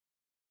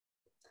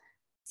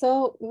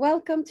So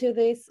welcome to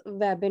this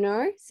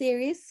webinar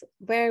series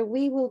where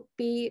we will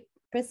be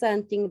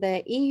presenting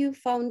the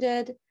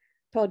EU-funded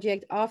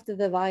project After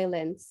the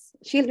Violence,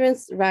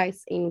 Children's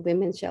Rights in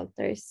Women's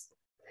Shelters.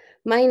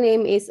 My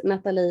name is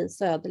Nathalie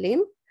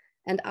Söderlind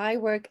and I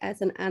work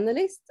as an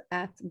analyst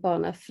at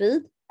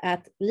Barnafrid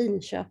at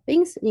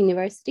Linköping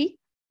University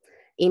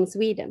in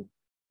Sweden.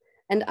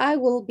 And I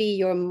will be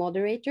your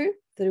moderator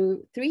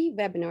through 3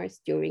 webinars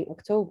during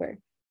October.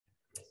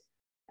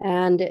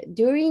 And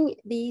during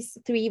these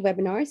 3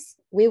 webinars,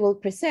 we will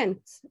present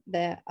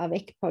the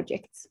AVEC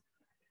project.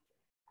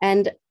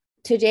 And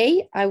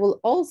today, I will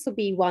also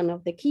be one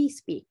of the key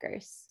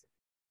speakers.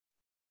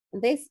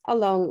 This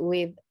along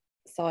with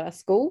Sara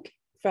Skog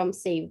from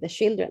Save the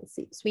Children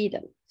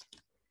Sweden.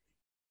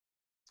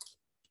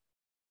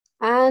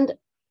 And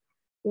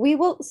we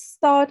will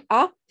start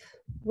up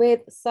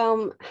with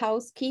some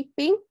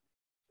housekeeping.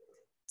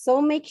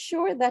 So make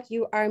sure that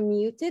you are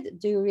muted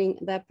during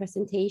the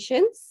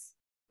presentations.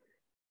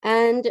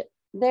 And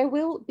there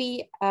will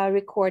be a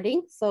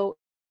recording. So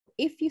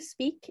if you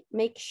speak,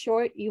 make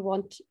sure you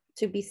want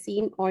to be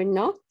seen or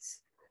not.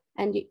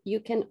 And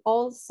you can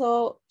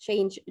also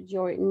change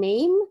your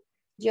name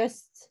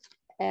just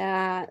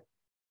in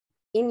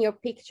your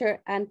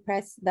picture and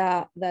press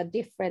the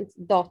different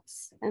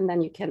dots, and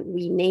then you can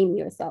rename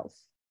yourself.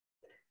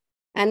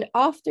 And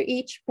after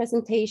each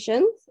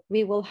presentation,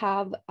 we will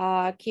have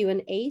a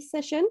Q&A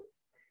session.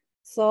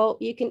 So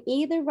you can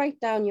either write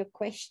down your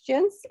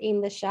questions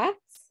in the chat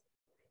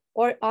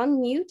or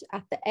unmute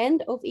at the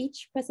end of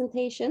each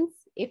presentation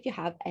if you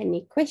have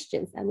any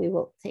questions, and we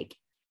will take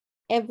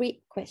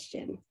every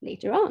question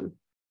later on.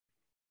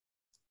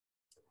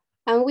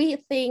 And we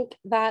think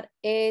that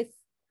it's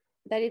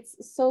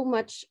so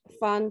much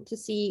fun to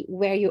see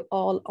where you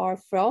all are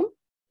from.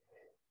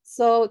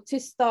 So to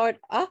start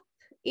up,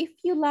 if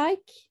you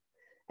like,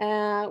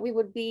 we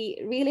would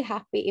be really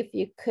happy if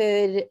you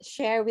could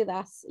share with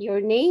us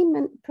your name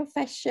and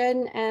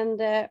profession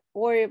and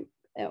or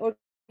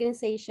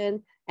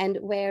organization and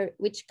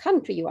which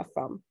country you are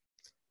from.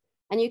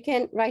 And you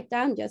can write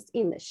down just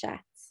in the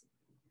chat.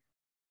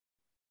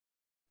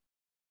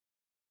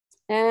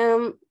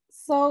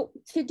 So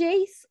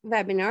today's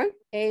webinar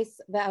is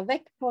the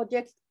AVEC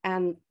project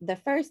and the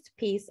first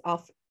piece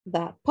of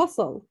the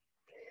puzzle.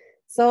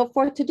 So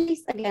for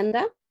today's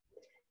agenda,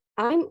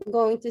 I'm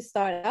going to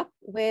start up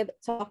with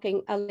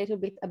talking a little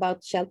bit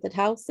about sheltered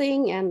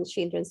housing and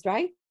children's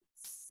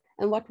rights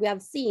and what we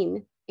have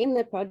seen in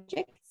the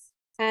projects,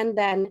 and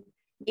then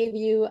give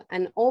you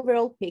an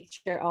overall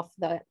picture of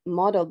the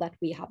model that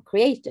we have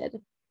created.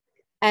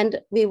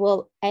 And we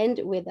will end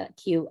with a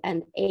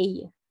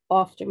Q&A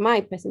after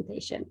my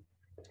presentation.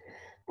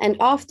 And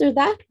after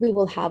that, we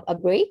will have a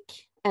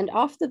break. And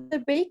after the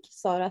break,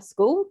 Sara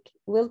Skog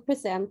will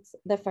present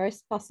the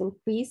first puzzle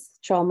piece,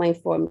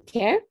 trauma-informed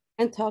care,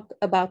 and talk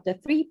about the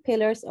 3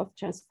 pillars of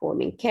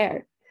transforming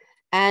care,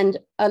 and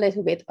a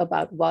little bit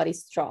about what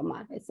is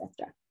trauma,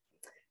 etc.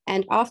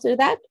 And after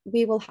that,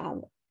 we will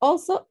have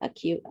also a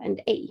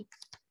Q&A.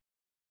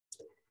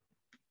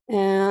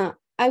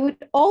 I would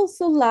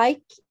also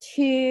like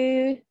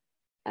to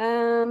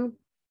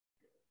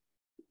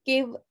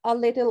give a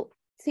little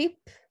tip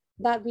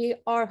that we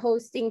are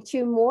hosting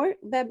 2 more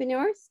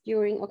webinars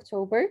during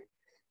October.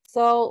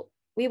 So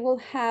we will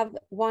have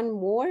one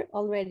more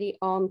already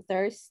on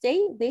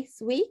Thursday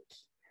this week,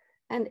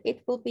 and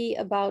it will be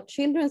about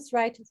children's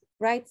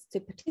rights to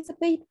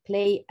participate,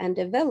 play, and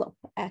develop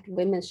at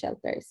women's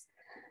shelters.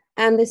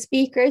 And the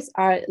speakers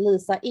are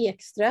Lisa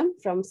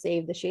Ekström from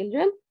Save the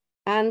Children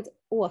and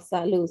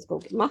Åsa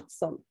Lundskog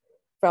Mattsson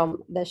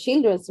from the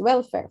Children's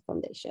Welfare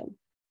Foundation.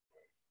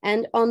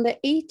 And on the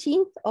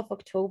 18th of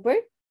October,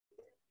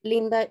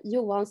 Linda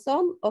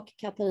Johansson och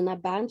Katarina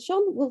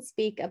Berntsson will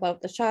speak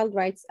about the child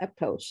rights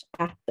approach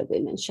at the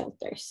women's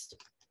shelters.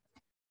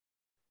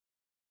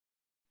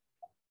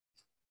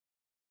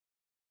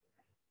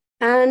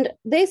 And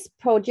this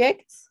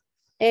project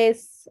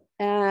is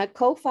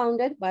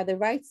co-founded by the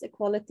Rights,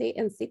 Equality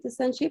and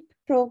Citizenship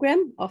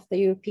Program of the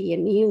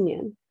European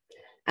Union.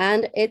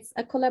 And it's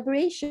a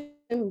collaboration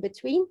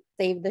between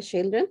Save the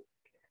Children,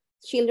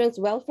 Children's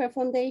Welfare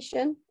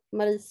Foundation,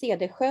 Marie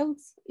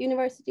Cederschiölds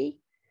University,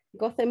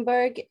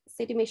 Gothenburg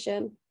City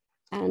Mission,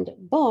 and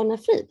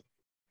Barnafrid.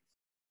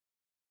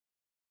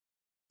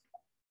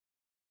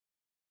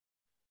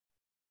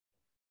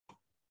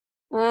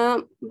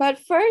 But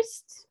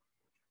first,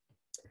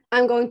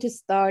 I'm going to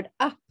start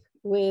up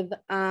with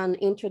an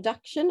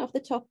introduction of the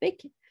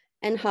topic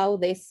and how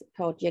this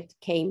project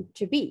came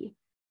to be.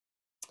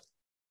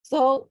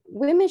 So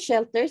women's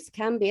shelters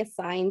can be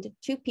assigned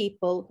to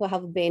people who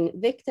have been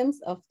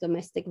victims of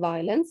domestic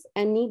violence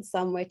and need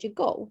somewhere to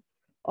go,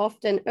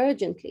 often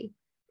urgently.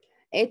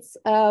 It's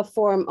a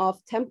form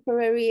of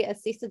temporary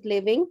assisted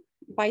living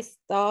by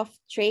staff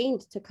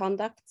trained to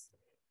conduct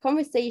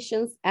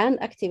conversations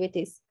and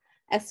activities,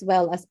 as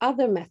well as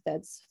other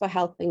methods for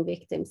helping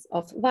victims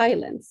of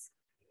violence.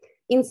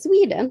 In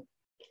Sweden,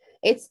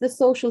 it's the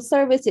social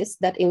services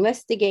that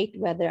investigate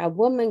whether a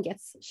woman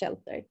gets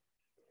shelter.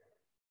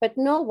 but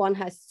no one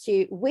has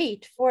to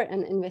wait for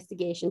an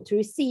investigation to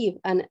receive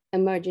an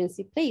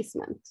emergency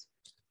placement.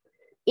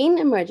 In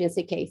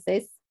emergency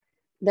cases,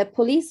 the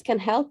police can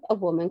help a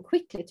woman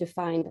quickly to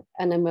find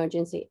an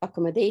emergency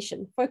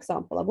accommodation, for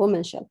example, a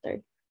women's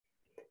shelter.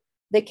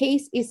 The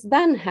case is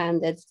then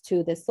handed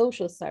to the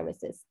social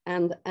services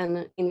and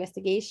an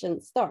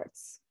investigation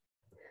starts.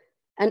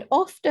 And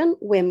often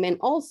women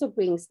also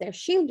brings their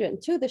children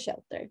to the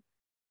shelter.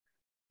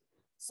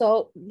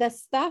 So the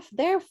staff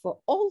therefore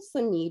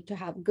also need to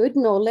have good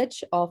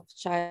knowledge of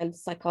child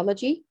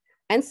psychology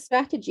and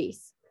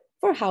strategies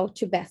for how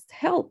to best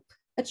help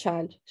a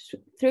child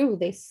through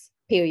this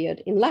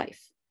period in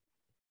life.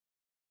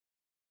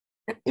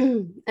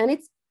 And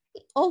it's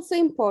also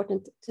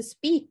important to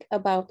speak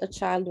about a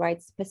child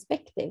rights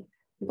perspective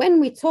when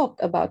we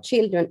talk about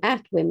children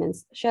at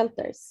women's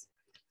shelters.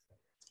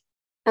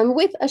 And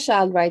with a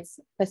child rights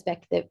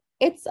perspective,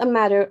 it's a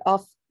matter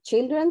of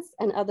children's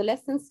and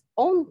adolescents'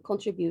 own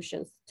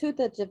contributions to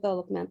the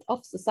development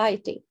of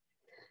society,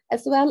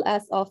 as well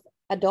as of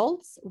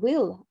adults'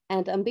 will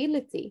and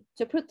ability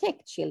to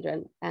protect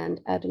children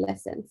and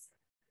adolescents.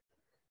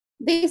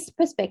 This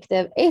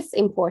perspective is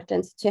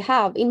important to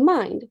have in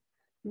mind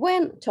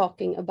when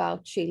talking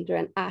about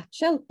children at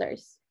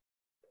shelters,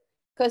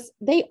 because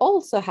they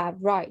also have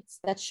rights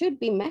that should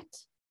be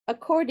met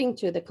according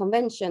to the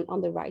Convention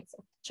on the Rights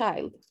of the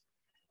Child.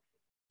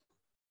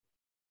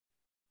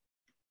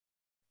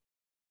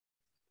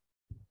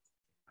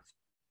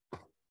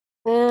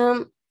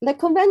 The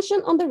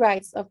Convention on the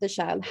Rights of the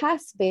Child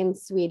has been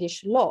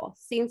Swedish law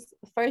since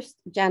 1st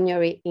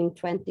January in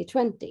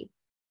 2020.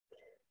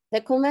 The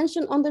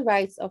Convention on the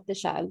Rights of the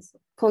Child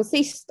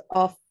consists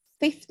of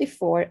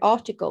 54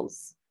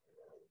 articles,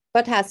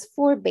 but has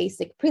 4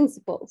 basic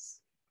principles: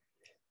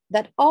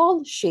 that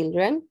all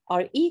children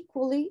are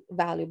equally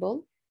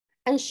valuable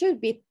and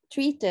should be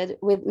treated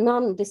with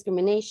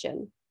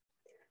non-discrimination,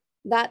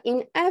 that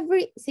in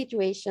every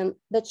situation,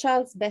 the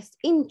child's best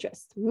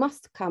interest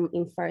must come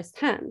in first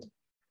hand,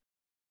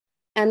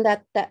 and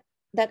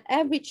that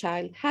every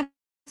child has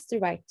the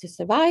right to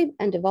survive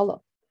and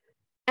develop,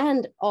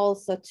 and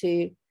also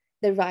to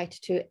the right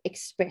to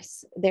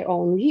express their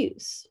own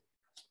views.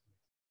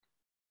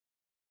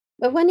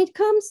 But when it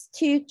comes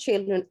to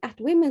children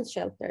at women's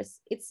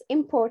shelters, it's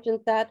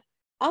important that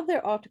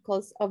other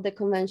articles of the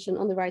Convention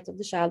on the Rights of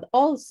the Child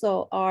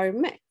also are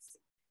met.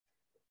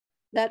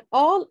 That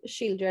all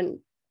children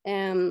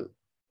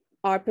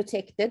are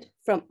protected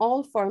from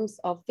all forms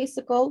of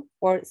physical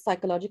or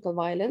psychological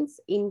violence,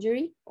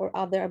 injury, or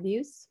other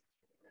abuse.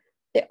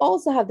 They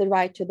also have the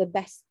right to the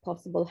best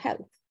possible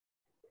health,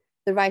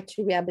 the right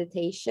to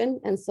rehabilitation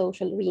and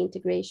social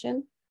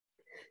reintegration.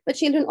 But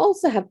children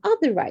also have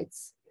other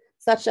rights,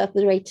 such as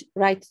the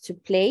right to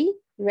play,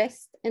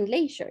 rest, and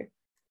leisure,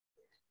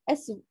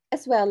 as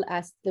well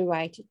as the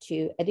right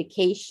to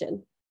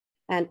education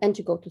and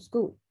to go to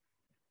school.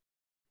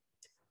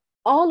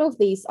 All of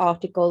these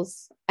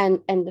articles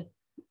and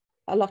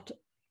a lot of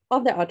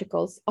other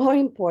articles are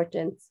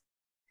important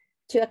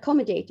to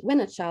accommodate when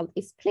a child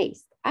is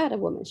placed at a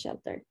women's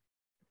shelter,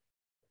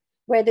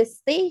 where the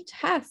state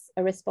has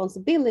a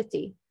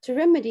responsibility to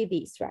remedy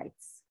these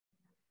rights,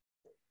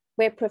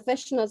 where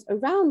professionals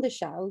around the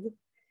child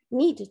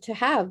need to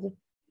have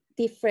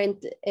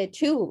different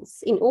tools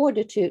in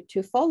order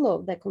to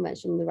follow the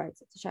Convention on the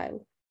Rights of the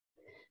Child,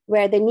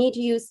 where they need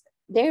to use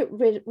their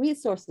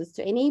resources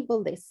to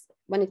enable this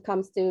when it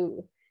comes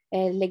to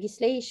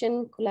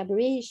legislation,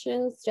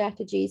 collaboration,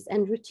 strategies,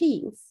 and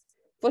routines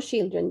for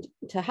children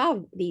to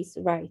have these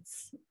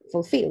rights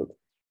fulfilled.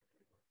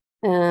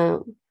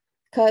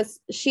 Because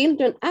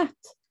children at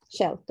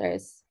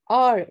shelters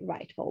are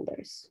right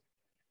holders.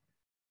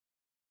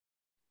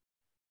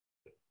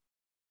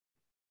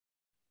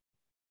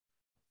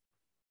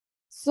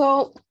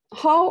 So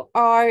how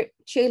are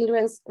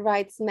children's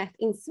rights met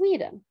in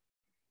Sweden?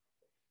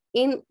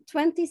 In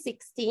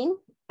 2016,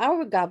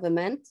 our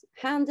government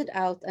handed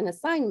out an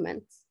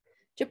assignment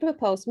to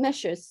propose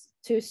measures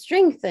to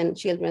strengthen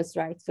children's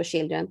rights for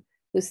children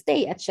who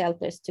stay at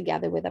shelters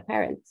together with a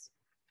parent.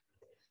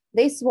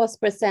 This was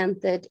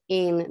presented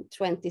in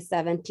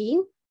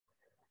 2017,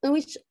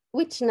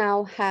 which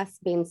now has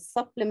been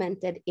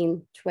supplemented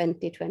in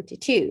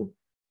 2022.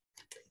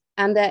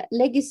 And the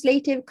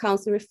Legislative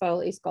Council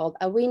referral is called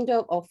A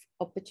Window of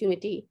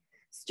Opportunity,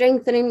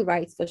 Strengthening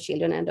Rights for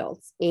Children and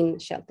Adults in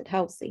Sheltered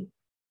Housing.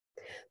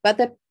 But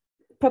the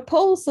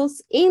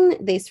proposals in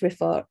this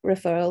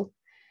referral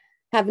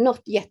have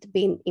not yet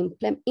been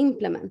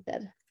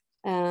implemented.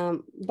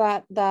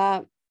 But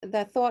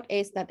the thought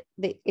is that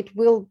it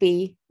will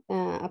be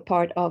a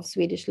part of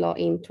Swedish law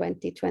in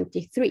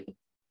 2023.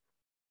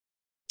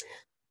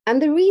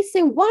 And the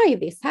reason why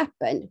this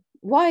happened,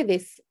 why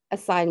this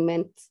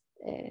assignment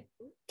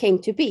came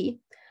to be,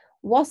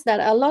 was that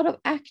a lot of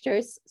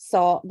actors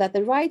saw that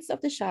the rights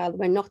of the child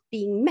were not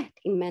being met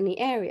in many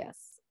areas,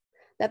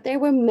 that there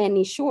were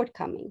many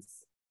shortcomings.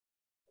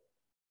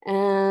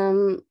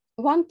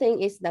 One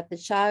thing is that the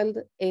child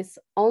is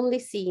only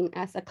seen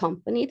as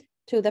accompanied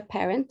to the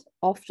parent,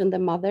 often the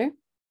mother,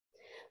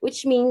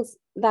 which means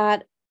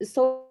that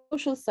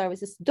social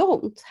services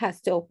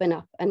has to open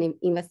up an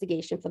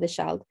investigation for the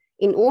child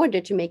in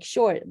order to make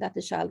sure that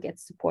the child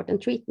gets support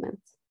and treatment.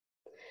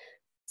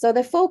 So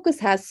the focus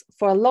has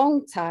for a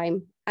long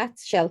time at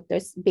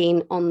shelters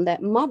been on the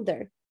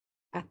mother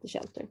at the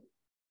shelter.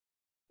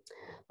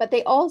 But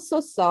they also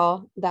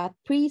saw that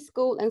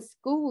preschool and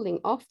schooling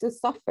often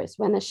suffers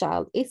when a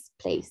child is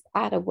placed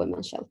at a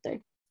women's shelter.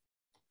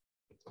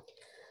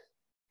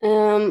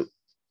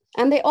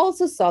 And they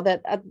also saw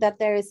that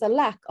there is a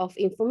lack of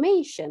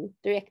information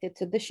directed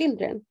to the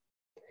children,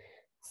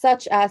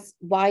 such as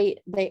why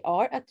they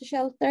are at the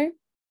shelter,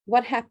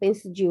 what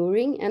happens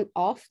during and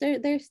after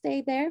their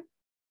stay there.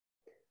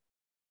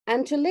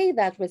 And to lay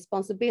that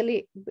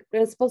responsibility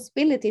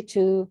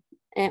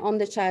on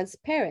the child's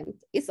parent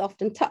is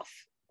often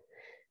tough,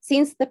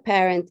 since the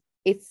parent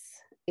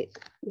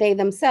they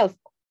themselves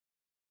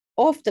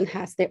often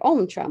has their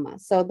own trauma.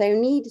 So there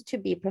need to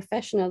be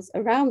professionals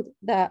around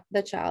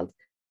the child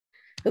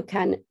who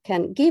can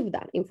give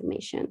that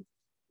information.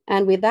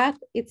 And with that,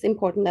 it's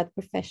important that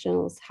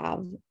professionals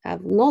have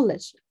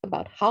knowledge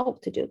about how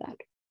to do that.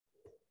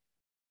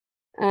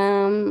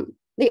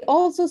 They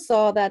also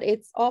saw that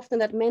it's often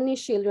that many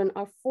children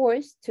are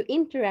forced to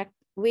interact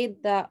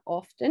with the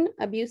often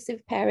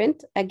abusive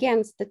parent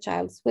against the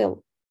child's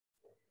will.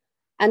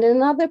 And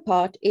another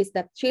part is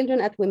that children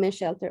at women's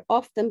shelter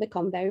often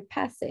become very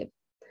passive,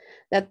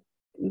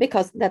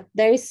 because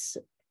there is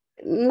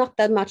not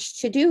that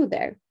much to do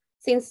there,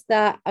 since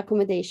the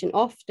accommodation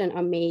often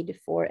are made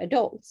for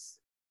adults.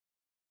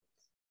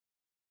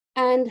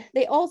 And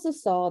they also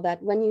saw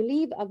that when you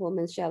leave a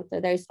women's shelter,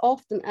 there is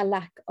often a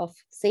lack of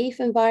safe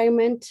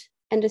environment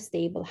and a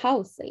stable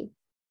housing.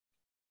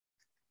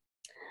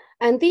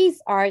 And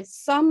these are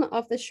some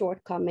of the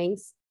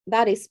shortcomings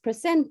that is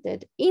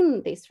presented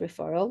in this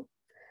referral.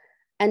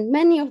 And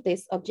many of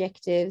these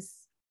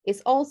objectives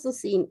is also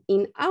seen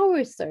in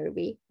our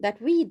survey that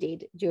we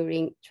did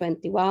during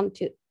 2021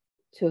 to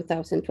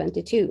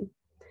 2022,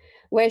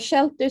 where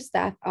shelter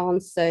staff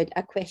answered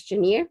a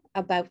questionnaire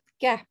about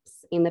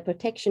gaps in the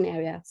protection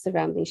area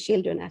surrounding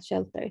children at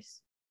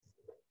shelters.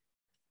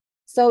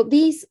 So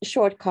these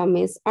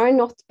shortcomings are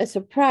not a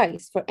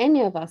surprise for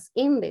any of us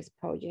in this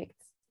project,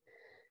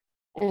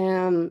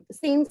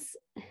 since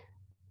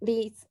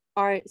these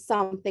are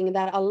something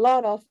that a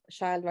lot of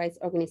child rights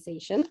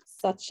organizations,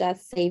 such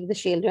as Save the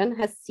Children,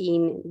 has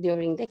seen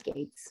during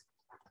decades.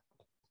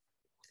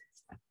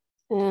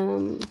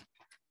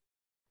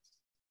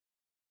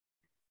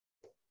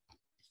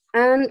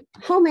 And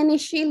how many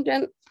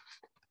children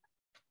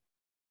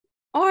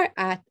are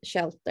at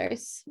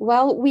shelters?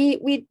 Well,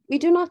 we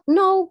do not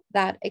know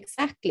that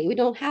exactly. We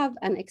don't have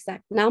an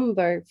exact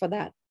number for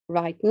that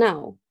right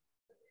now.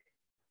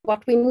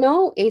 What we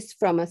know is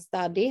from a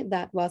study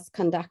that was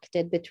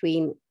conducted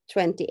between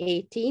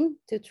 2018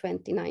 to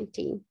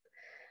 2019.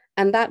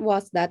 And that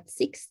was that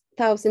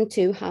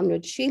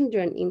 6,200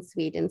 children in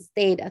Sweden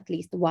stayed at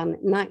least one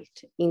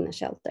night in a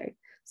shelter.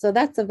 So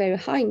that's a very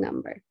high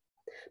number.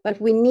 But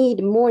we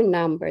need more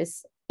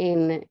numbers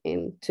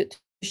to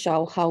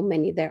show how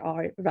many there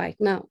are right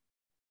now.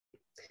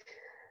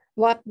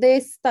 What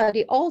this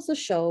study also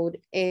showed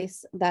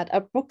is that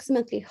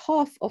approximately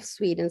half of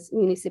Sweden's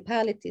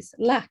municipalities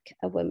lack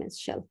a women's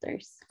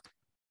shelters.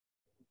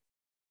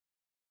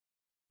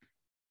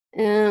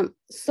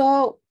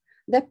 So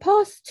the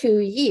past 2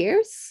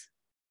 years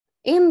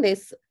in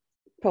this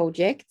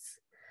project,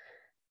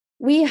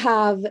 we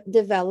have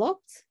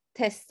developed,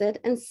 tested,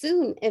 and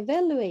soon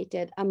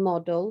evaluated a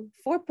model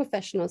for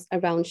professionals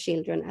around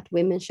children at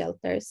women's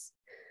shelters.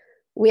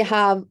 We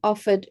have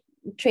offered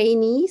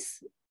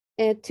trainees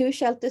to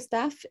shelter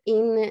staff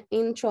in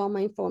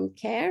trauma-informed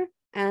care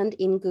and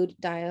in good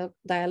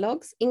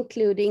dialogues,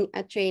 including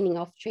a training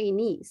of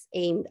trainees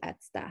aimed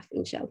at staff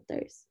in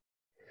shelters.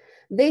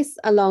 This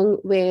along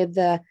with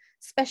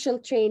special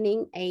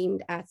training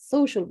aimed at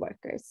social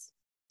workers.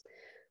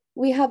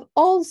 We have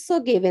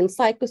also given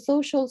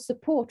psychosocial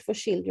support for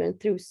children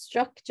through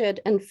structured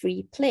and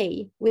free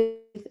play with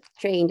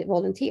trained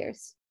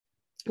volunteers.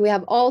 We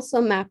have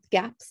also mapped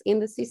gaps in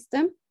the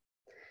system.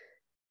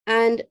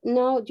 And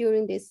now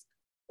during this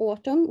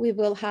autumn, we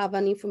will have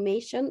an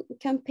information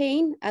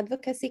campaign,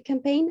 advocacy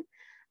campaign,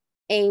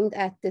 aimed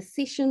at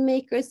decision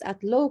makers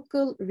at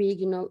local,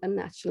 regional, and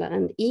national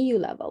and EU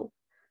level.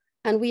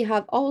 And we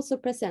have also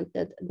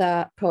presented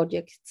the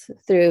project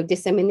through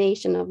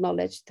dissemination of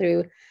knowledge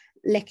through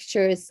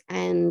lectures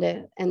and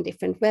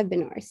different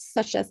webinars,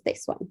 such as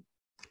this one.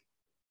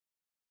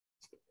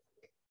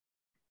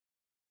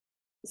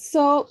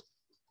 So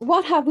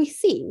what have we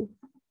seen?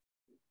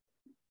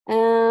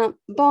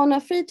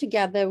 Barnafri,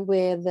 together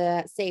with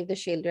Save the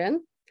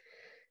Children,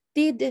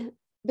 did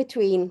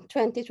between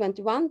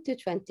 2021 to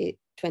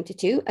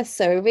 2022 a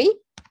survey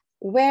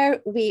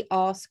where we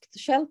asked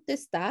shelter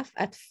staff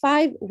at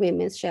 5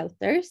 women's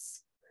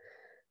shelters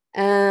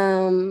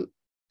 2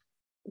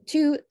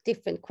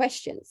 different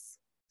questions.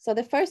 So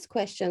the first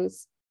question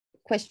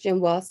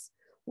was,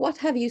 what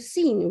have you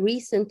seen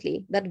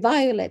recently that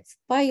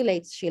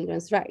violates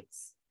children's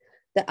rights?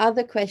 The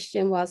other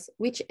question was,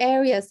 which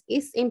areas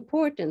is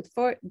important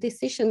for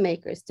decision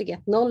makers to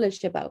get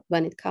knowledge about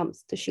when it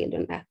comes to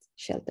children at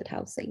sheltered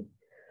housing?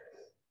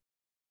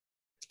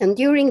 And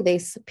during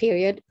this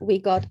period, we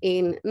got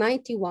in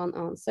 91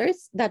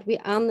 answers that we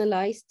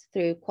analyzed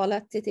through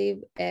qualitative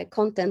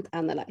content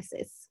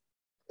analysis.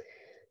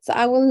 So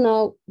I will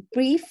now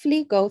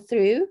briefly go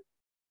through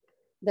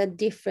the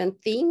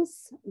different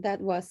themes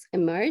that was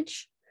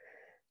emerged.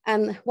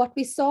 And what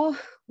we saw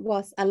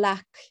was a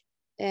lack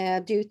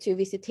due to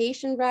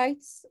visitation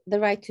rights, the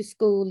right to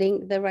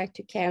schooling, the right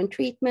to care and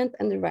treatment,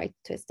 and the right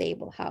to a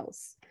stable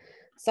house.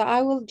 So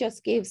I will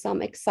just give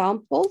some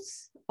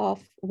examples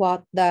of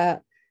what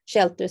the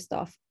shelter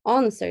staff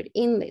answered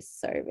in this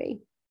survey.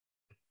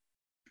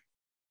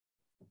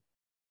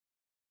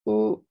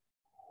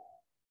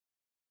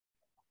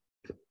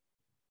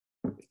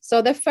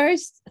 So the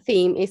first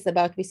theme is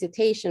about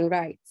visitation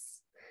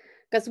rights.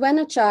 Because when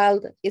a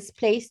child is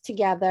placed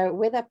together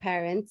with a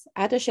parent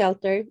at a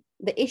shelter,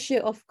 the issue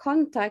of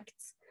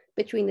contacts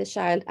between the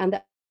child and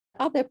the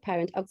other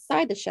parent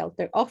outside the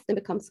shelter often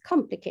becomes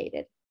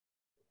complicated,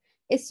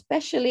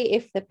 especially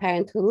if the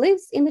parent who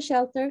lives in the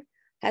shelter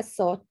has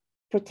sought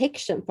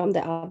protection from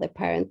the other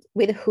parent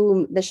with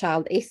whom the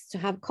child is to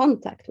have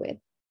contact with.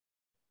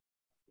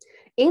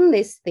 In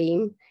this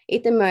theme,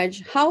 it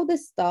emerged how the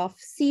staff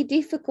see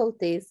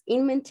difficulties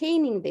in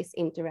maintaining this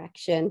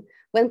interaction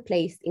when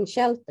placed in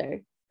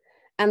shelter,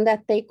 and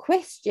that they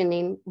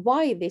questioning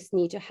why this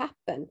need to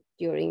happen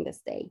during the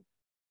stay.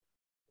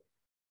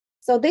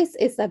 So this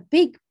is a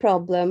big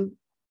problem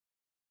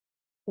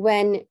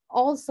when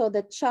also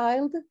the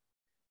child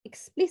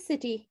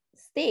explicitly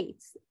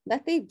states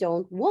that they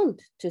don't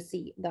want to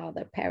see the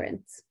other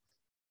parents.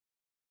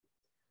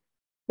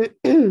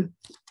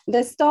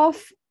 The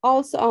staff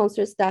also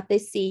answers that they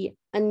see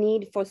a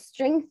need for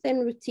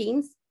strengthened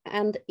routines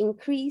and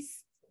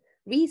increased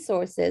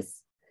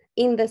resources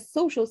in the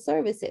social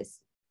services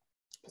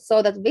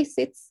so that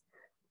visits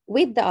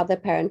with the other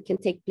parent can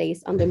take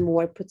place under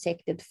more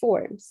protected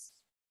forms.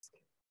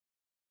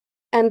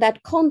 And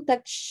that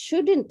contact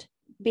shouldn't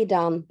be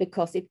done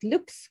because it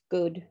looks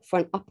good for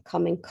an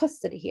upcoming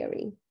custody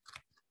hearing.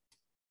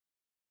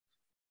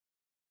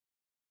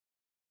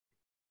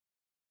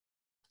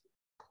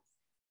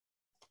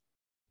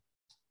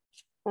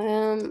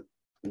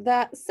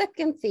 The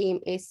second theme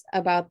is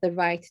about the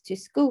right to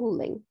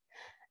schooling.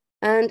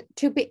 And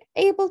to be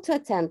able to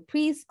attend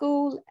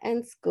preschool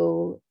and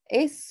school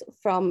is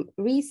from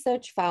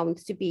research found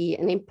to be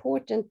an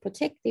important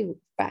protective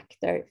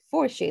factor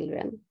for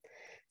children,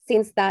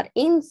 since that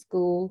in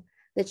school,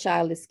 the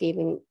child is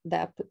given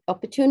the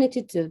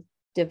opportunity to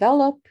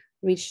develop,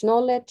 reach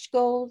knowledge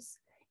goals,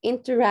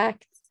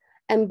 interact,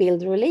 and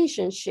build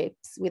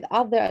relationships with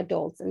other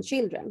adults and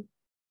children.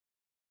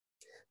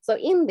 So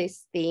in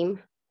this theme,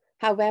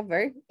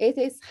 however, it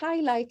is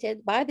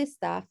highlighted by the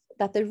staff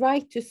that the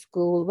right to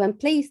school when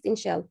placed in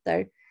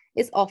shelter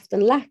is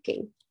often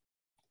lacking.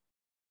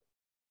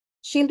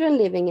 Children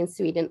living in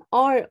Sweden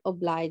are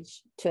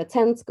obliged to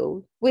attend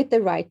school with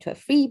the right to a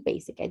free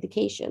basic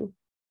education.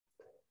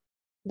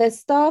 The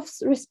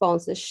staff's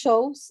responses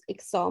shows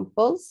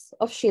examples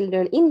of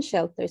children in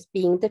shelters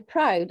being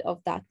deprived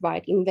of that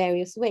right in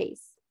various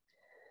ways.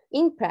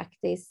 In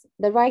practice,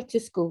 the right to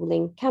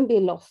schooling can be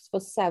lost for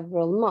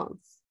several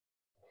months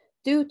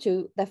due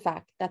to the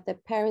fact that the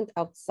parent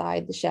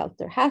outside the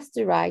shelter has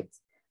the right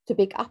to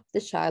pick up the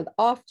child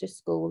after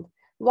school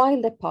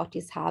while the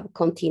parties have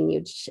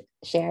continued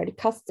shared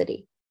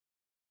custody.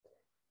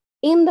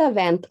 In the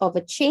event of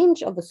a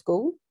change of the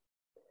school,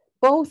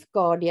 both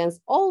guardians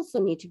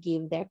also need to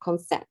give their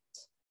consent,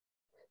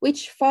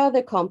 which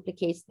further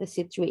complicates the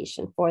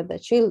situation for the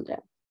children.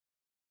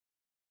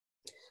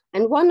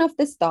 And one of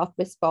the staff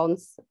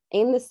response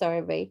in the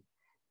survey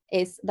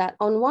is that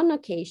on one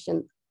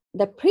occasion,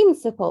 the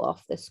principal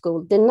of the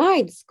school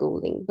denied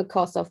schooling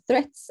because of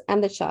threats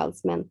and the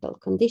child's mental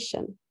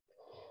condition.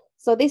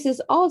 So this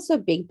is also a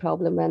big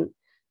problem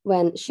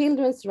when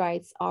children's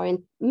rights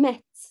aren't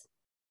met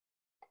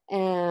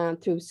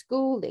through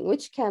schooling,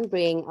 which can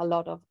bring a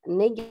lot of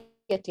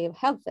negative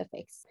health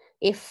effects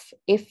if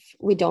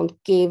we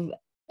don't give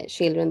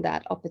children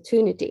that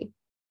opportunity.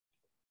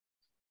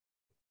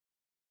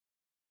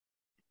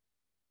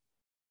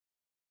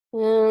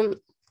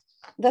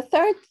 The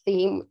third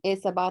theme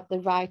is about the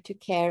right to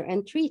care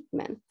and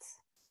treatment.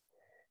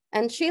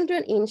 And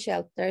children in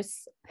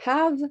shelters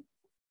have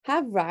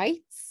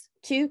rights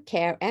to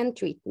care and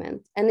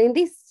treatment. And in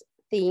this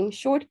theme,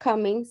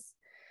 shortcomings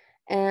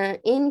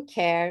in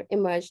care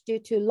emerge due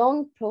to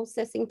long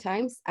processing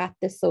times at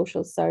the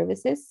social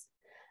services,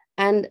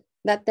 and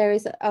that there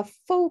is a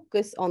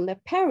focus on the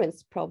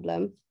parent's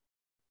problem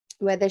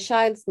where the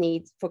child's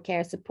needs for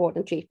care, support,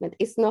 and treatment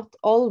is not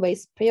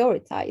always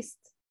prioritized.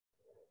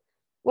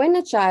 When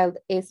a child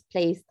is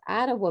placed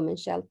at a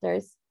women's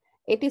shelters,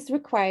 it is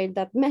required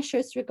that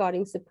measures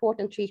regarding support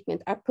and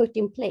treatment are put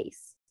in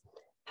place.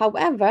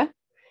 However,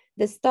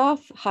 the staff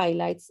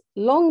highlights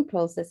long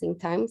processing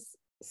times,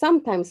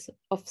 sometimes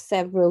of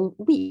several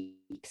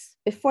weeks, weeks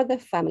before the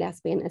family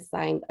has been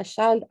assigned a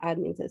child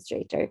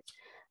administrator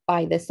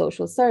by the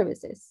social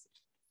services.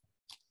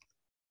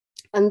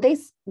 And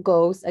this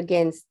goes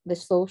against the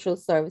social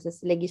services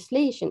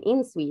legislation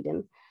in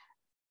Sweden,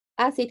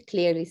 as it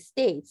clearly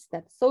states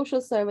that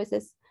social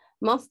services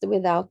must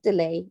without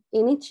delay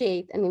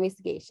initiate an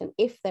investigation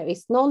if there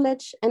is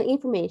knowledge and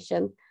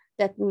information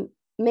that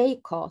may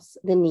cause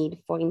the need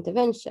for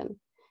intervention.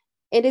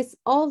 It is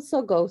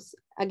also goes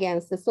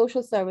against the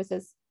social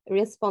services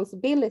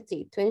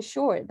responsibility to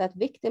ensure that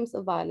victims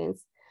of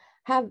violence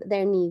have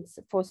their needs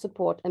for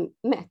support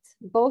met,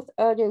 both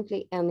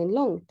urgently and in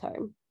long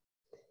term,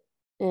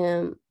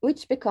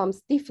 which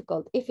becomes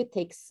difficult if it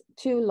takes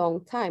too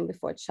long time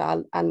before a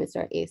child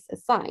administrator is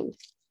assigned.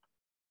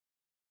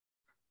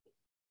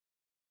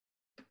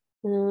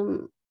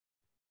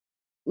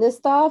 The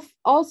staff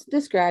also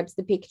describes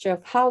the picture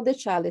of how the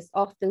child is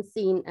often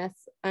seen as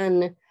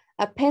an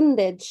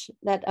appendage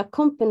that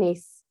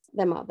accompanies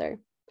the mother,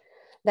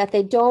 that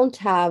they don't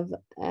have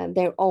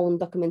their own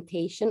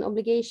documentation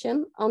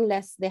obligation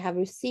unless they have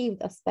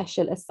received a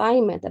special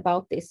assignment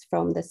about this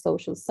from the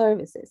social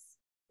services.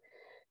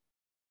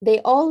 They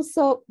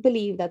also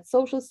believe that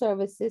social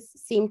services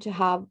seem to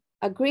have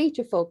a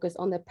greater focus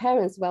on the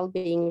parents'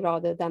 well-being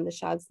rather than the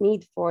child's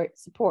need for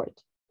support.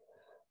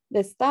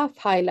 The staff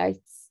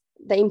highlights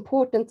the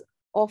importance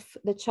of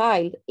the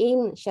child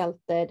in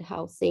sheltered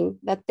housing,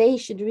 that they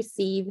should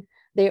receive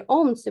their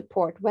own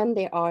support when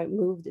they are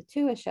moved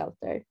to a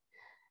shelter,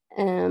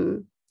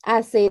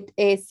 as it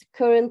is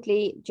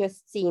currently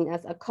just seen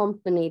as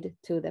accompanied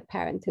to the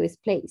parent who is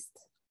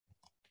placed.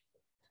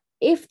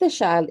 If the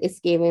child is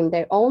given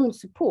their own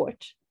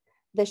support,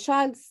 the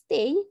child's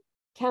stay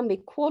can be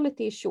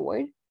quality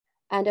assured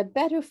and a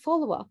better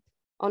follow-up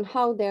on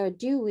how they are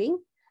doing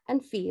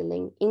and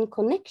feeling in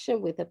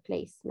connection with the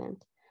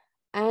placement,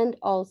 and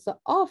also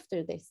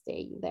after they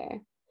stay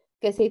there,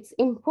 because it's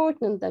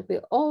important that we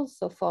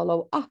also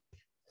follow up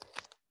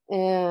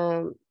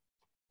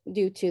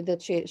due to the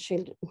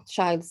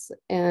child's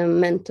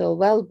mental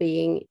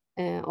well-being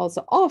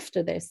also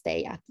after their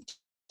stay at the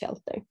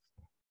shelter.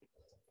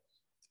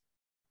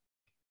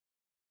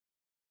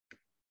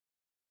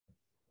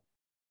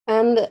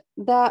 And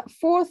the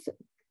fourth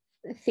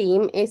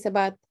theme is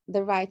about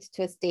the right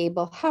to a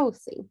stable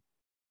housing.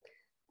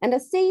 And a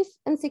safe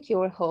and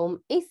secure home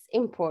is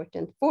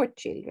important for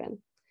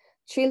children.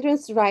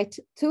 Children's right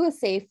to a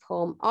safe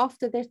home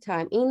after their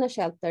time in a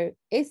shelter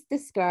is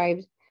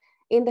described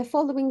in the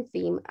following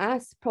theme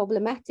as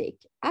problematic,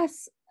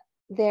 as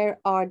there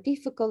are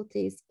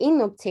difficulties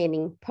in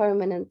obtaining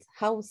permanent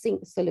housing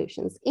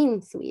solutions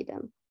in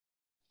Sweden.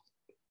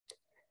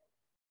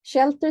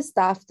 Shelter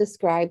staff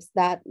describes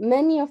that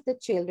many of the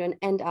children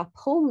end up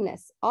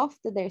homeless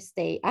after their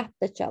stay at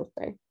the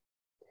shelter.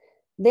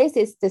 This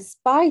is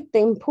despite the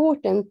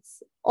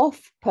importance of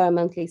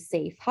permanently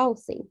safe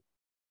housing.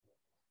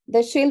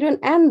 The children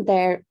and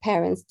their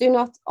parents do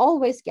not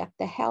always get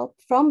the help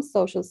from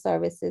social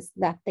services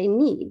that they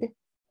need.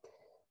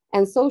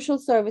 And social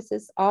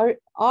services are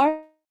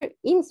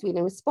in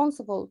Sweden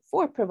responsible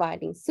for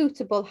providing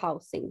suitable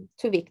housing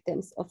to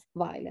victims of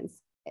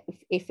violence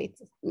if it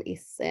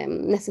is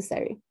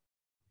necessary.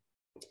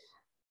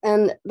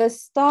 And the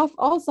staff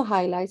also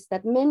highlights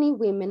that many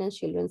women and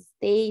children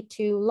stay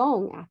too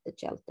long at the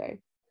shelter,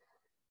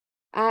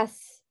 as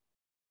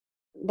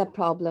the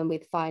problem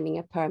with finding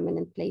a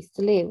permanent place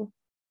to live.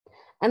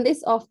 And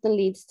this often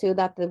leads to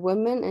that the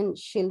women and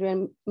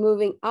children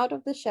moving out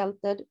of the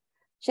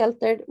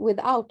sheltered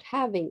without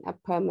having a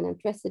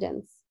permanent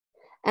residence.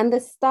 And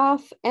the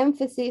staff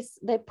emphasizes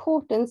the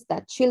importance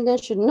that children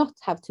should not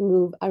have to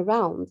move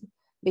around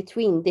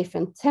between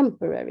different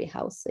temporary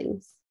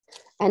housings,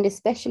 and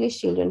especially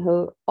children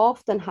who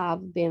often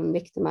have been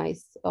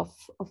victimized of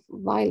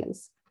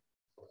violence.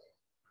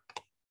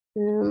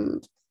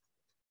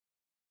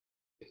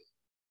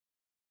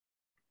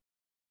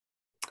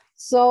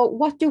 So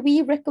what do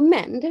we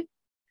recommend?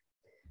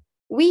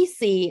 We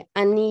see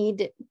a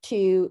need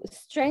to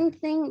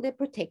strengthen the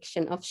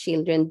protection of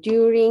children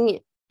during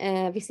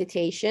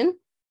visitation.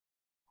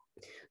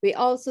 We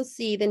also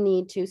see the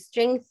need to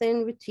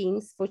strengthen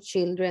routines for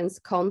children's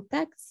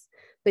contacts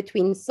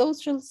between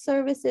social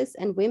services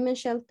and women's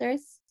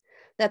shelters,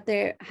 that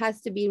there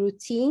has to be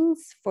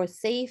routines for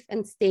safe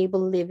and stable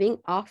living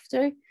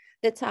after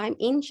the time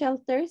in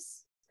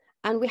shelters.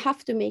 And we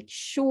have to make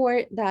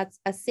sure that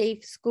a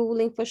safe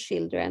schooling for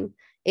children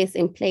is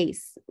in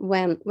place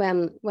when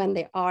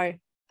they are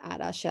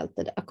at a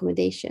sheltered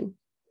accommodation.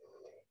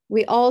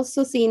 We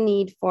also see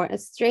need for a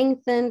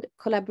strengthened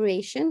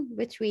collaboration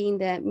between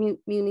the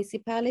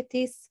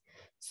municipalities,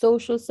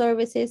 social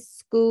services,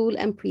 school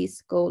and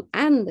preschool,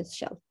 and the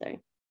shelter.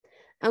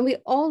 And we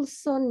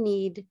also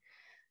need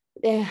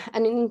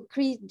an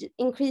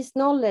increased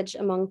knowledge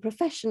among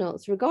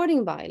professionals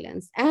regarding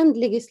violence and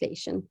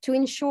legislation to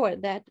ensure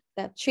that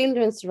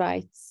children's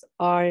rights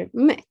are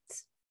met.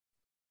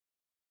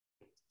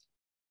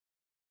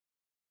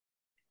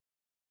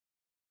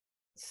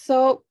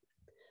 So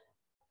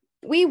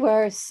we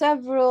were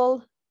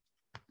several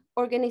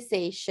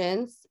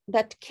organizations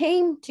that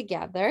came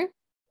together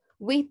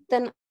with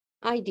an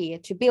idea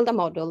to build a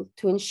model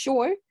to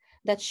ensure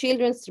that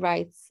children's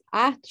rights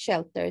at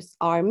shelters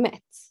are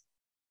met.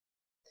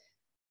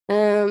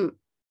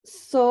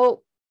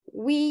 So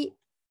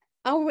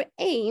our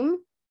aim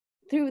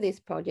through this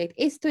project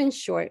is to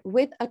ensure,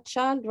 with a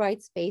child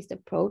rights-based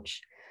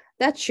approach,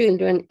 that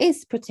children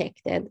is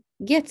protected,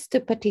 gets to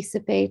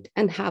participate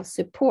and have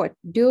support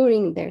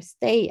during their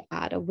stay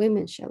at a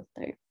women's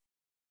shelter.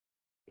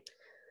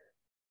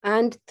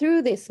 And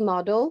through this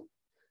model,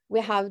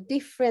 we have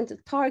different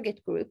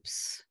target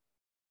groups.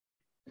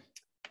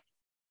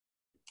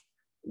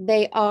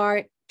 They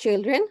are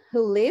children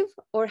who live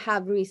or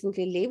have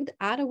recently lived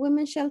at a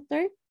women's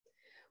shelter.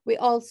 We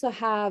also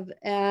have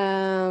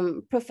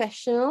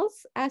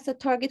professionals as a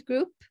target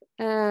group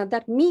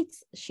that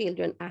meets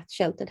children at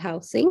sheltered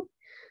housing,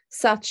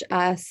 such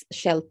as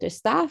shelter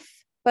staff,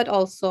 but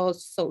also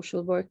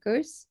social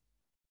workers.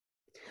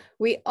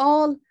 We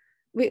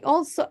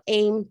also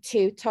aim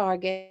to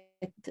target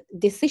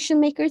decision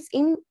makers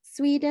in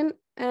Sweden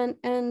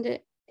and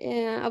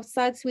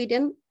outside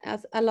Sweden,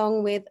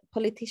 along with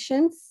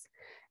politicians.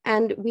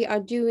 And we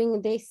are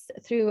doing this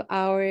through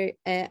our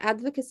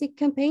advocacy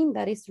campaign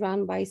that is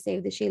run by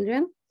Save the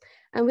Children.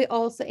 And we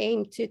also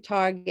aim to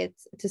target,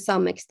 to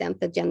some extent,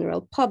 the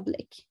general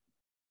public.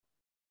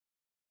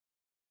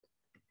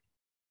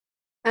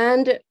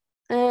 And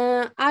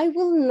I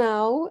will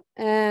now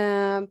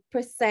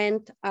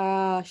present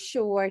a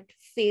short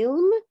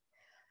film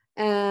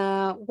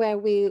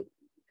where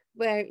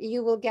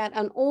you will get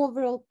an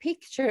overall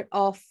picture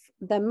of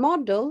the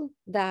model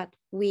that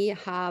we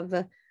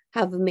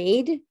have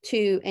made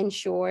to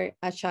ensure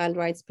a child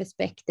rights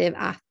perspective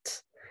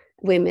at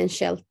women's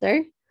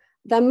shelter.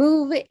 The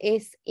movie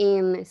is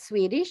in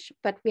Swedish,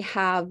 but we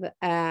have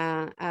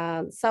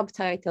a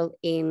subtitle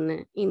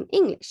in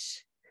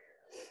English.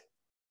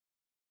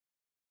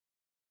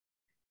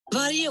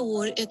 Varje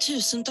år är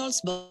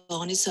tusentals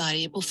barn i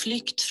Sverige på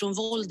flykt från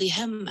våld i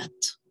hemmet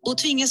och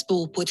tvingas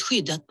bo på ett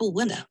skyddat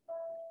boende.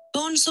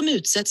 Barn som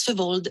utsätts för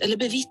våld eller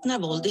bevittnar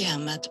våld i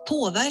hemmet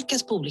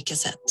påverkas på olika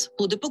sätt,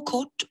 både på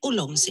kort och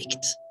lång sikt.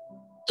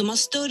 De har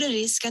större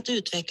risk att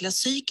utveckla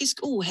psykisk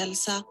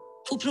ohälsa,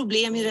 få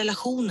problem i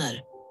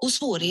relationer och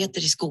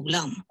svårigheter i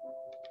skolan.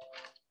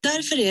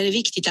 Därför är det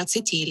viktigt att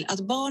se till att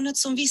barnet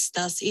som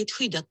vistas i ett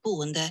skyddat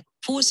boende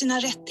får sina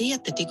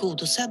rättigheter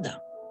tillgodosedda.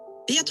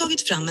 Vi har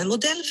tagit fram en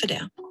modell för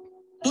det.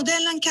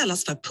 Modellen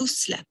kallas för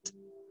pusslet.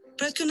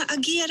 För att kunna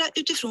agera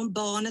utifrån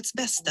barnets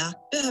bästa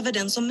behöver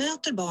den som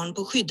möter barn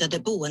på skyddade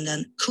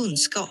boenden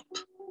kunskap.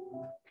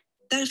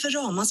 Därför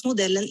ramas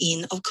modellen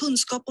in av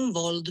kunskap om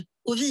våld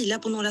och vilar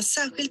på några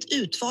särskilt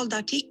utvalda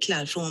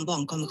artiklar från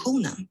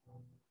barnkonventionen.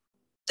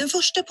 Den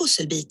första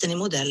pusselbiten i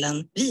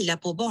modellen vilar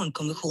på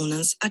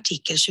barnkonventionens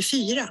artikel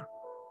 24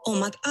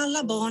 om att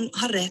alla barn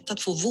har rätt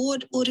att få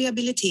vård och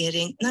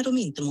rehabilitering när de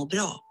inte mår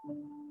bra.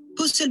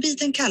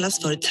 Pusselbiten kallas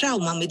för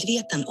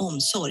traumamedveten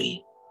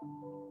omsorg.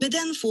 Med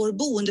den får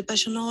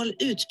boendepersonal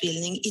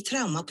utbildning i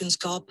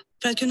traumakunskap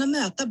för att kunna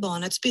möta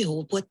barnets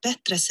behov på ett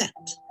bättre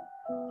sätt.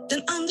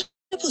 Den andra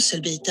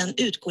pusselbiten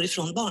utgår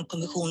ifrån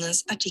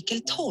barnkonventionens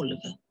artikel 12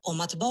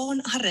 om att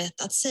barn har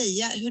rätt att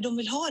säga hur de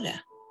vill ha det.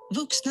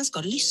 Vuxna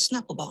ska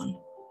lyssna på barn.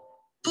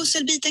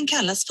 Pusselbiten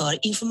kallas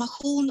för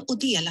information och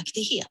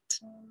delaktighet.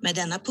 Med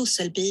denna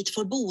pusselbit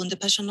får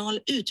boendepersonal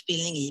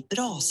utbildning i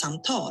bra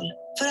samtal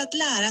för att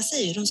lära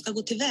sig hur de ska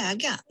gå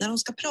tillväga när de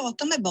ska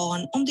prata med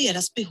barn om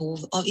deras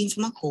behov av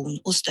information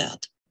och stöd.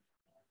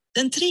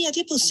 Den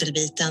tredje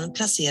pusselbiten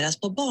placeras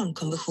på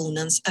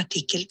barnkonventionens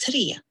artikel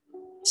 3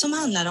 som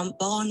handlar om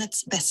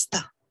barnets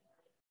bästa.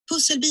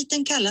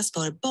 Pusselbiten kallas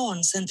för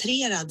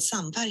barncentrerad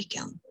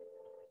samverkan.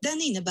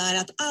 Den innebär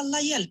att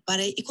alla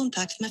hjälpare i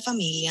kontakt med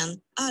familjen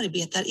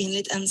arbetar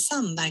enligt en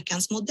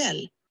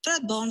samverkansmodell för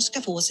att barn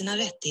ska få sina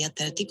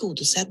rättigheter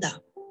tillgodosedda.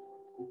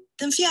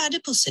 Den fjärde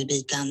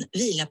pusselbiten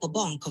vilar på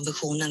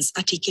barnkonventionens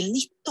artikel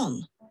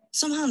 19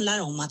 som handlar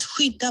om att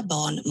skydda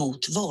barn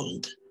mot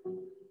våld.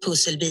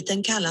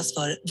 Pusselbiten kallas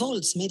för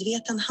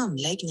våldsmedveten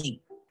handläggning.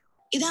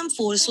 I den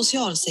får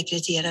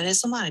socialsekreterare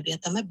som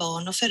arbetar med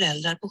barn och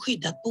föräldrar på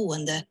skyddat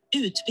boende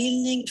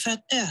utbildning för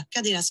att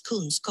öka deras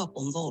kunskap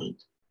om våld.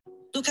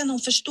 Då kan de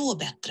förstå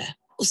bättre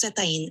och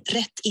sätta in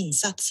rätt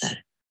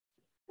insatser.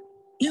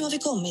 Nu har vi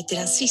kommit till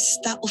den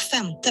sista och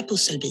femte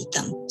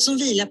pusselbiten som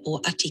vilar på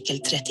artikel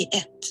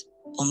 31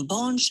 om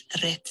barns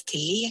rätt till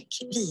lek,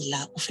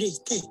 vila och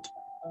fritid.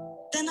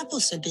 Denna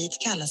pusselbit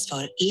kallas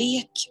för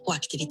lek och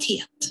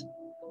aktivitet.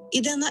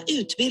 I denna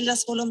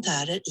utbildas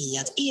volontärer i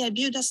att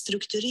erbjuda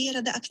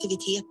strukturerade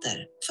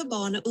aktiviteter för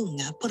barn och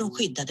unga på de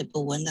skyddade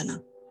boendena.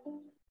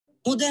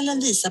 Modellen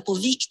visar på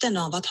vikten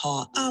av att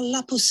ha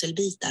alla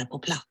pusselbitar på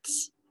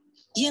plats.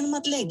 Genom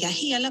att lägga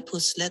hela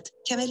pusslet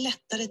kan vi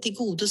lättare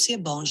tillgodose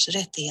barns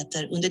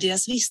rättigheter under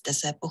deras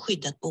vistelse på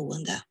skyddat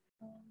boende.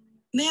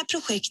 Med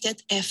projektet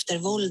Efter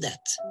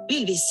våldet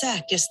vill vi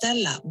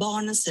säkerställa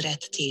barnens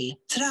rätt till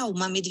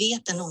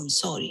traumamedveten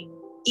omsorg,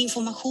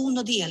 information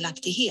och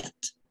delaktighet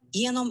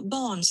genom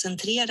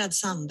barncentrerad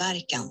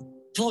samverkan,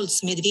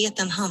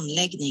 våldsmedveten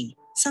handläggning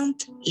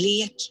samt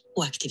lek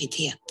och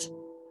aktivitet.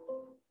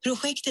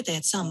 Projektet är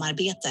ett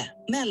samarbete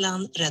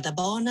mellan Rädda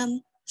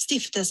Barnen,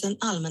 Stiftelsen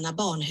Allmänna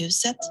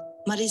Barnhuset,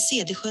 Marie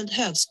Cederschiöld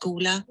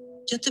högskola,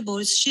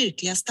 Göteborgs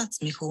kyrkliga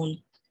stadsmission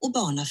och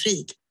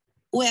Barnafrid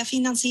och är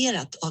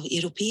finansierat av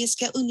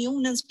Europeiska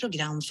unionens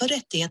program för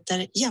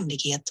rättigheter,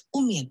 jämlikhet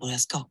och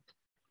medborgarskap.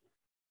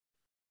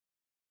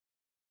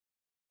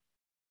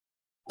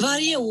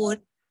 Varje år.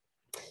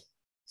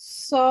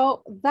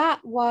 So that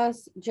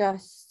was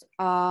just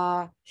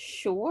a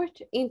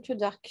short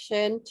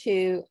introduction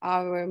to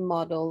our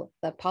model,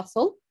 the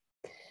puzzle.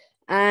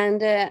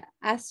 And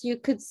as you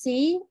could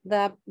see,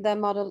 the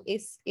model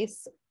is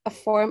a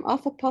form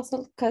of a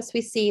puzzle because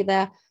we see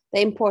the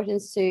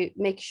importance to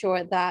make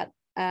sure that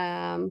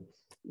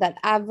that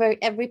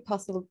every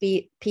puzzle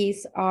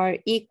piece are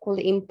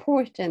equally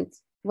important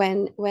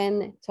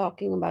when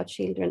talking about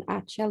children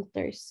at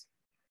shelters.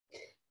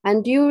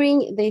 And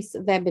during this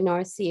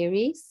webinar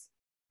series,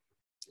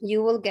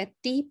 you will get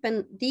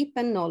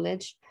deeper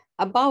knowledge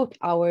about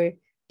our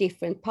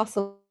different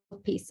puzzle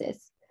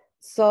pieces.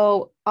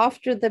 So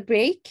after the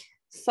break,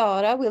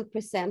 Sara will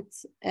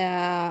present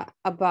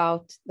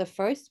about the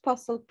first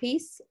puzzle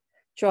piece,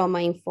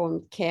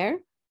 trauma-informed care.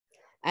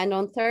 And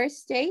on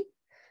Thursday,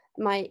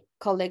 my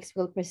colleagues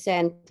will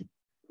present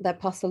the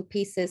puzzle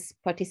pieces,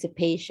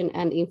 participation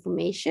and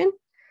information,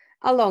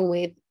 along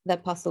with the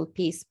puzzle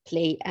piece,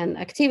 play and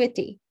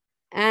activity.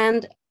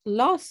 And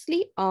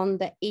lastly, on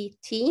the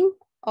 18th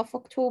of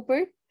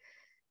October,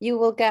 you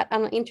will get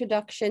an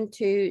introduction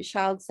to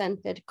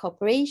child-centered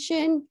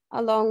cooperation,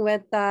 along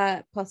with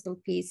the puzzle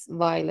piece,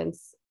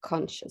 violence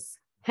conscious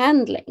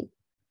handling.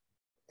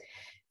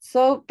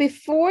 So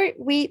before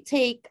we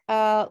take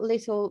a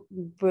little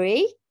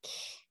break,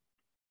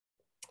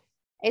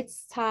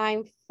 it's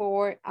time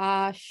for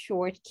a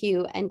short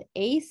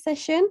Q&A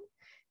session.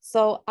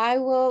 So I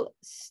will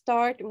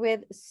start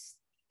with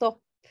stop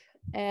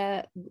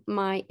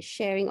my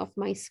sharing of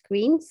my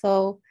screen.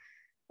 So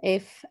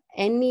if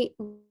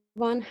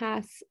anyone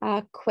has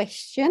a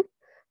question,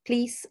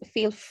 please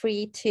feel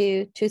free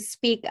to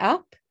speak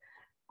up.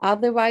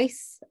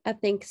 Otherwise, I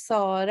think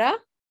Sara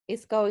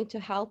is going to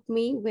help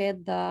me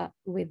with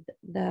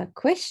the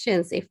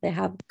questions if they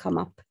have come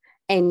up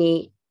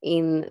any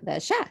in the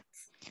chat.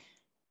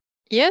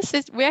 Yes,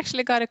 we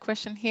actually got a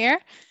question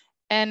here,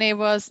 and it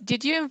was,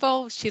 did you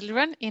involve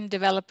children in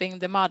developing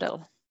the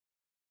model?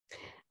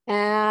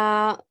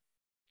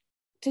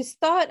 To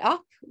start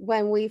up,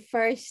 when we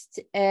first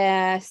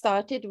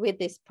started with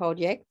this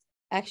project,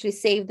 actually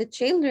Save the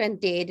Children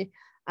did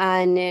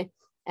an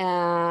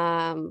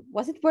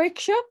was it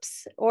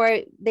workshops,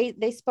 or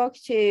they spoke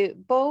to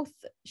both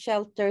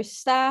shelter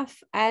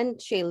staff and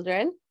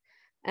children,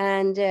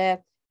 and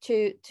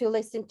to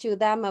listen to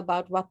them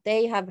about what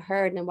they have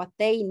heard and what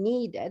they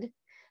needed.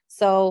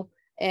 So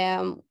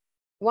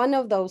one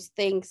of those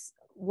things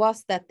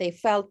was that they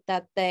felt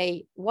that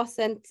they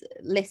wasn't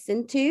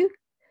listened to.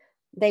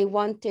 They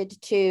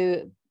wanted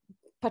to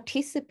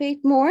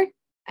participate more,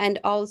 and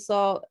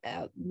also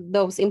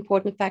those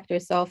important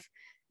factors of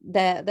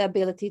the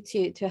ability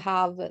to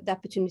have the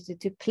opportunity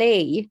to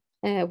play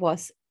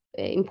was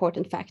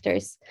important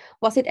factors.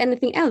 Was it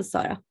anything else,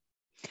 Sara?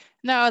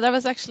 No, that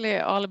was actually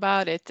all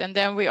about it. And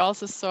then we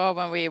also saw,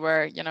 when we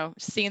were,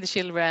 seeing the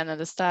children and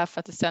the staff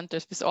at the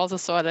centers, we also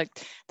saw that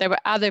there were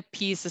other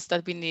pieces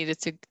that we needed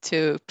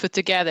to put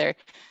together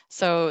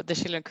so the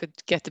children could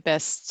get the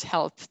best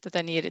help that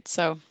they needed.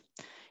 So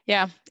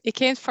yeah, it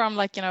came from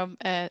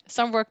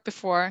some work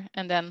before,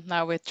 and then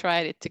now we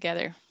tried it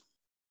together.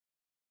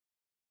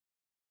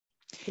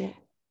 Yeah.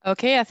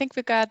 Okay, I think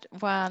we got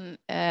one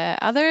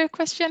other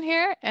question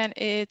here, and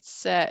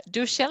it's,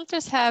 do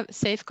shelters have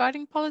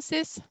safeguarding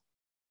policies?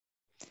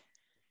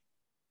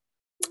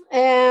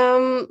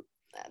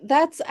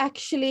 That's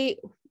actually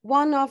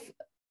one of,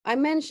 I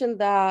mentioned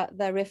the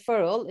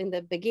referral in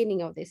the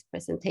beginning of this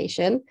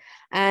presentation,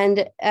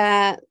 and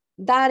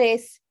that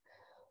is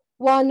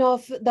one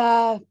of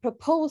the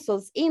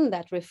proposals in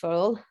that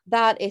referral,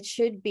 that it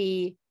should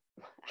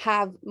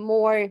have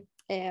more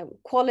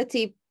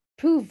quality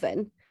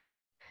proven,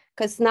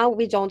 because now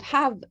we don't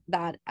have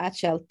that at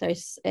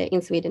shelters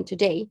in Sweden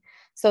today.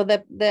 So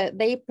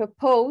they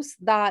propose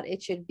that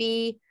it should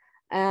be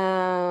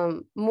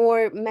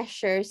more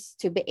measures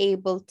to be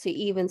able to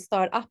even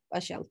start up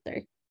a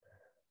shelter.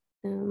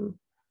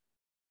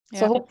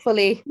 So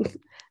hopefully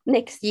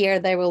next year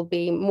there will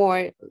be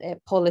more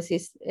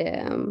policies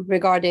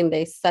regarding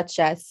this, such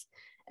as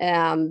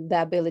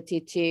the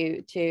ability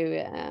to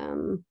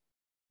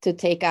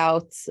take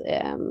out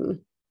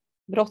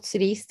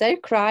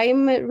brottsregister,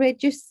 crime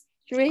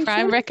registration.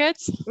 Crime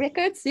records?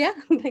 Records, yeah,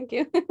 thank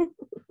you.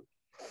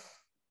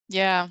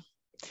 Yeah,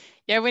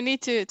 we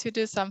need to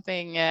do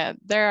something.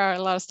 There are a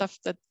lot of stuff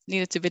that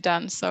needed to be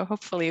done. So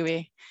hopefully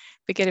we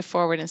get it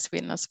forward in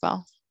Sweden as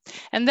well.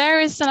 And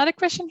there is another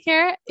question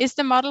here. Is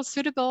the model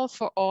suitable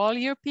for all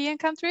European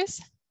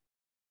countries?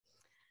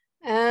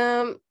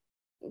 To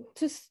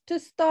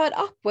start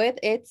up with,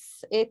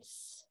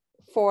 it's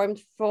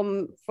formed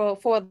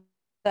for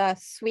the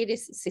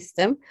Swedish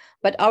system,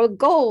 but our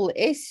goal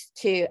is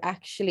to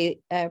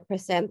actually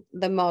present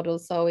the model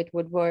so it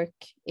would work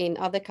in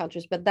other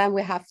countries. But then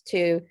we have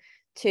to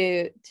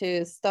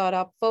start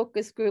up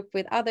focus group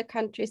with other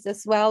countries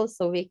as well,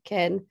 so we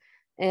can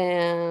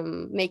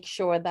make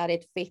sure that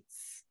it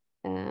fits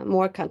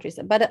more countries.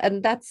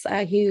 And that's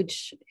a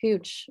huge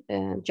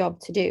job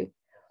to do.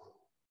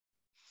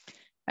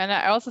 And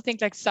I also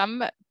think like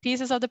some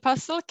pieces of the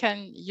puzzle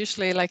can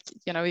usually, like,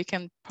 you know, you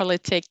can probably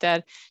take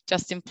that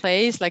just in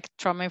place, like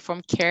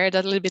trauma-informed care,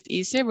 that a little bit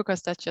easier,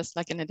 because that's just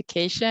like an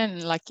education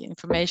and like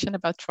information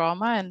about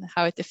trauma and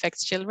how it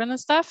affects children and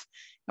stuff.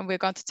 And we're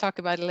going to talk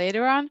about it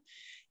later on.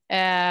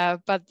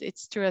 But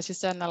it's true, as you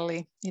said,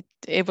 Natalie,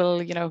 it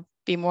will, you know,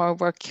 be more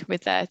work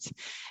with that.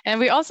 And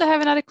we also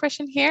have another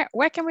question here.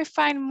 Where can we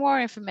find more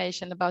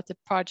information about the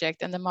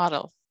project and the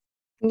model?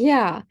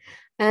 Yeah,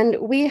 and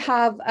we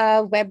have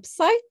a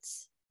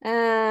website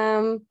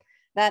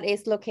that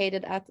is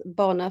located at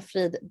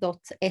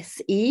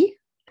barnafrid.se.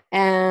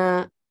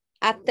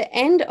 At the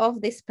end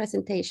of this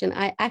presentation,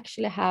 I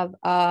actually have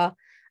a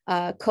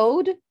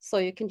code, so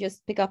you can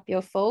just pick up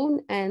your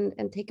phone and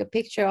take a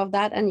picture of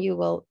that, and you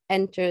will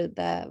enter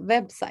the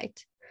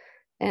website.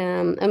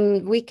 And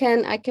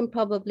I can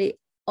probably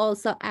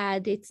also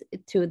add it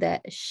to the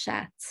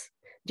chat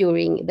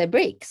during the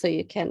break, so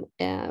you can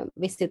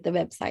visit the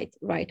website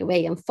right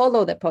away and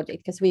follow the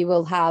project, because we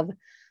will have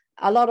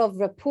a lot of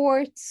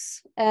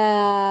reports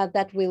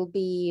that will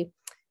be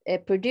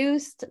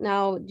produced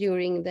now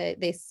during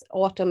this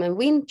autumn and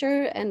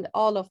winter, and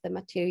all of the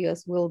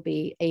materials will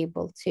be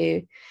able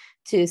to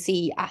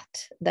see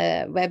at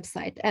the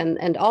website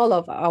and all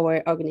of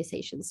our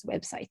organization's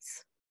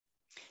websites.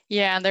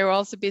 Yeah, and there will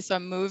also be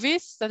some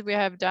movies that we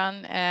have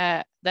done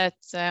that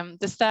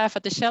the staff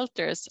at the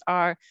shelters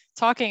are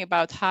talking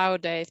about how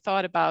they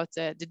thought about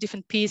the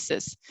different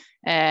pieces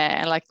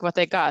and like what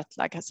they got.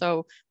 Like,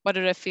 so what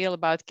do they feel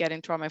about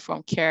getting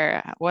trauma-informed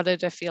care? What do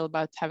they feel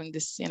about having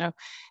this, you know,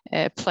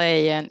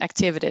 play and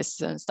activities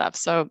and stuff?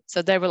 So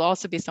there will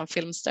also be some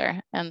films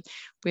there, and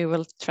we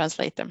will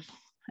translate them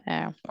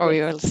or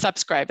we will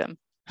subscribe them.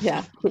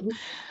 Yeah.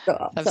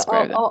 So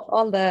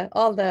all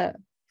the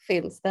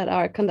films that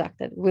are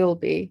conducted will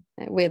be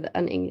with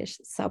an English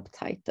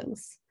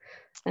subtitles.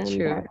 And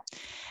true.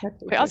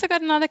 We also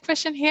got another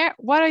question here.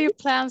 What are your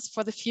plans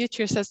for the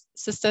future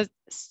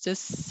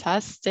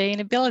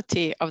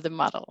sustainability of the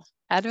model?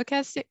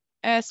 Advocacy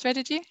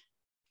strategy?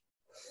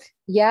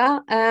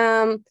 Yeah,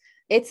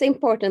 it's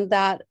important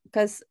that,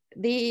 because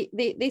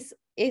this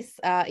is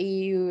a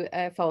EU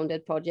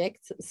founded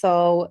project,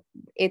 so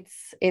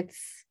it's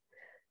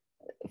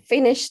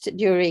finished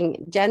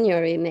during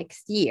January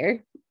next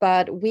year,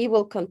 but we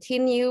will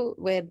continue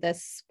with the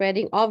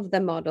spreading of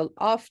the model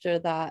after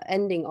the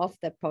ending of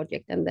the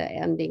project and the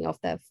ending of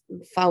the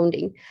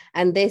founding.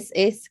 And this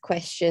is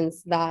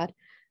questions that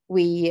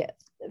we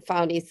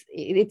found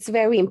it's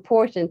very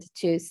important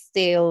to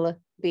still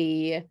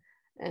be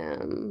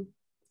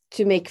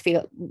we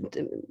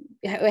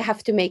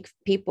have to make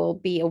people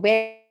be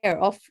aware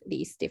of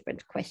these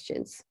different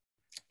questions.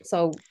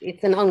 So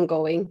it's an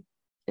ongoing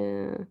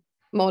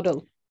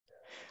model.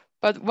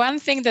 But one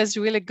thing that's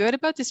really good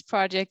about this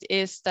project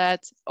is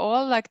that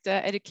all like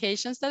the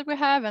educations that we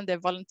have and the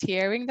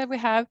volunteering that we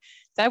have,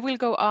 that will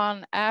go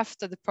on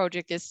after the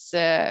project is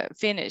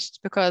finished,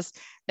 because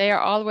we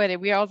are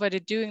already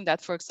doing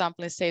that. For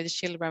example, in Save the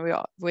Children,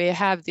 we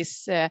have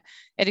this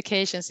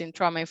educations in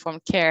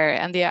trauma-informed care,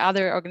 and the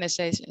other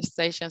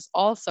organizations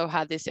also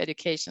have these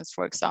educations,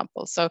 for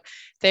example. So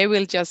they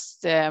will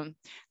just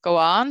go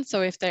on.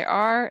 So if there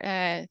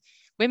are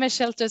women's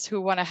shelters who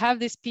want to have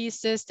these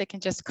pieces, they can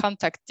just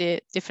contact the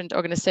different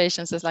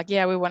organizations. It's like,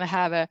 yeah, we want to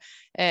have a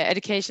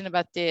education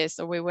about this,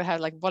 or we will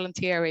have like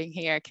volunteering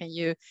here.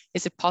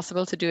 Is it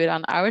possible to do it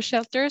on our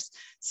shelters?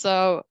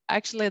 So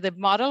actually the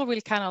model will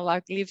kind of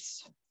like live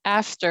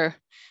after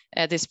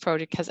this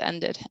project has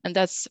ended. And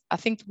that's, I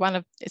think,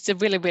 it's a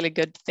really, really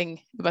good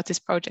thing about this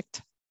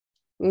project.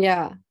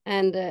 Yeah,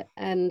 and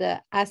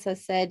as I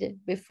said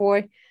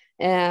before,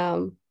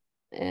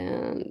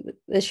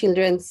 the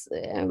Children's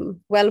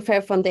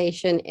Welfare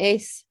Foundation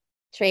is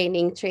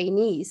training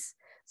trainees,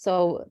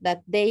 so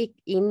that they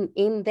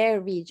in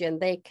their region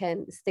they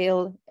can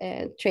still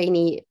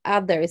train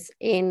others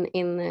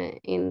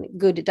in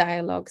good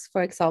dialogues,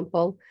 for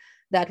example,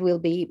 that will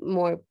be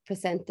more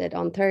presented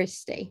on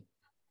Thursday.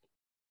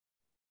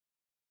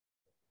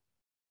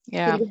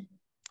 Yeah.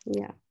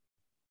 Yeah.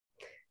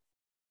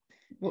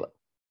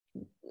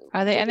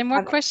 Are there any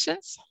more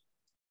questions?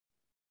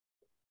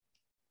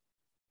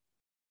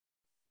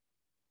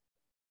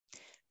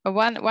 But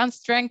one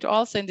strength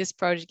also in this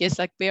project is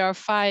like we are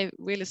 5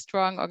 really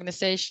strong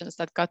organizations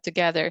that got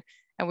together,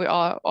 and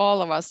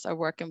all of us are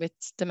working with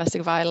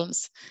domestic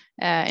violence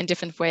in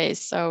different ways.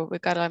 So we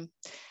got a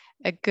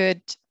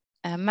good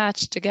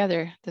match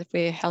together, that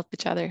we help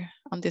each other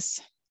on this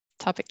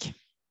topic.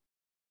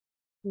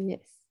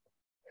 Yes.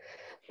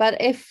 But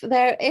if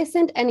there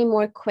isn't any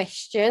more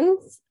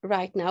questions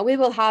right now, we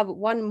will have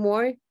one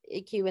more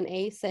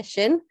Q&A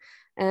session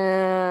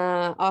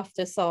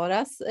after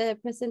Sara's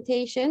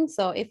presentation.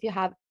 So if you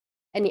have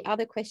any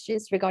other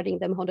questions regarding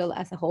the model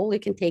as a whole, you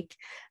can take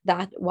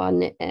that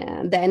one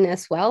then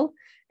as well.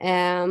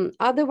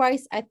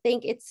 Otherwise, I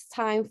think it's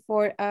time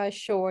for a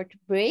short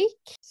break.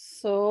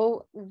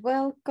 So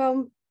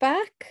welcome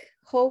back.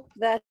 Hope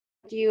that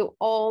you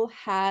all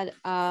had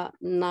a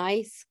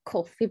nice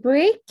coffee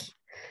break.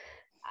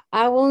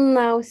 I will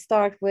now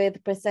start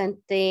with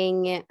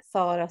presenting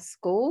Sara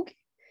Skog.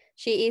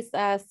 She is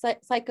a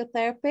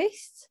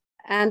psychotherapist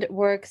and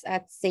works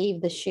at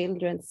Save the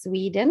Children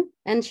Sweden.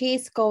 And she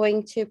is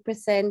going to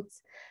present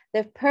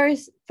the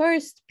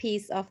first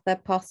piece of the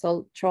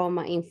puzzle,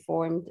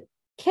 trauma-informed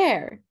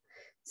care.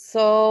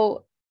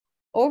 So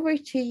over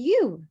to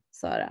you,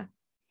 Sara.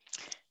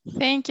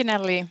 Thank you,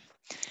 Natalie.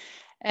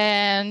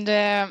 And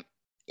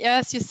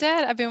as you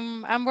said,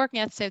 I'm working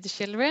at Save the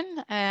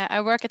Children.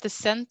 I work at the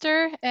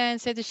center and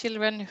Save the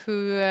Children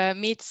who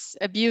meets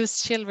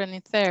abused children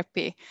in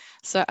therapy.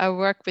 So I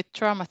work with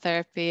trauma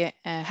therapy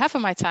half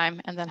of my time,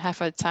 and then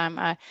half of the time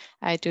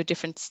I do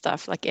different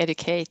stuff like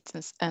educate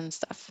and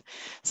stuff.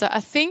 So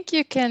I think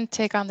you can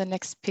take on the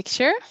next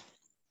picture.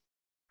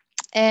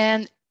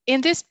 And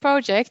in this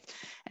project,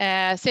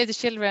 Save the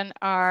Children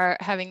are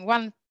having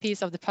one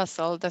piece of the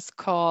puzzle that's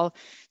called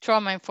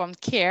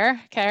trauma-informed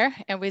care,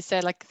 and we say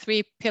like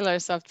 3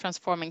 pillars of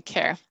transforming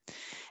care.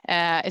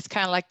 It's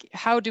kind of like,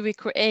 how do we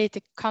create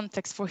a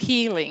context for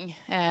healing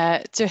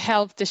to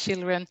help the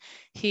children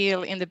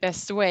heal in the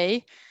best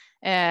way?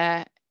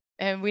 And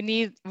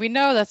we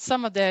know that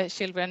some of the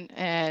children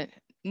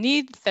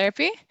need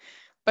therapy,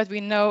 but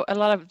we know a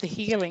lot of the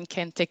healing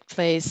can take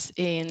place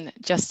in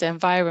just the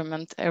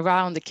environment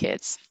around the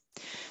kids.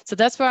 So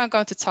that's what I'm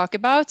going to talk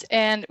about.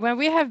 And when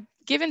we have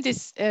given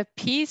this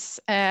piece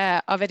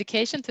of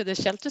education to the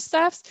shelter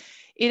staffs,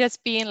 it has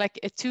been like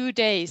a 2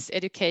 days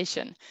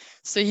education.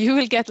 So you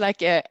will get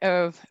like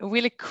a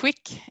really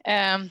quick,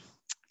 kind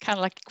of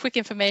like quick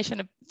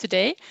information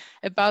today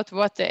about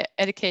what the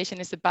education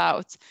is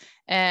about.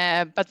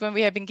 But when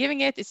we have been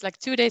giving it, it's like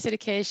 2 days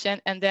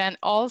education, and then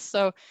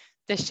also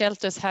the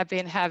shelters have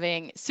been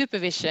having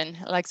supervision,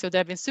 like so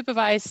they've been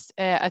supervised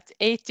at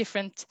 8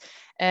 different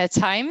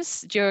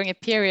times during a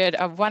period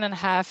of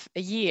 1.5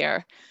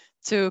 years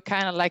to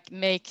kind of like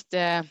make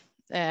the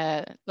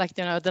like,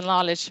 you know, the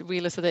knowledge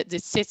really, so that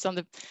it sits on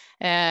the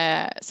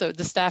so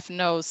the staff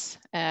knows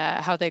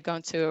how they're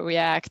going to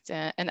react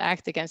and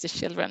act against the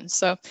children.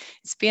 So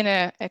it's been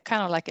a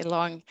kind of like a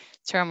long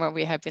term where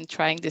we have been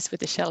trying this with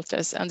the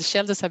shelters, and the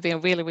shelters have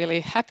been really, really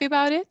happy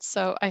about it.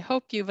 So I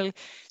hope you will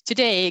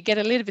today get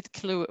a little bit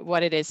clue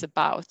what it is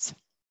about.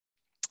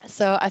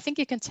 So I think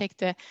you can take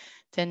the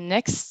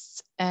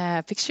next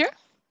picture.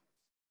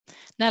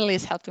 Natalie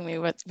is helping me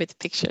with the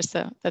picture,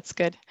 so that's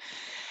good.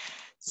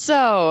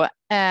 So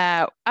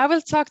I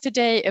will talk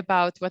today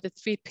about what the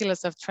 3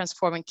 pillars of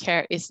transforming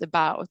care is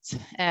about.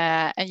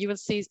 And you will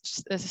see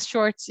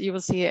short, you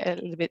will see a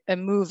little bit a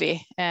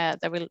movie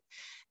that will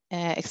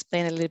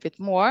explain a little bit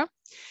more.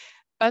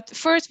 But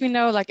first, we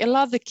know like a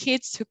lot of the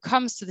kids who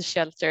comes to the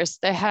shelters,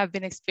 they have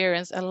been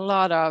experiencing a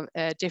lot of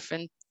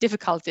different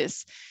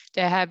difficulties.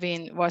 They have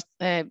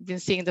been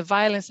seeing the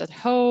violence at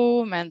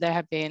home, and they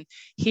have been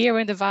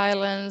hearing the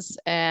violence,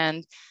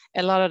 and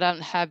a lot of them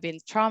have been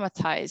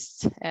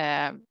traumatized.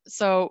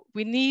 So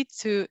we need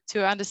to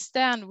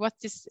understand what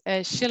these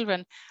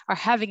children are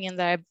having in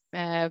their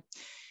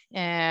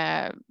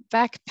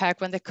backpack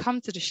when they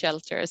come to the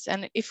shelters.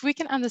 And if we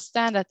can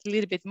understand that a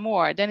little bit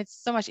more, then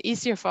it's so much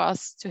easier for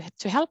us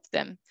to help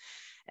them.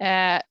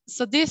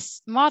 So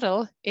this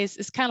model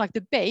is kind of like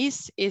the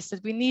base, is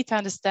that we need to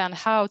understand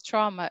how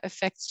trauma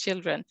affects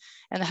children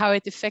and how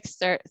it affects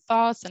their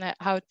thoughts and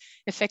how it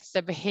affects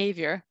their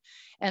behavior.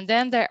 And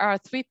then there are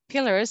 3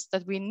 pillars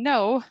that we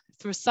know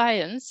through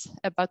science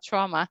about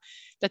trauma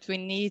that we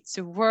need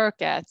to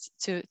work at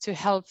to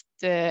help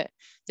the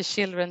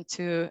children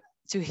to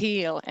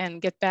heal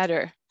and get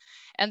better.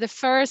 And the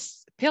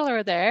first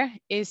pillar there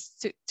is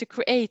to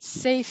create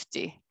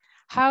safety.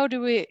 How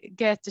do we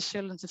get the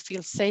children to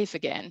feel safe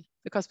again?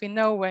 Because we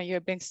know when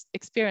you've been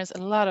experienced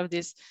a lot of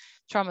these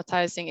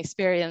traumatizing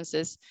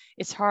experiences,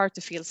 it's hard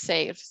to feel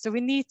safe. So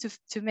we need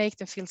to make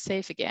them feel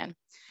safe again.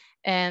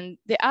 And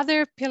the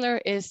other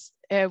pillar is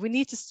we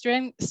need to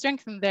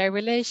strengthen their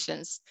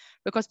relations,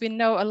 because we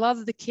know a lot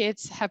of the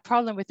kids have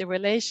problem with the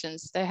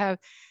relations. They have,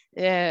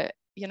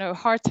 you know,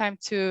 hard time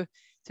to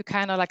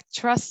kind of like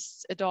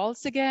trust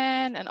adults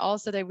again. And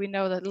also that we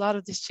know that a lot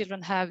of these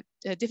children have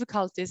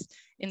difficulties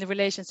in the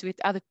relations with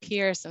other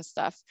peers and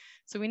stuff.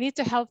 So we need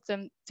to help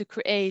them to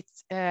create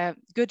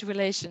good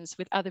relations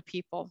with other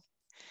people.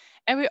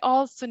 And we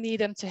also need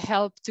them to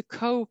help to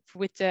cope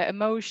with the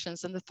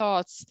emotions and the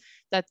thoughts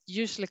that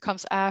usually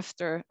comes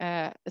after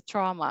a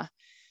trauma.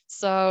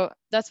 So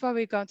that's what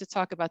we're going to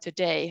talk about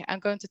today. I'm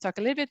going to talk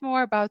a little bit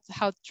more about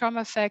how trauma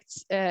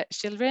affects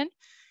children.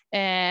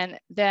 And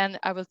then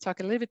I will talk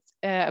a little bit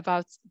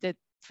about the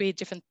 3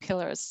 different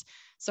pillars.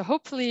 So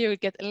hopefully you will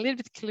get a little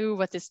bit clue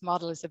what this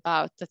model is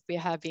about that we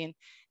have been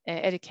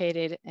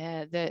educated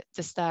the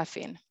staff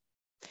in.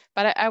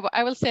 But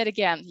I will say it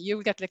again. You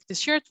will get like the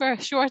short,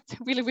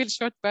 really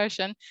short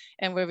version,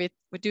 and where we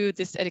do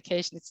this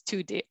education, it's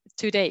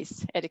 2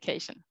 days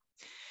education.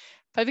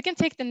 But we can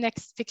take the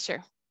next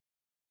picture.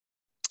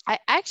 I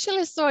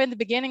actually saw in the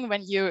beginning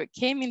when you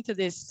came into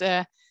this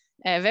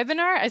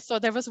webinar, I saw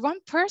there was one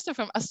person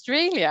from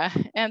Australia,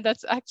 and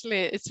that's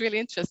actually, it's really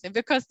interesting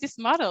because this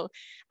model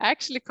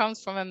actually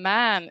comes from a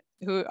man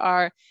who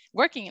are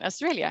working in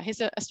Australia.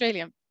 He's an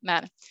Australian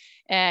man.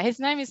 His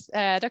name is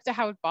Dr.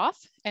 Howard Bath,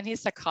 and he's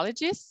a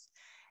psychologist.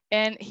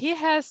 And he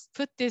has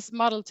put this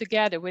model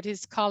together with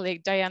his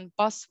colleague, Diane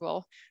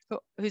Boswell,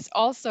 who's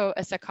also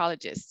a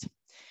psychologist.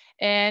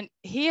 And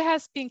he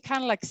has been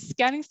kind of like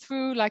scanning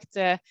through like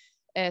the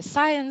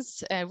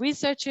science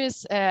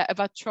researches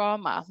about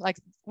trauma, like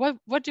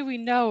what do we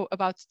know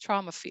about the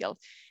trauma field,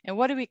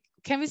 and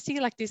can we see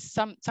like this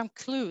some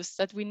clues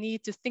that we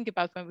need to think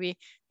about when we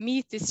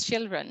meet these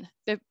children,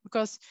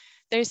 because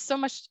there's so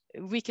much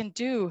we can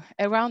do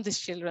around these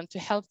children to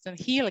help them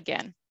heal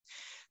again.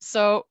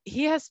 So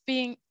he has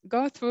been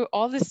going through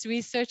all these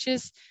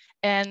researches,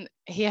 and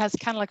he has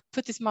kind of like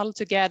put this model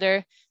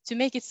together to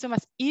make it so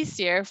much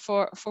easier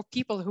for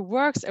people who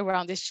works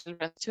around these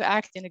children to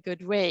act in a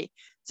good way,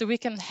 so we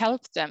can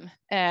help them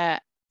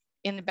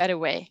in a better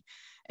way.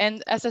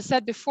 And as I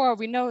said before,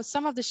 we know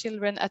some of the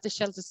children at the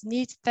shelters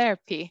need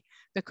therapy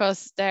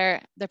because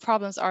their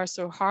problems are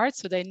so hard,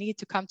 so they need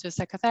to come to a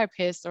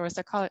psychotherapist or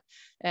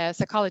a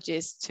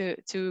psychologist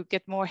to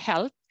get more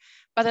help.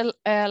 But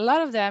a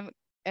lot of them,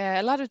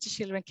 a lot of the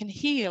children can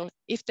heal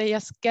if they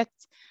just get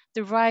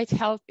the right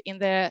help in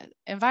the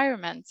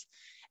environment.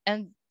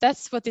 And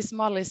that's what this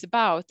model is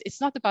about.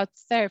 It's not about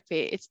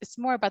therapy. It's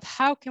more about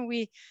how can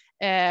we,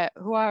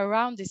 who are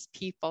around these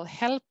people,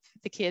 help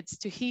the kids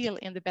to heal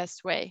in the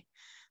best way.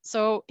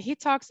 So he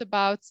talks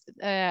about,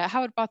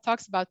 Howard Bath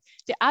talks about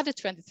the other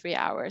 23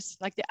 hours,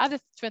 like the other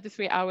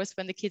 23 hours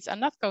when the kids are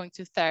not going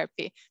to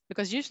therapy,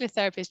 because usually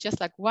therapy is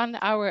just like 1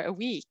 hour a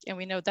week. And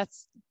we know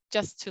that's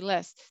just too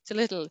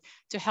little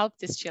to help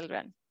these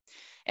children.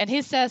 And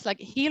he says like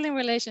healing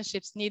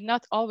relationships need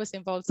not always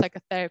involve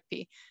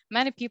psychotherapy.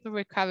 Many people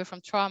recover from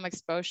trauma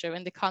exposure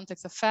in the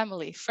context of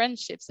family,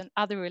 friendships, and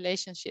other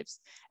relationships.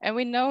 And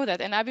we know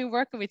that, and I've been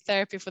working with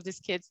therapy for these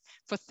kids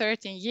for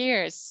 13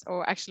 years,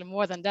 or actually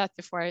more than that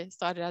before I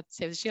started at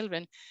Save the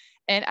Children.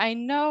 And I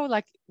know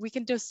like we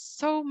can do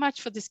so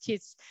much for these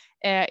kids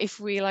if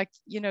we like,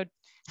 you know,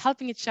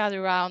 helping each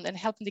other around and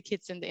helping the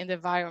kids in the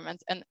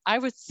environment. And I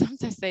would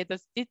sometimes say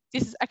that this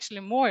is actually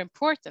more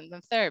important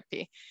than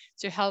therapy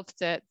to help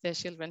the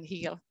children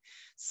heal.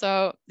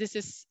 So this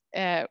is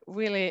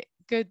really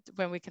good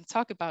when we can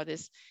talk about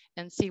this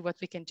and see what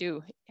we can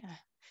do.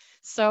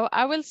 So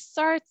I will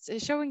start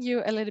showing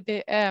you a little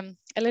bit, a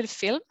little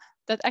film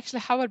that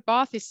actually Howard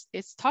Bath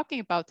is talking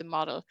about the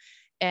model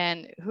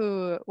and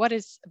what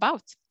it's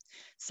about.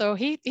 So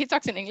he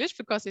talks in English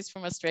because he's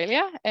from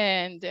Australia,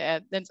 and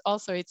then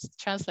also it's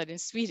translated in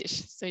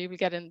Swedish. So you will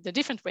get in the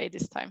different way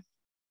this time,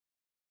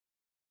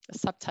 a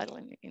subtitle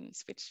in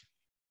Swedish.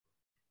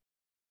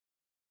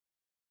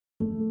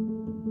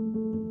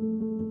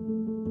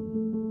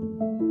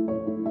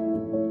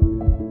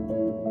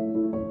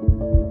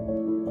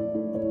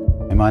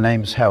 My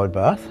name's Howard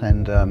Bath,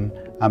 and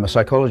I'm a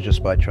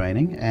psychologist by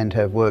training and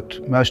have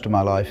worked most of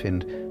my life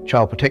in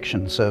child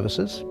protection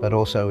services, but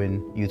also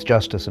in youth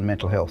justice and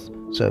mental health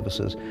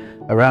services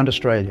around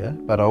Australia,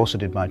 but I also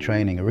did my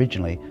training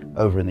originally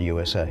over in the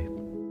USA.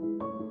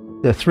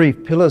 The 3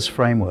 Pillars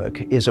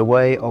framework is a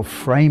way of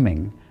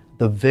framing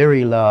the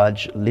very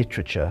large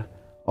literature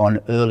on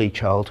early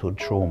childhood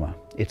trauma.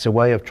 It's a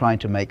way of trying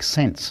to make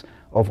sense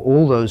of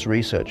all those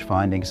research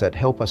findings that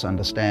help us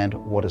understand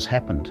what has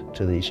happened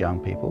to these young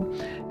people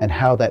and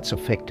how that's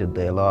affected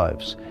their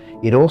lives.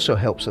 It also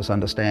helps us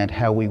understand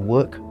how we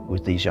work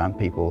with these young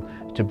people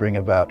to bring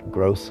about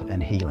growth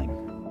and healing.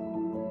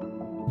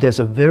 There's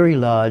a very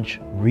large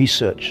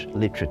research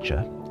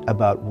literature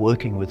about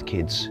working with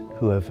kids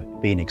who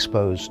have been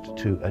exposed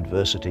to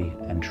adversity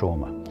and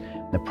trauma.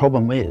 The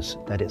problem is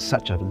that it's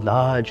such a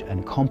large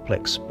and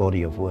complex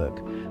body of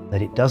work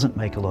that it doesn't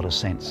make a lot of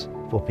sense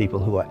for people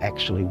who are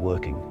actually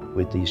working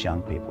with these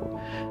young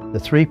people. The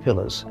 3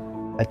 Pillars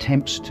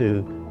attempts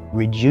to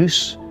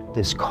reduce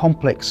this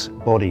complex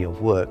body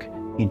of work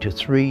into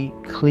 3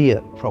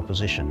 clear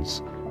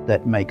propositions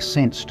that make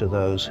sense to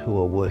those who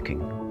are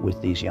working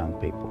with these young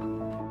people.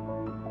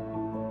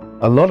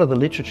 A lot of the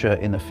literature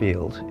in the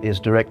field is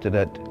directed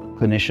at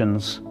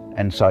clinicians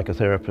and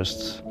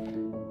psychotherapists.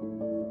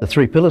 The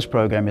 3 Pillars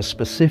program is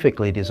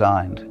specifically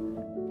designed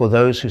for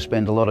those who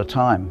spend a lot of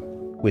time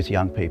with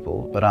young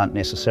people but aren't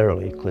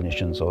necessarily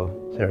clinicians or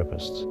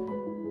therapists.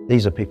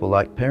 These are people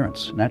like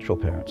parents, natural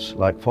parents,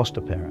 like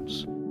foster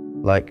parents,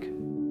 like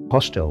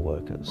hostel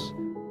workers,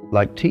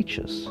 like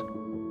teachers,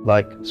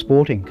 like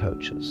sporting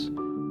coaches,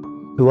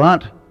 who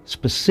aren't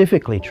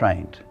specifically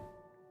trained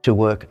to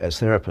work as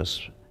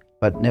therapists,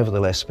 but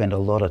nevertheless spend a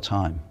lot of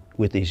time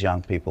with these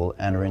young people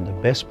and are in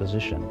the best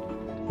position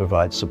to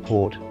provide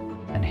support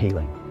and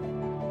healing.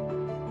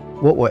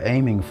 What we're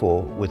aiming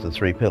for with the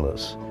 3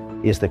 Pillars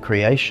is the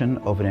creation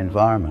of an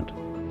environment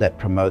that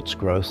promotes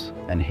growth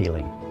and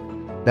healing.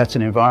 That's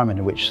an environment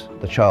in which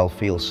the child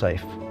feels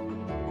safe,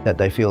 that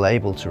they feel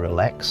able to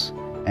relax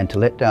and to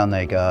let down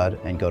their guard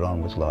and get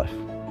on with life.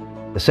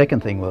 The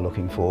second thing we're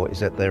looking for is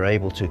that they're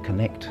able to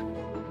connect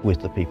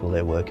with the people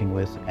they're working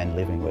with and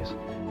living with.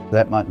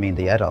 That might mean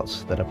the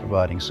adults that are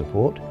providing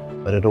support,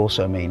 but it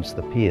also means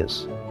the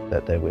peers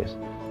that they're with,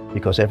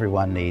 because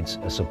everyone needs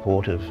a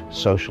supportive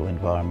social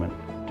environment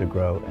to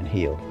grow and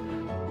heal.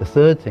 The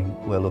third thing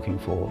we're looking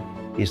for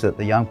is that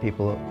the young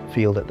people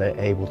feel that they're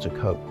able to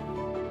cope.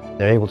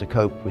 They're able to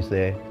cope with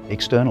their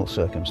external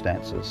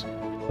circumstances,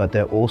 but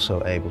they're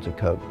also able to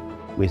cope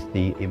with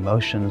the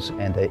emotions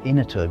and their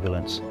inner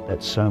turbulence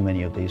that so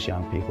many of these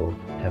young people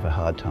have a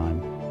hard time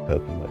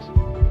coping with.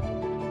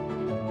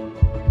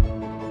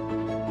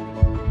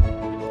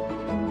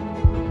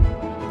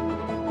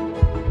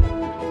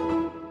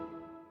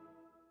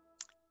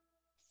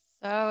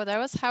 So that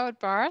was Howard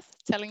Barth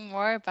telling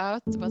more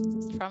about what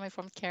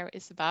trauma-informed care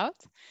is about.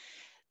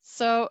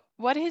 So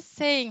what he's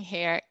saying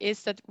here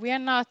is that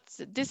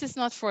this is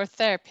not for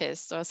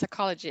therapists or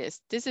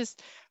psychologists. This is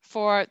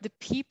for the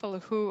people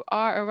who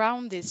are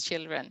around these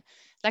children,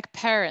 like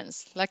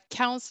parents, like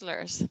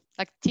counselors,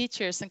 like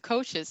teachers and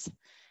coaches,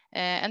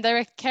 and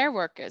direct care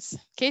workers,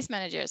 case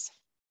managers,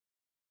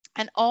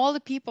 and all the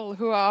people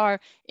who are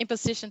in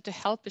position to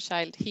help a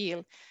child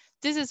heal.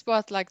 This is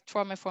what like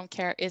trauma-informed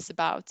care is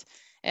about.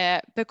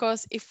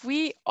 Because if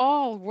we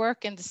all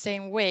work in the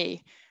same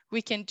way,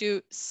 we can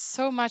do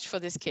so much for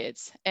these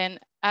kids. And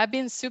I've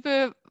been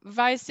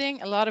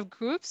supervising a lot of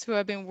groups who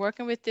have been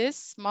working with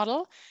this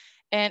model.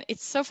 And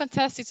it's so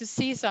fantastic to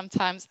see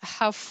sometimes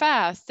how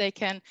fast they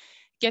can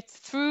get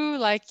through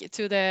like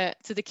to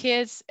the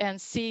kids and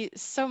see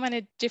so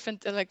many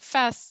different like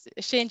fast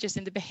changes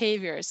in the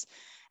behaviors.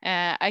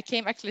 I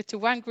came actually to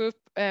one group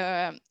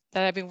that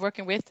I've been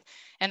working with,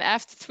 and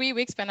after 3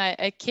 weeks when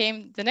I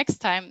came the next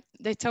time,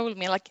 they told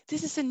me like,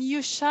 this is a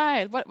new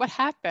child, what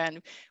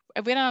happened?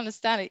 We don't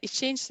understand it. It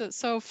changed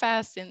so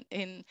fast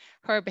in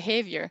her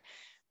behavior.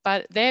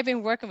 But they have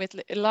been working with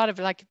a lot of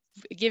like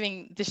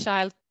giving the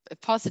child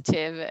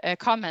positive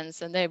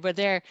comments, and they were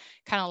there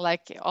kind of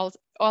like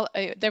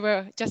they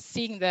were just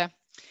seeing the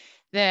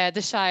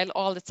child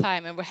all the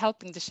time, and we're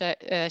helping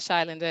the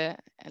child in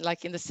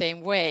the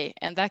same way,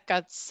 and that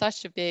got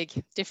such a big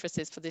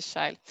differences for this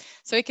child.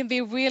 So it can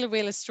be really,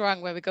 really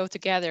strong when we go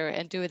together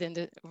and do it in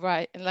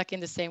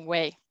the same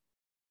way.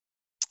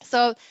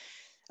 So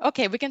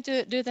okay, we can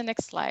do the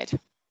next slide.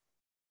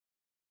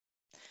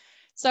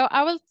 So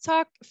I will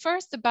talk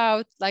first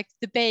about like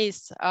the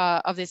base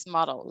of this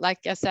model.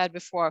 Like I said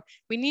before,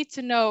 we need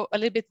to know a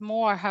little bit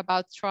more how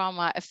about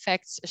trauma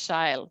affects a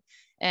child.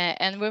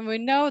 And when we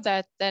know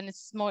that, then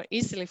it's more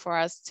easily for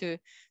us to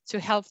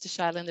help the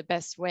child in the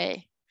best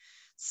way.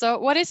 So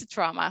what is a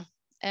trauma?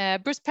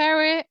 Bruce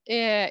Perry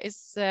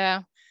is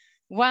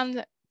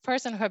one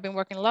person who have been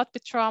working a lot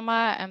with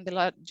trauma and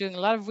doing a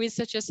lot of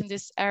researches in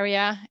this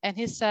area. And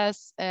he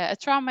says a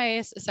trauma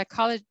is a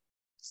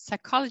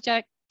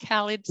psychological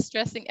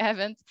distressing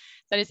event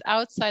that is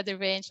outside the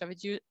range of a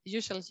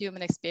usual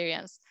human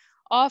experience,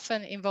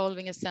 often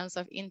involving a sense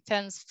of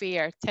intense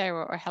fear,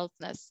 terror, or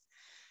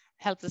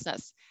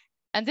helplessness.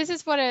 And this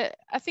is what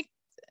I think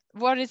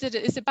what it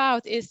is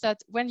about is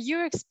that when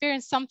you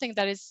experience something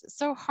that is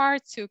so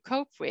hard to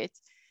cope with,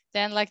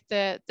 then like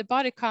the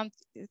body can't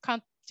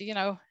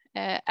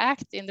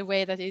act in the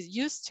way that it's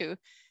used to.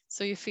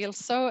 So you feel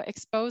so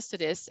exposed to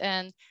this,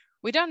 and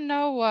we don't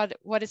know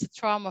what is a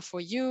trauma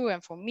for you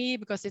and for me,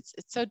 because it's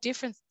so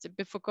different,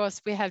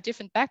 because we have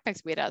different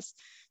backpacks with us.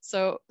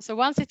 So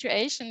one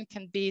situation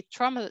can be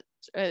trauma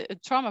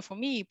for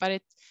me, but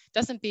it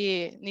doesn't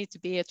need to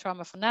be a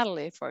trauma for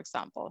Natalie, for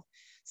example.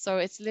 So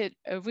it's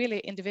really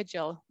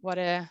individual what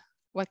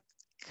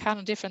kind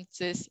of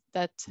differences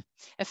that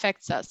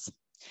affects us.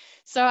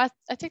 So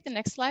I take the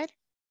next slide.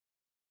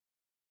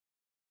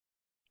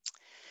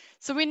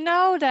 So we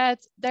know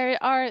that there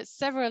are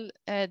several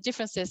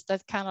differences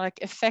that kind of like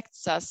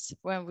affects us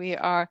when we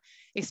are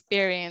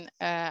experiencing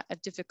a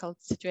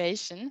difficult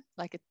situation,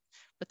 like a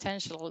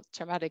potential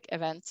traumatic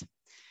event.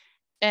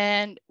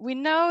 And we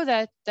know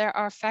that there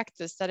are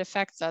factors that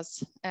affect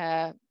us.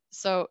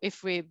 So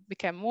if we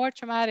become more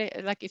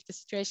traumatic, like if the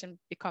situation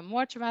become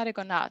more traumatic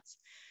or not.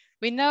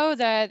 We know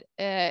that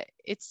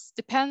it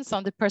depends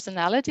on the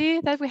personality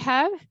that we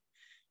have.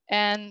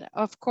 And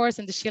of course,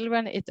 in the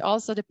children, it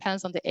also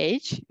depends on the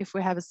age. If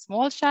we have a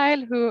small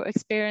child who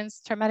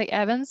experience traumatic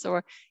events,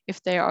 or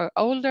if they are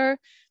older,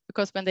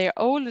 because when they are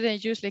older, they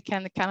usually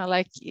can kind of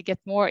like get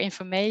more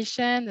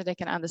information, that they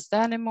can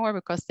understand it more,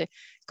 because the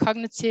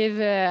cognitive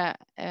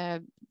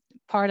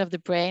part of the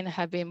brain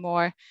have been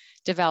more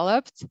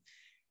developed.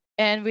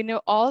 And we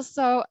know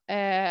also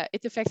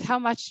it affects how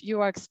much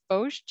you are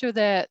exposed to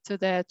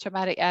the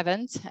traumatic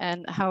event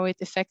and how it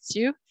affects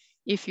you.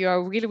 If you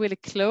are really, really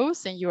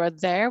close and you are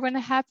there when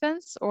it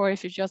happens, or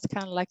if you're just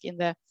kind of like in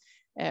the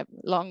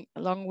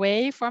long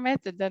way from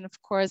it, and then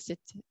of course it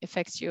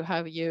affects you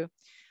how you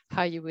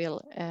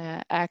will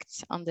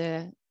act on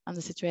the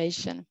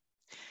situation.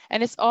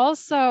 And it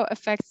also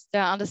affects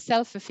on the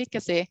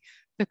self-efficacy,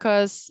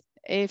 because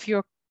if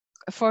you're,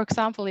 for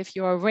example, if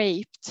you're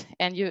raped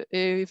and you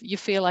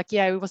feel like,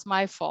 yeah, it was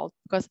my fault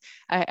because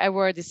I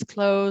wore this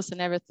clothes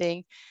and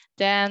everything,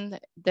 then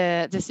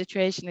the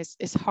situation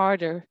is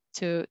harder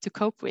to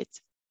cope with,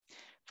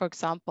 for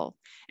example.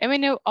 And we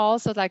know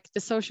also like the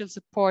social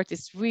support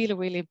is really,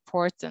 really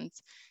important,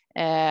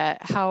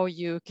 how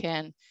you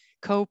can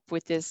cope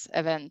with this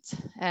event.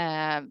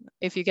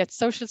 If you get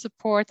social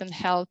support and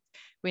help,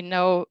 we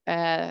know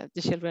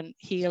the children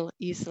heal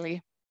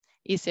easier,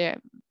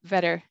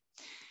 better.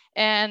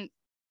 And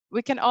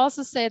we can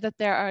also say that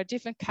there are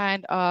different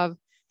kind of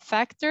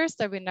factors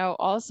that we know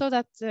also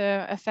that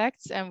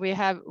affects, and we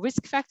have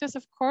risk factors,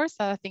 of course,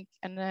 that I think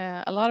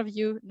a lot of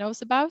you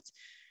knows about,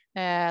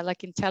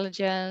 like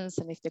intelligence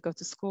and if they go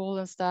to school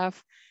and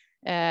stuff.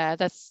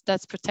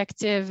 That's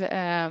protective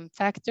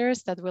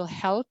factors that will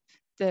help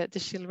the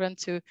children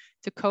to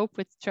cope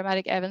with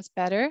traumatic events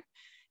better.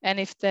 And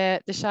if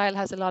the child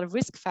has a lot of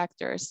risk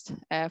factors,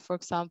 for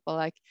example,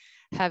 like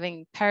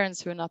having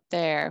parents who are not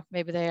there,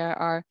 maybe they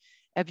are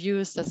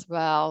abused as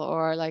well,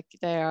 or like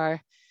they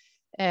are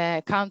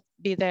can't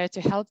be there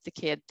to help the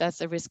kid,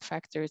 that's a risk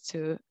factor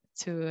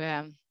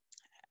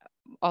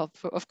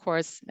of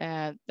course,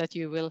 that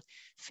you will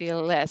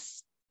feel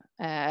less,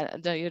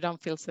 that you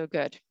don't feel so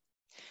good.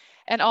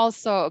 And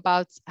also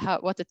about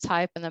what the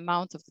type and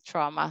amount of the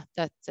trauma,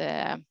 that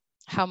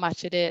how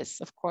much it is,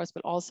 of course,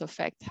 will also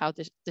affect how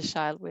the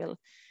child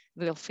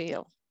will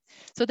feel.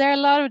 So there are a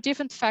lot of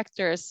different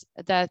factors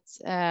that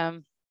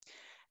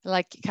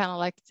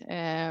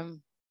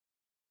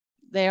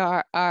they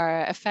are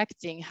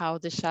affecting how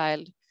the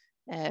child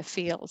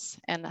feels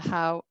and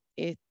how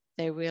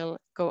they will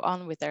go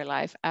on with their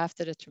life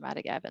after the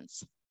traumatic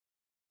events.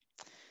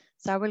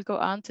 So I will go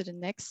on to the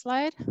next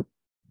slide.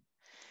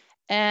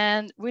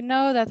 And we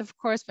know that, of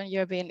course, when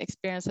you've been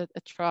experiencing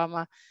a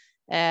trauma,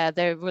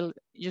 there will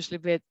usually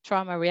be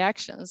trauma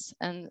reactions.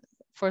 And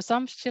for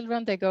some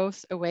children, they go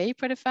away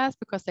pretty fast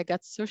because they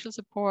got social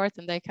support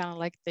and they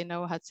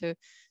know how to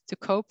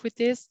cope with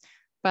this.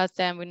 But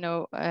then we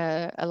know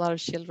a lot of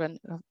children,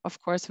 of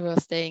course, who are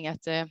staying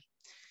at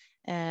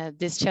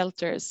these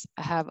shelters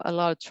have a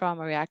lot of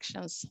trauma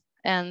reactions.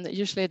 And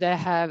usually they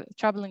have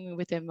troubling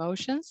with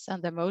emotions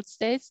and the mood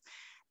states.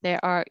 They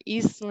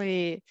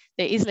easily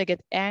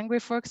get angry,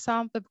 for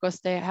example, because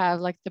they have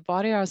the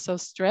body are so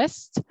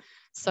stressed.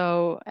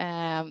 So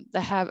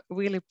they have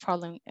really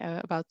problem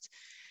about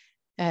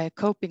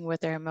coping with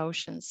their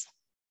emotions.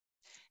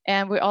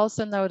 And we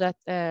also know that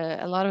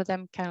a lot of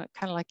them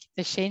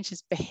they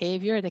changes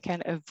behavior. They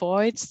can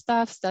avoid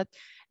stuff that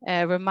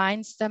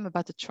reminds them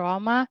about the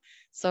trauma.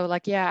 So I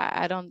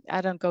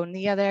don't go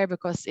near there,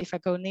 because if I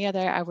go near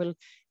there, I will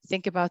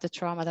think about the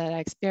trauma that I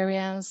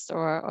experienced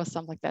or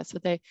something like that. So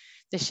the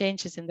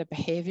changes in the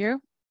behavior.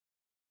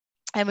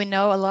 And we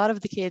know a lot of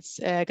the kids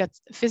got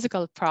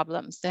physical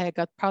problems. They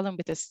got problem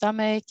with the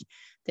stomach.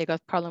 They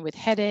got problem with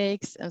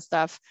headaches and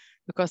stuff,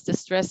 because the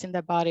stress in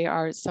the body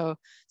are so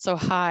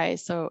high.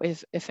 So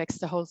it affects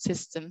the whole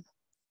system.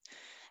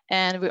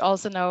 And we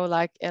also know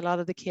a lot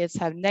of the kids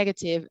have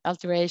negative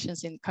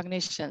alterations in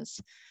cognitions.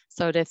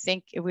 So they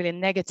think really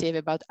negative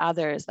about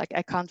others. Like,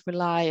 I can't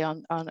rely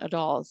on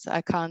adults.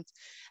 I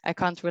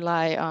can't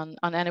rely on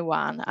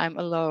anyone. I'm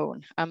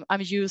alone. I'm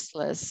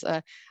useless.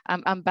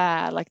 I'm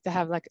bad. They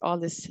have all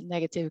these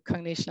negative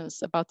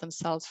cognitions about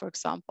themselves, for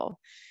example,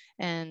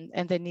 and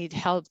they need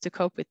help to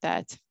cope with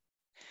that.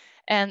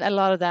 And a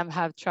lot of them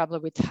have trouble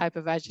with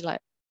hypervigilance.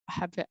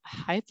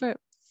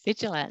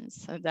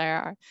 There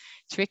are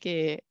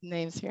tricky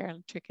names here,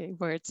 tricky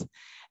words.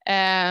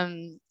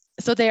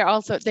 So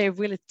they're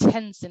really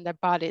tense in their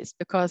bodies,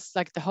 because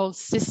the whole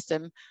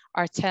system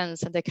are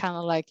tense, and they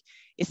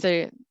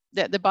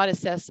the body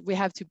says we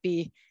have to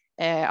be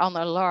on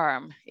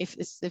alarm. If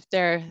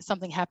there's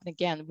something happen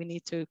again, we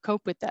need to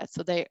cope with that.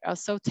 So they are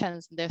so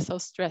tense and they're so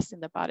stressed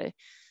in the body.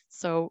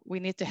 So we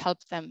need to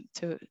help them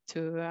to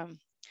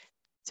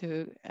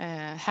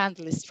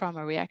handle these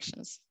trauma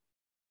reactions.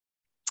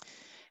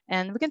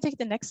 And we can take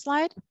the next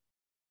slide.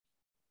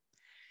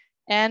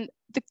 And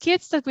the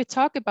kids that we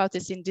talk about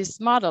is in this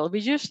model, we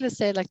usually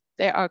say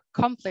they are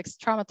complex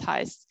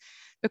traumatized,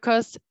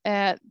 because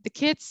the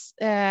kids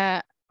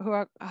who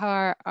are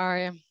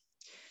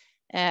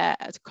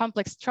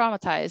complex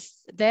traumatized,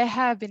 they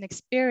have been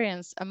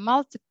experienced a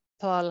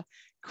multiple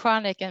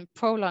chronic and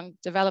prolonged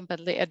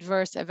developmentally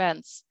adverse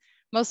events,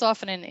 most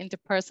often in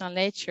interpersonal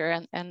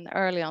nature and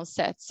early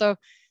onset. So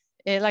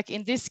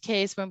in this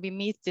case, when we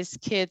meet these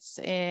kids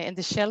in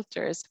the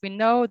shelters, we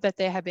know that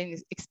they have been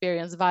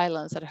experienced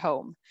violence at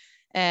home.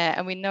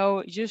 And we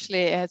know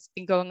usually it has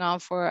been going on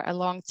for a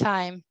long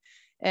time,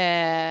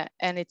 and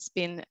it's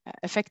been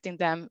affecting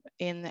them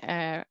in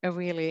a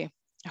really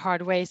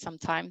hard way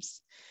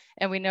sometimes.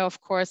 And we know,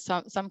 of course,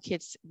 some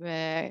kids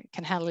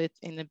can handle it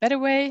in a better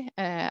way,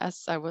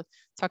 as I was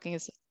talking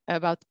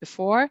about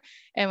before.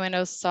 And we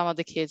know some of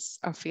the kids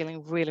are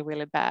feeling really,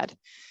 really bad.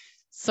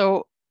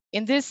 So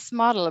in this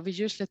model, we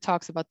usually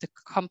talk about the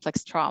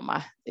complex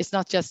trauma. It's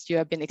not just you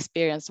have been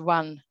experienced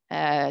one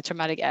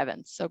traumatic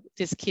event. So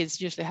these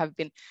kids usually have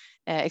been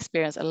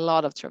experienced a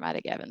lot of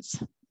traumatic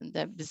events, and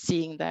they've been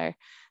seeing their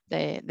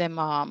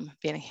mom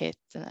being hit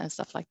and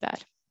stuff like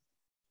that.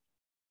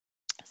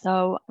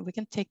 So we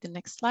can take the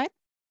next slide.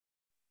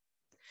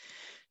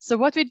 So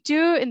what we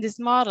do in this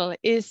model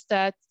is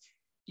that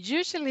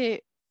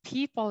usually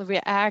people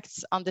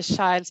react on the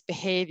child's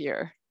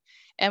behavior.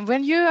 And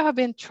when you have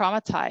been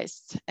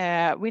traumatized,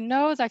 we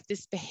know that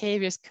these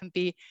behaviors can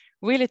be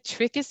really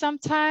tricky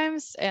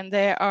sometimes, and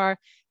they are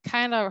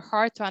kind of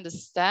hard to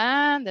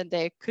understand, and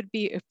they could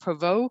be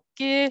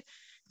provoking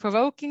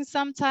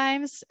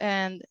sometimes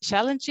and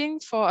challenging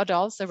for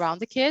adults around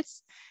the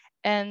kids.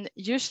 And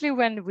usually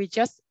when we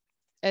just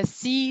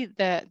see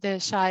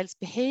the child's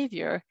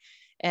behavior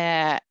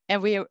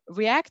and we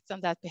react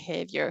on that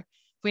behavior,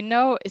 we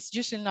know it's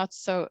usually not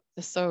so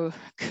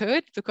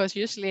good, because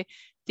usually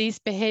these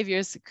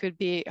behaviors could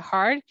be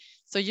hard.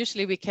 So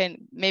usually we can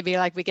maybe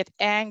like we get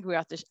angry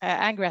at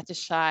the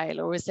child,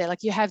 or we say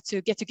like, you have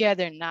to get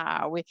together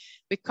now.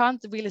 We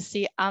can't really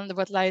see under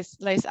what lies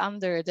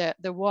under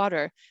the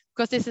water,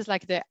 because this is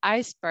like the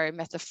iceberg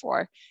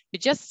metaphor. We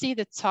just see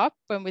the top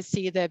when we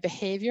see the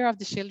behavior of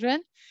the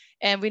children,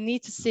 and we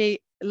need to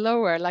see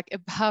lower, like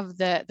above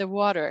the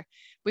water.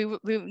 We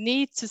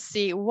need to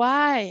see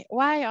why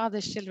are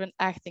the children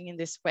acting in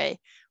this way?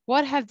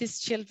 What have these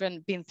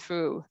children been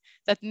through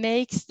that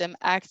makes them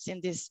act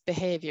in this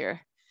behavior?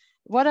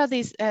 What are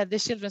these the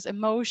children's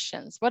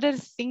emotions? What are they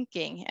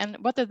thinking? And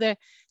what are the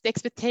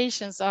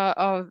expectations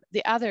of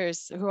the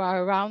others who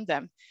are around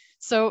them?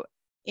 So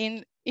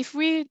if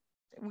we're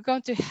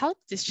going to help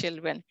these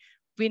children,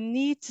 we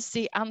need to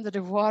see under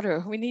the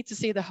water. We need to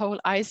see the whole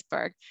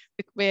iceberg.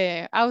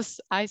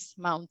 Ice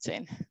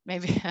mountain,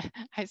 maybe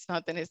ice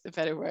mountain is the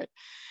better word.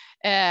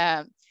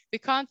 We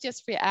can't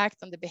just react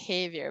on the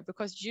behavior,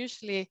 because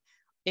usually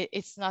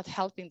it's not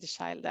helping the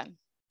child then.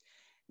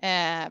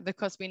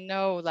 Because we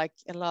know like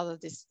a lot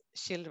of these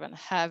children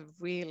have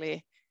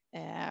really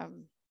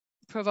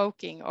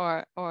provoking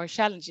or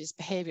challenges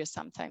behavior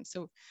sometimes.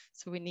 So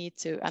we need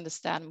to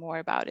understand more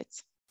about it.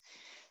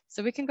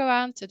 So we can go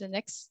on to the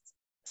next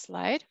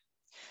slide.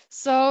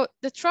 So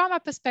the trauma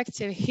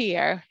perspective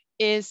here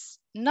is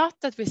not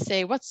that we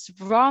say, what's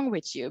wrong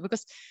with you?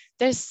 Because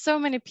there's so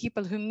many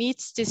people who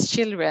meet these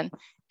children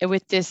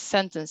with these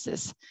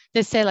sentences.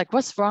 They say like,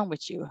 what's wrong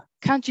with you?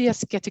 Can't you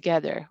just get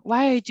together?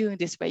 Why are you doing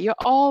this way? You're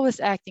always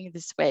acting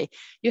this way.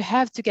 You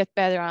have to get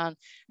better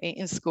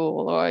in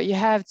school, or you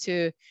have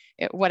to,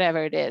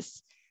 whatever it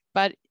is.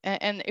 But,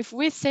 and if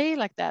we say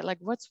like that, like,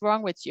 what's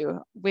wrong with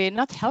you? We're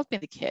not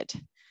helping the kid.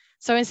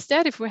 So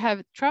instead, if we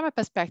have trauma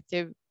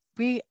perspective,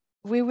 we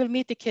will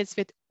meet the kids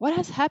with, what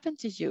has happened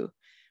to you?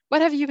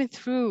 What have you been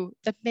through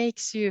that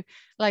makes you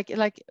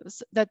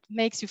that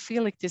makes you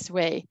feel like this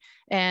way?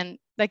 And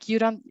like you're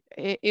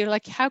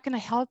like, how can I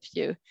help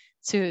you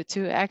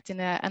to act in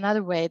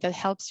another way that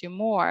helps you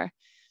more?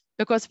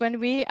 Because when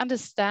we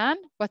understand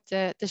what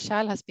the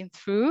child has been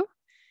through,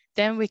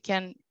 then we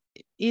can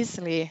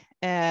easily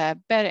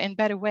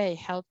better way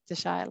help the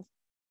child.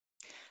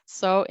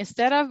 So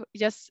instead of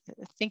just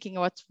thinking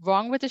what's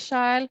wrong with the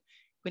child,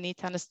 we need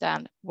to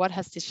understand what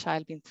has this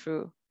child been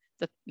through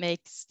that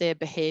makes their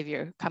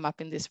behavior come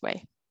up in this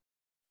way.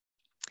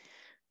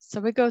 So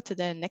we go to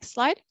the next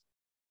slide.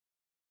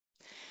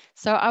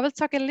 So I will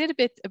talk a little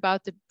bit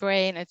about the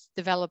brain, its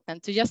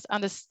development, to just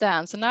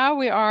understand. So now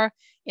we are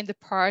in the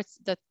parts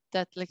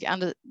that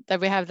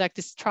we have like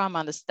this trauma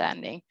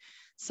understanding.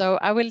 So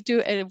I will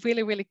do a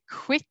really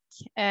quick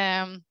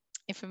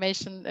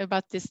information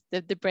about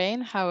the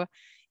brain, how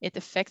it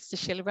affects the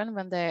children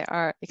when they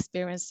are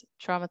experiencing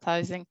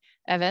traumatizing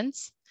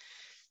events.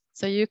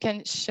 So you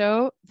can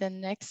show the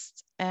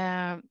next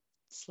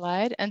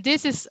slide. And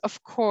this is,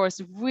 of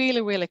course,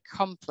 really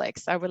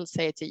complex. I will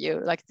say to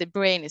you, like the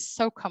brain is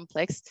so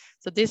complex.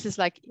 So this is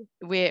like,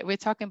 we're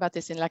talking about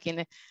this in a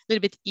little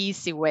bit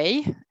easy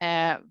way,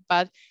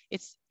 but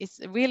it's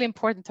really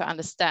important to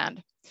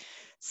understand.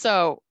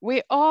 So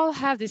we all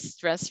have this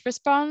stress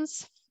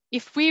response.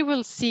 If we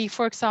will see,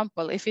 for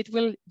example, if it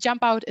will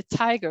jump out a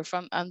tiger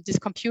from this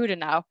computer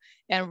now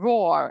and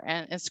roar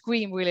and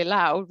scream really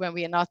loud when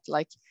we are not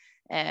like,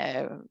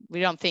 we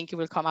don't think it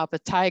will come out a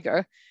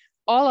tiger,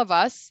 all of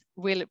us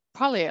will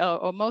probably,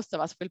 or most of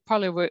us will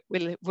probably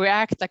will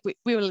react like we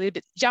will a little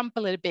bit, jump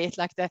a little bit,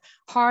 like the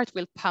heart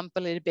will pump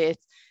a little bit.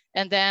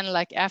 And then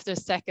like after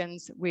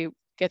seconds, we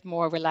get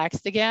more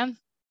relaxed again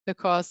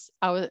because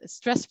our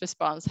stress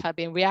response had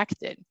been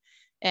reacted.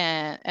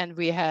 And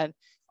we had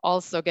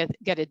also get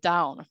it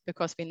down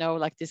because we know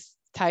like this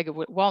tiger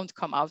won't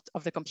come out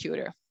of the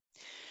computer.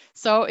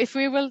 So if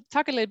we will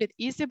talk a little bit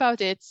easy about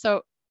it.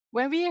 So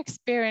when we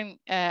experience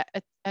a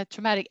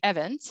traumatic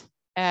event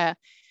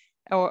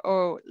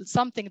or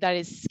something that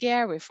is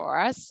scary for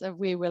us,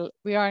 we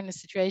are in a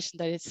situation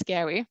that is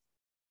scary.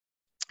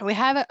 We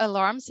have an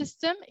alarm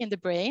system in the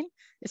brain.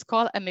 It's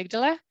called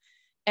amygdala.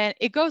 And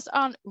it goes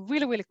on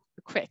really, really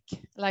quick,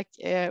 like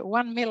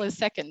 1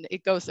 millisecond,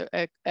 it goes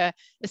a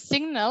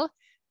signal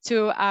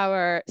to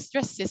our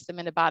stress system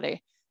in the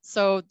body.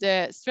 So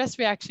the stress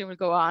reaction will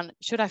go on,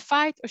 should I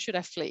fight or should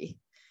I flee?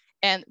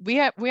 And we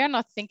are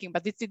not thinking,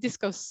 but this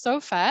goes so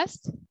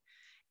fast.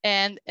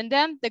 And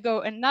then they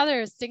go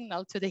another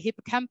signal to the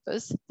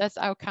hippocampus. That's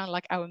our kind of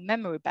like our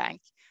memory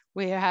bank.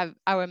 We have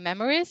our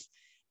memories,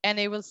 and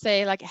it will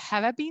say like,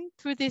 have I been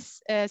through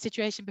this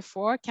situation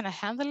before? Can I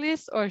handle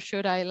this? Or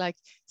should I like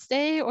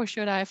stay, or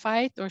should I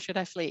fight, or should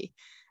I flee?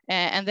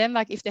 And then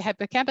like if the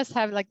hippocampus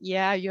have like,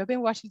 yeah, you have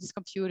been watching this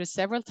computer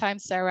several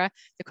times, Sarah.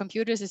 The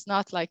computers is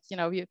not like, you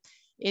know,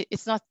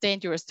 it's not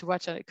dangerous to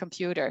watch a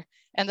computer.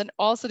 And then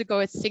also to go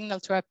a signal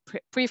to our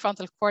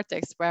prefrontal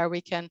cortex, where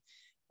we can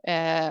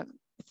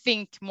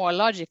think more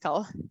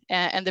logical.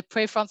 And the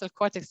prefrontal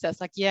cortex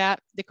says like, yeah,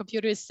 the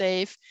computer is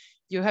safe.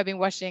 You have been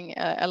watching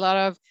a lot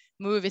of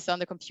movies on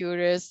the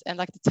computers, and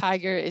like the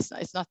tiger is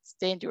not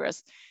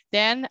dangerous.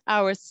 Then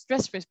our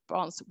stress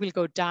response will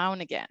go down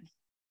again.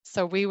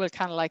 So we will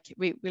kind of like,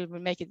 we will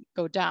make it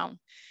go down.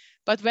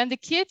 But when the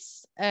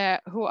kids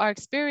who are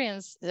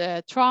experienced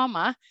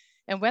trauma,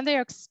 and when they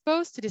are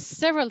exposed to this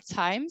several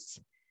times,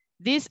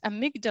 this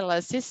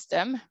amygdala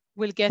system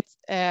will get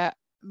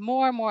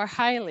more and more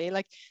highly,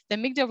 like the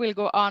amygdala will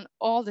go on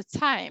all the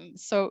time.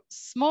 So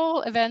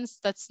small events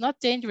that's not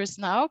dangerous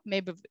now,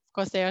 maybe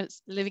because they are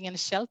living in a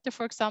shelter,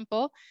 for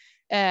example,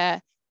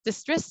 the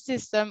stress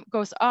system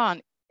goes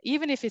on,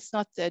 even if it's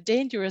not a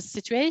dangerous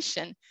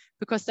situation,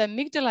 because the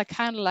amygdala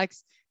kind of like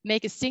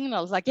make a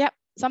signal like, yeah,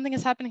 something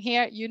is happening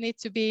here. You need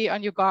to be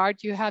on your guard.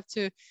 You have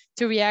to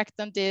react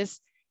on this,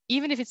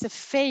 even if it's a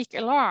fake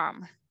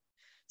alarm.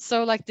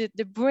 So like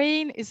the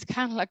brain is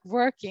kind of like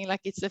working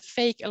like it's a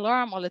fake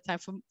alarm all the time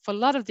for a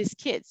lot of these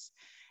kids.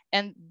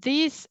 And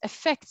this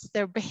affects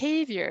their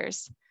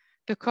behaviors,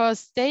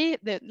 because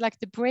like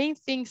the brain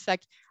thinks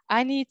like,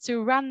 I need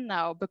to run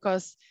now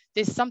because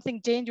there's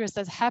something dangerous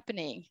that's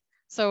happening.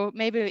 So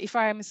maybe if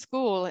I'm in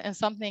school and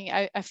something,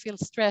 I feel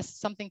stressed,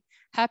 something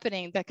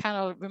happening that kind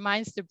of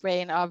reminds the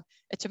brain of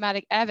a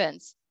traumatic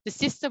event, the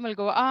system will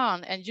go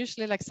on. And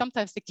usually like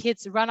sometimes the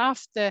kids run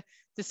off the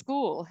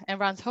school and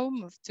runs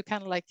home to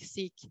kind of like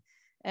seek,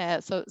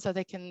 so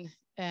they can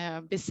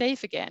be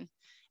safe again.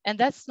 And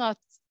that's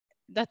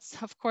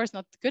of course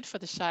not good for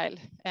the child,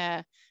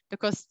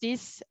 because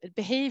these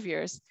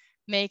behaviors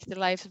make the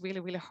life really,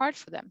 really hard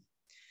for them.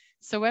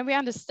 So when we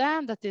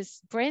understand that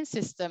this brain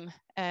system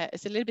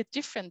is a little bit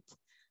different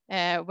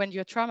when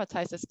you're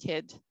traumatized as a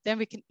kid, then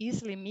we can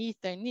easily meet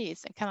their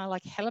needs and kind of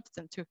like help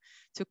them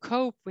to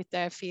cope with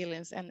their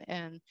feelings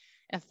and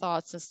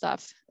thoughts and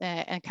stuff,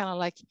 and kind of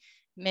like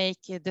make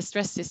the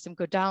stress system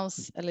go down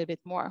a little bit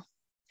more.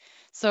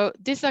 So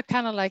these are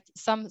kind of like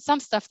some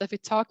stuff that we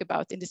talk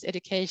about in this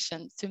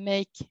education to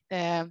make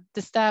the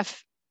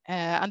staff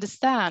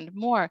understand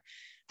more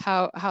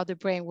how the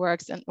brain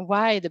works and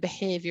why the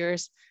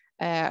behaviors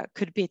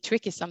could be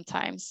tricky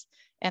sometimes,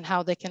 and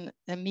how they can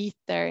meet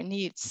their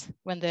needs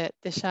when the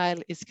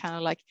child is kind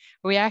of like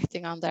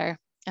reacting on their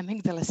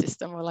amygdala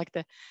system, or like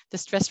the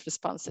stress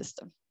response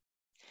system.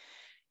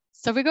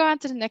 So we go on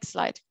to the next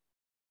slide.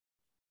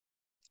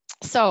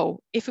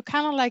 So if we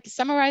kind of like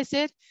summarize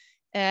it,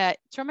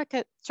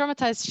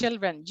 traumatized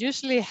children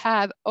usually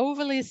have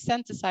overly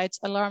sensitized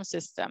alarm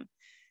system.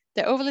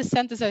 The overly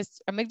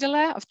sensitized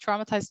amygdala of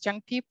traumatized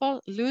young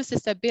people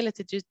loses the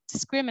ability to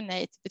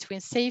discriminate between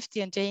safety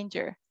and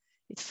danger.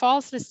 It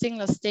falsely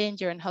signals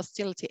danger and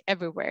hostility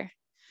everywhere.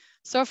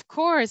 So of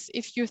course,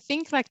 if you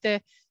think like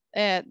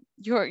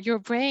your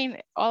brain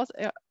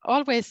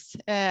always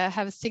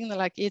have a signal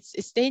like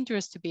it's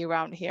dangerous to be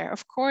around here,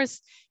 of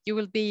course you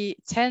will be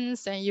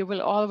tense, and you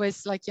will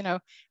always like, you know,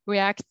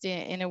 react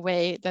in a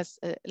way that's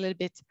a little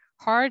bit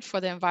hard for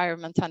the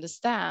environment to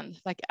understand.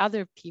 Like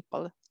other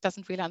people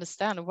doesn't really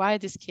understand why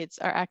these kids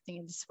are acting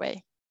in this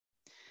way.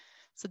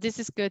 So this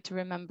is good to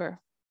remember.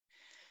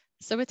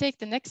 So we take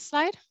the next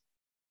slide.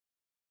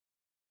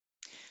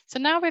 So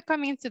now we're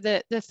coming into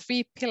the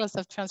 3 pillars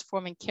of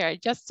transforming care,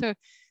 just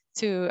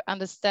to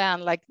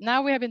understand, like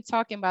now we have been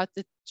talking about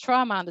the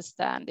trauma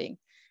understanding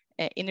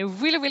in a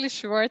really, really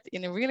short,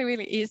 in a really,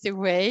 really easy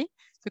way,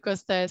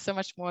 because there's so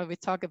much more we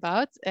talk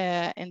about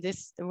in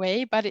this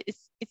way, but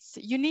it's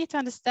you need to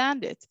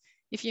understand it.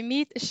 If you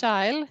meet a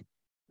child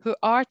who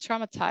are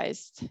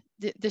traumatized,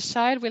 the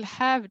child will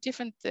have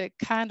different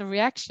kind of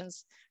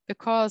reactions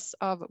because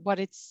of what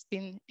it's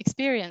been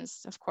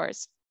experienced, of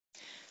course.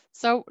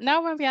 So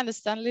now when we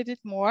understand a little bit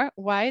more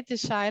why the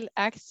child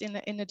acts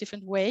in a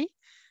different way,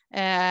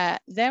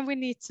 then we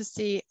need to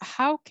see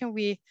how can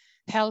we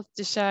help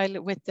the child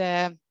with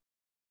the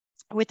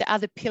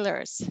other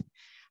pillars.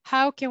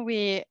 How can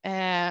we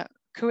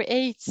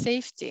create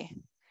safety,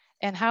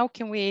 and how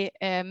can we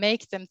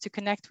make them to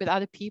connect with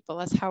other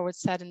people, as Howard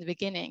said in the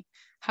beginning?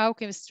 How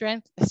can we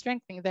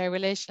strengthen their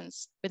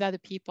relations with other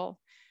people,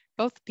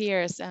 both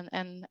peers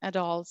and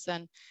adults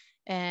and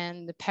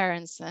the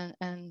parents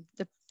and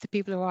the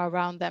people who are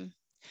around them?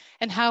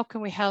 And how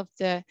can we help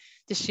the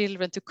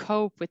children to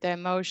cope with their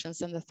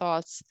emotions and the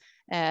thoughts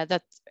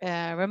that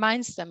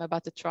reminds them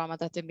about the trauma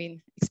that they've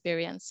been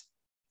experienced.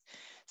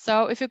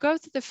 So if you go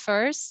to the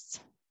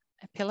first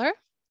pillar,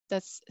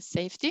 that's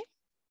safety.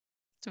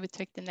 So we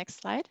take the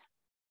next slide.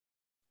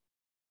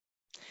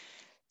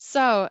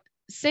 So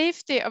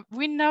safety,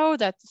 we know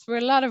that through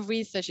a lot of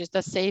researches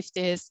that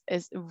safety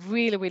is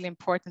really, really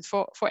important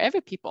for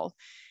every people.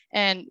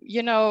 And,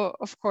 you know,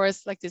 of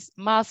course, like this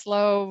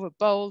Maslow,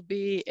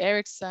 Bowlby,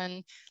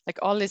 Erickson, like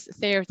all these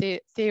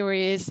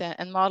theories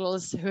and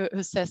models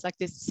who says like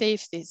this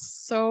safety is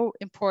so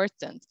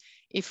important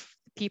if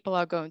people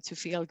are going to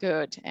feel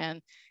good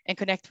and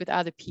connect with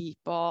other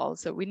people.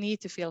 So we need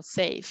to feel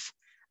safe.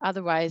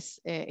 Otherwise,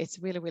 it's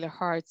really, really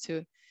hard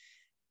to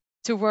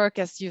work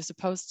as you're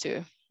supposed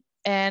to.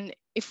 And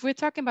if we're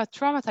talking about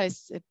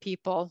traumatized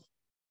people,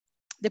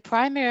 the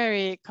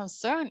primary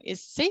concern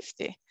is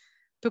safety,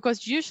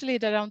 because usually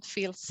they don't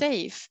feel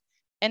safe.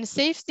 And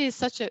safety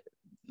is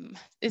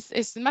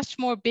it's much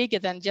more bigger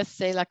than just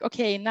say like,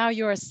 okay, now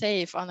you're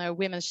safe on a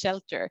women's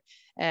shelter.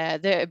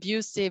 The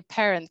abusive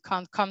parent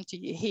can't come to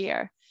you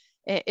here.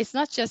 It's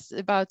not just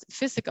about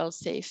physical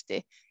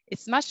safety.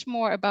 It's much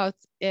more about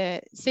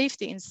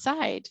safety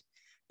inside,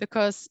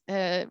 because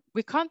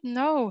we can't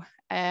know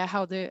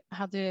how the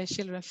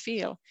children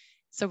feel.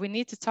 So we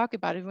need to talk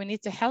about it. We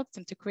need to help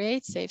them to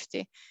create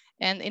safety.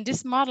 And in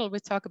this model, we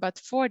talk about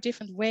 4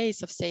 different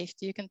ways of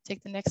safety. You can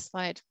take the next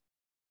slide.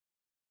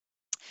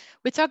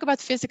 We talk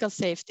about physical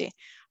safety.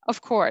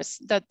 Of course,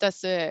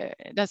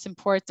 that's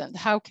important.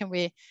 How can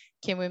we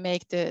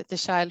make the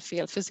child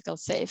feel physical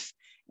safe?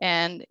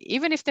 And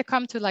even if they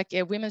come to like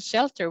a women's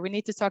shelter, we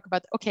need to talk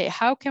about, okay,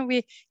 how can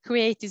we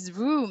create this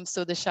room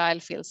so the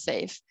child feels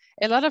safe?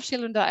 A lot of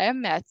children that I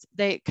met,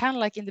 they kind of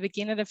like in the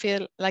beginning, they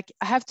feel like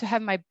I have to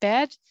have my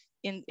bed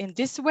in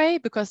this way,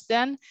 because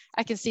then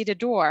I can see the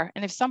door.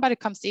 And if somebody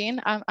comes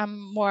in,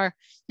 I'm more,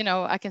 you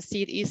know, I can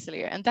see it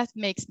easily. And that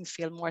makes me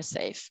feel more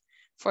safe,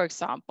 for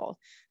example.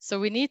 So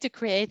we need to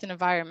create an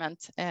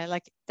environment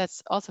like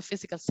that's also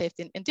physical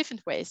safety in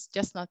different ways,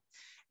 just not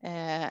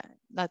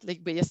like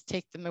we just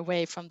take them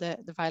away from the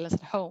violence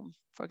at home,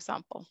 for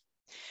example.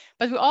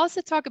 But we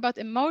also talk about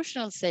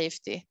emotional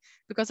safety,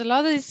 because a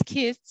lot of these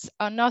kids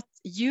are not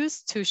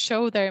used to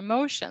show their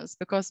emotions,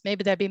 because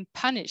maybe they've been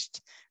punished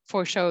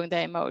for showing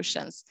their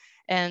emotions,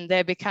 and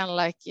they become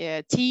like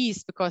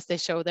teased because they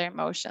show their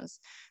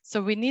emotions.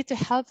 So we need to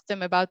help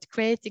them about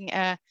creating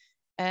an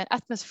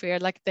atmosphere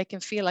like they can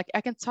feel like I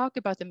can talk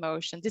about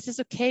emotion. This is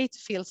okay to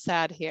feel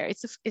sad here.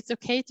 It's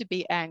okay to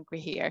be angry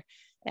here,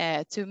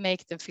 to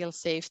make them feel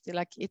safety.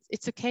 Like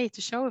it's okay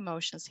to show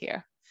emotions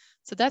here.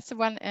 So that's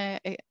one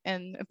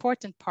an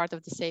important part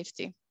of the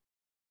safety.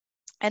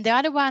 And the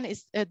other one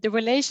is the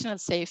relational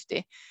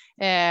safety.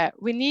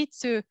 We need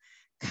to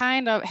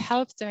kind of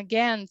help them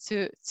again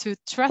to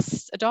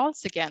trust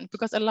adults again,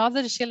 because a lot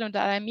of the children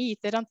that I meet,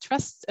 they don't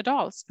trust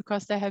adults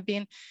because they have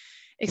been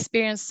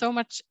experienced so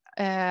much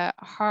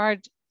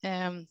hard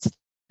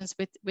situations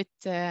with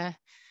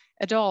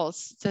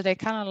adults. So they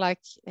kind of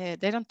like,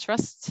 they don't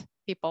trust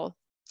people.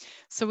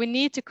 So we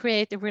need to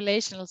create a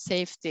relational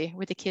safety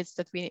with the kids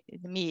that we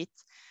meet.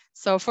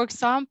 So for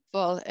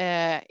example,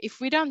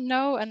 if we don't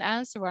know an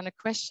answer on a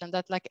question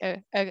that like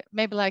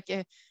maybe like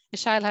a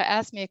child has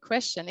asked me a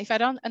question, if I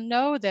don't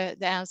know the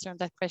answer on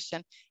that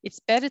question,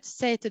 it's better to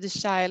say to the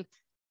child,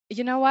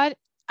 you know what,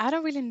 I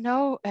don't really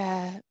know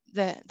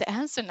the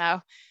answer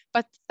now,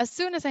 but as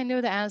soon as I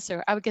know the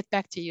answer, I will get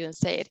back to you and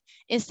say it,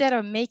 instead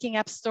of making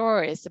up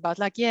stories about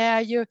like, yeah,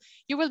 you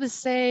will be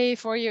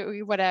safe or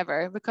you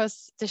whatever,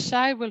 because the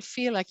child will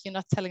feel like you're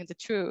not telling the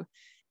truth.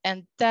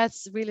 And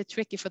that's really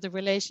tricky for the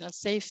relational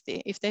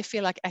safety. If they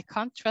feel like I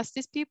can't trust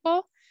these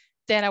people,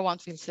 then I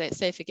won't feel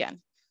safe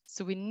again.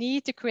 So we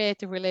need to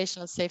create a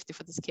relational safety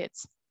for these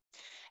kids.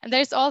 And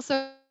there's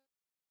also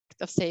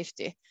of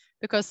safety,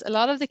 because a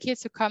lot of the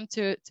kids who come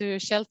to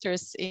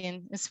shelters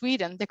in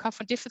Sweden, they come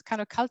from different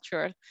kind of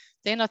culture.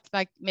 They're not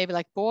like maybe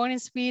like born in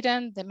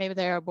Sweden, then maybe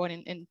they are born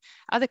in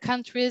other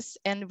countries.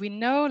 And we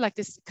know like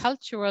this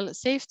cultural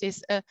safety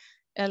is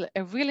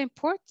really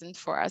important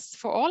for us,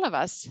 for all of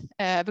us,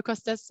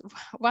 because that's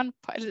one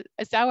part,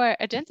 it's our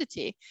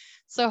identity.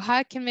 So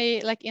how can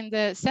we, like in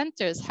the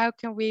centers, how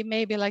can we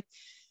maybe like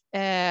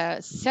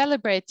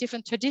celebrate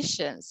different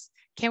traditions?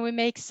 Can we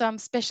make some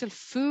special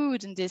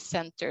food in this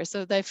center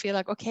so they feel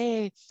like,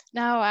 okay,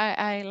 now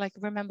I like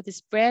remember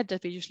this bread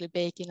that we usually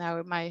bake in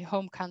my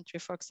home country,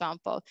 for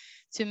example,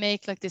 to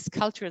make like this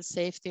cultural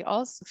safety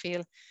also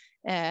feel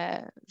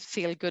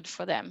good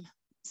for them.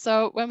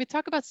 So when we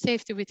talk about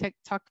safety, we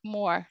talk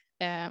more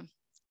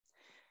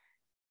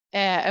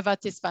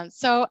about this one.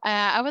 So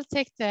I will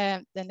take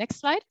the next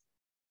slide.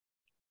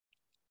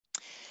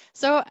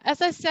 So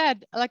as I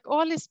said, like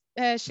all these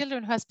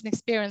children who has been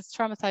experienced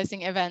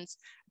traumatizing events,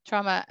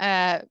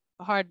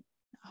 hard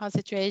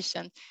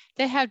situation,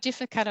 they have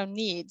different kind of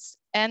needs.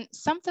 And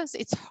sometimes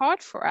it's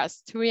hard for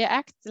us to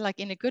react like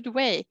in a good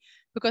way,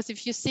 because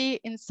if you see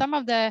in some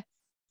of the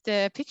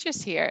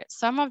pictures here,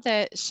 some of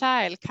the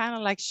child kind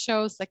of like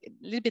shows like a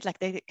little bit like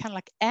they kind of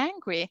like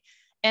angry.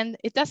 And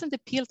it doesn't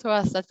appeal to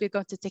us that we're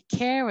going to take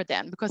care of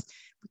them, because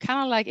we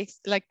kind of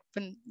like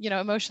when, you know,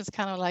 emotions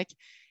kind of like,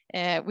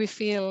 we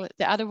feel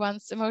the other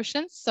one's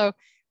emotions. So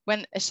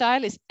when a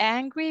child is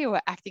angry or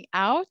acting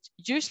out,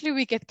 usually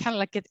we get kind of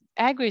like get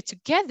angry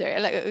together,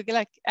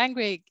 like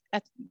angry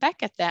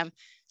back at them,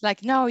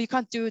 like, no, you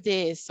can't do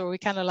this, or we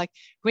kind of like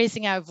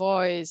raising our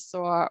voice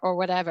or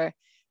whatever.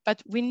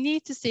 But we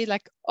need to see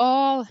like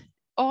all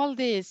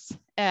these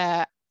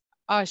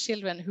are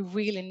children who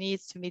really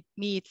needs to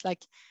meet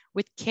like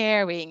with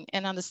caring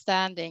and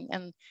understanding,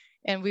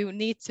 and we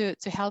need to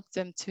help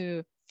them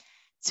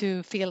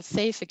to feel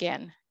safe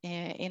again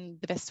in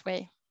the best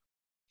way.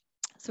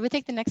 So we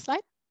take the next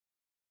slide.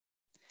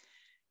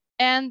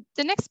 And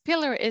the next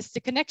pillar is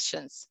the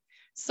connections.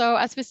 So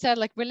as we said,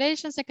 like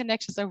relations and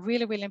connections are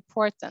really, really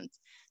important.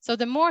 So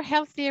the more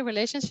healthier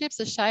relationships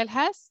a child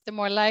has, the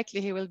more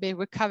likely he will be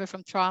recover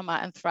from trauma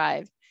and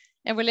thrive.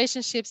 And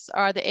relationships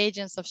are the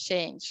agents of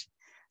change.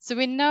 So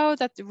we know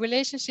that the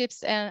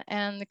relationships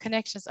and the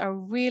connections are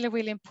really,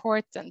 really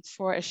important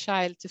for a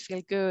child to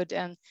feel good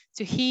and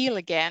to heal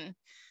again.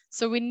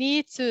 So we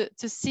need to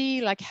see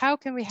like, how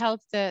can we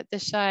help the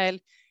child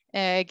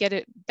get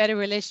a better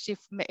relationship,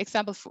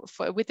 example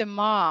with a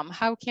mom?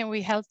 How can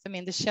we help them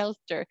in the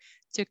shelter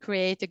to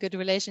create a good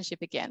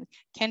relationship again?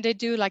 Can they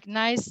do like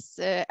nice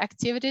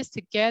activities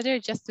together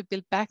just to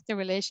build back the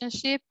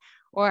relationship?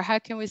 Or how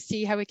can we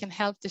see how we can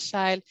help the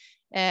child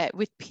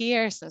with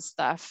peers and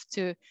stuff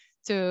to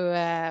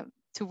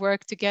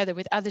work together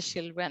with other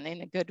children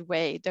in a good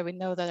way that we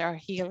know that are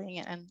healing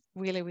and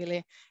really,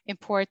 really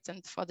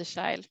important for the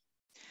child.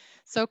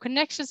 So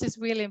connections is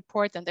really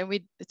important, and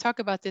we talk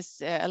about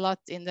this a lot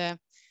in the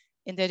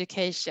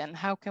education.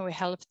 How can we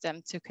help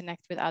them to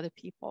connect with other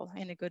people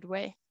in a good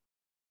way?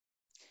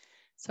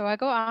 So I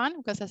go on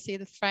because I see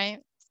the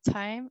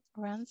time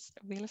runs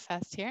really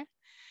fast here.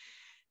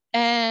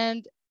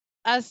 And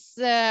as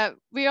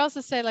we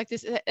also say, like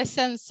this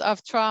essence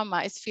of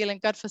trauma is feeling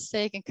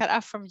godforsaken, cut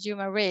off from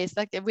human race,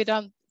 like we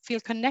don't feel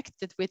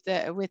connected with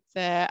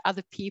the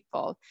other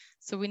people.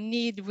 So we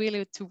need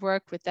really to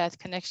work with that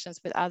connections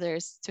with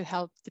others to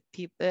help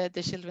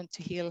the children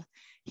to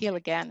heal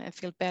again and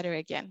feel better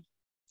again.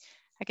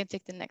 I can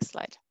take the next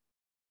slide.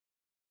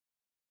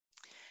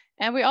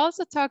 And we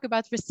also talk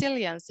about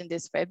resilience in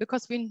this way,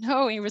 because we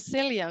know in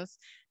resilience,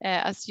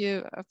 as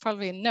you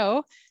probably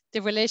know,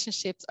 the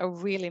relationships are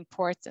really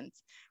important.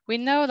 We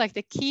know like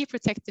the key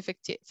protective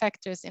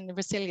factors in the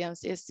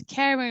resilience is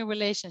caring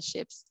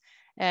relationships,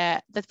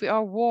 that we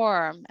are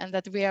warm and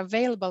that we are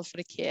available for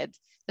the kid,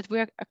 that we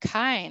are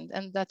kind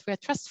and that we are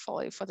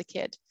trustful for the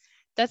kid.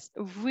 That's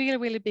a really,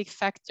 really big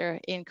factor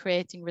in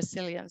creating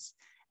resilience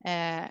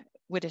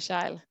with a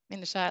child,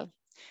 in a child.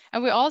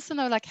 And we also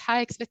know like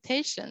high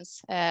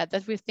expectations,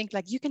 that we think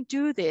like, you can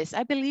do this,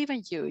 I believe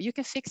in you, you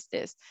can fix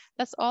this.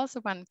 That's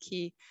also one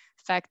key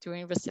factor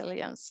in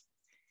resilience.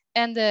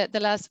 And the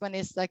last one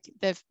is like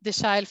the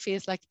child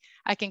feels like,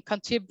 I can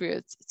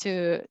contribute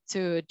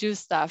to do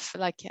stuff,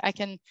 like I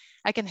can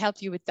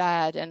help you with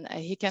that, and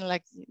he can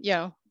like, you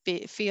know,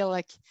 feel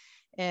like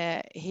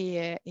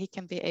he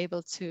can be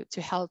able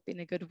to help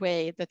in a good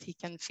way, that he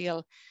can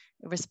feel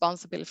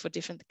responsible for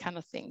different kind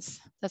of things.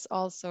 That's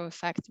also a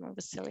factor of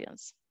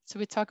resilience. So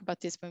we talk about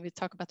this when we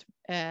talk about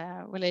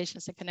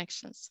relations and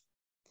connections.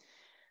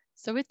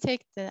 So we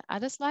take the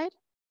other slide.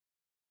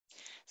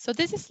 So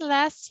this is the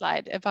last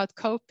slide about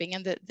coping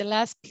and the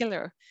last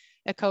pillar,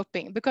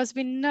 coping, because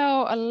we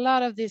know a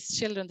lot of these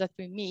children that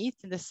we meet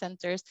in the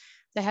centers,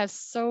 they have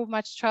so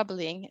much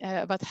troubling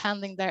about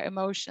handling their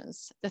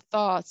emotions, the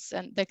thoughts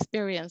and the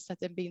experience that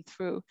they've been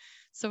through.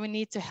 So we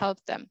need to help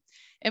them.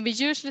 And we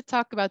usually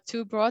talk about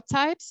two broad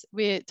types.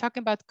 We're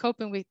talking about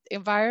coping with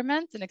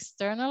environment and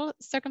external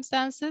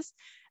circumstances.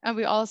 And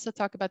we also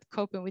talk about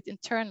coping with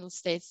internal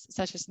states,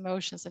 such as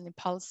emotions and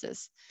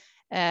impulses.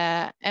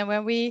 And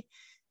when we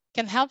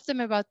can help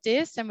them about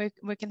this, and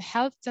we can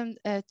help them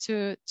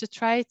to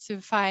try to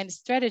find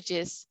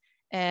strategies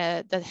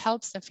that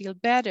helps them feel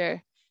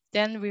better,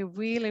 then we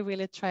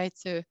really try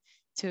to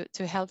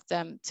help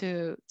them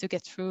to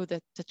get through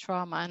the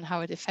trauma and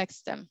how it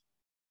affects them.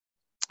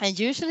 And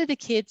usually the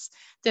kids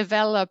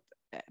develop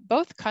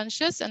both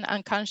conscious and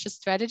unconscious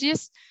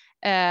strategies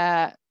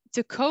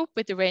to cope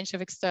with the range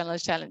of external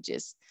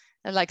challenges,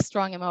 like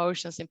strong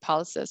emotions,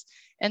 impulses.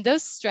 And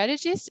those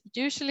strategies,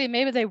 usually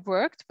maybe they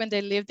worked when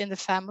they lived in the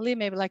family,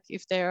 maybe like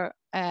if they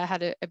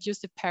had an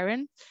abusive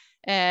parent,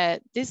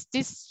 these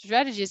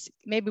strategies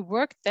maybe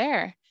worked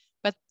there.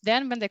 But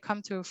then when they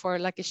come for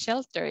like a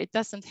shelter, it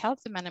doesn't help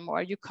them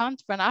anymore. You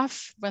can't run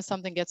off when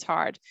something gets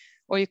hard,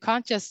 or you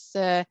can't just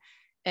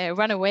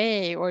run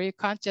away, or you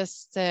can't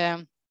just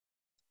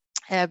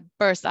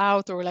burst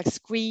out or like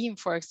scream,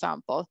 for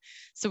example.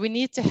 So we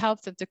need to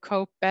help them to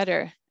cope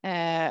better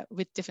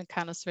with different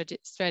kind of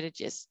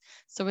strategies.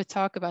 So we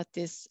talk about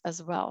this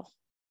as well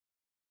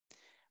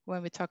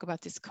when we talk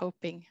about this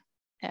coping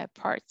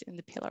part in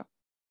the pillar.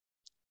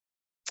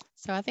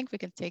 So I think we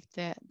can take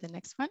the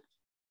next one.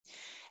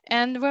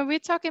 And when we're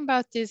talking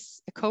about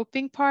this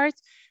coping part,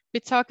 we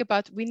talk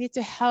about we need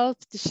to help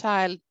the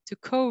child to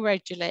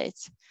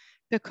co-regulate,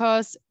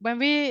 because when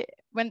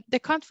they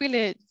can't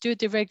really do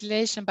the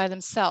regulation by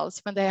themselves,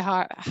 when they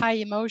have high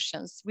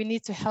emotions, we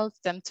need to help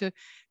them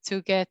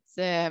to get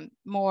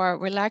more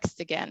relaxed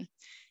again.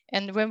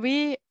 And when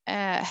we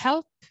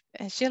help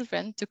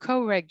children to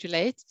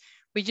co-regulate,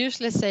 we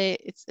usually say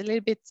it's a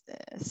little bit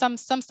some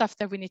stuff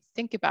that we need to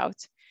think about.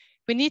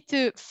 We need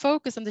to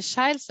focus on the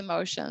child's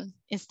emotion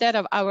instead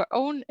of our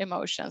own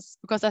emotions,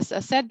 because as I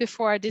said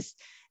before, these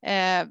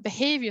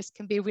behaviors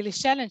can be really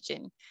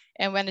challenging.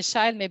 And when a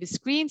child maybe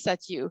screams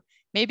at you,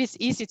 maybe it's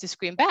easy to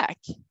scream back,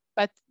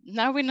 but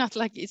now we're not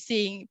like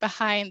seeing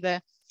behind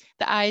the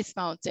ice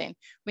mountain.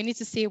 We need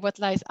to see what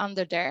lies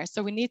under there.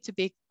 So we need to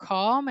be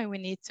calm, and we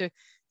need to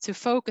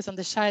focus on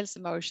the child's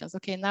emotions.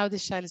 Okay, now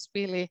this child is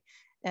really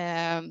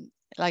have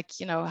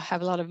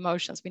a lot of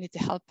emotions. We need to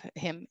help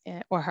him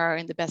or her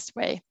in the best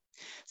way.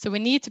 So we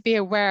need to be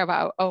aware of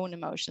our own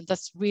emotions.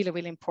 That's really,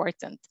 really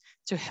important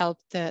to help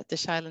the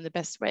child in the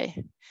best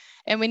way.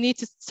 And we need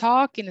to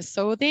talk in a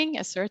soothing,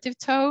 assertive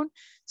tone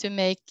to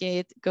make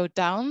it go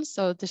down,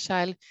 so the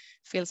child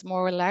feels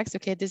more relaxed.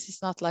 Okay, this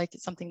is not like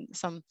something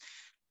some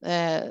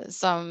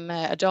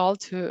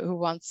adult who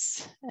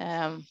wants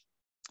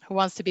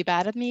to be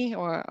bad at me,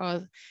 or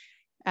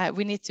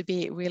we need to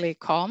be really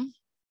calm,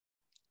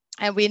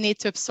 and we need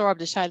to absorb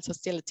the child's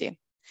hostility.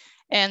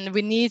 And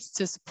we need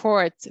to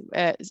support,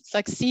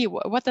 see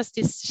what does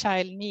this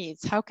child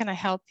needs? How can I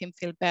help him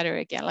feel better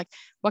again? Like,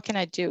 what can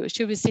I do?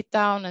 Should we sit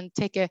down and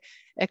take a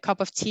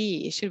cup of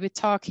tea? Should we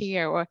talk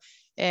here? Or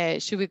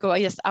should we go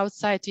just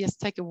outside to just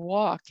take a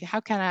walk? How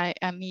can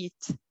I meet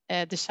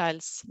the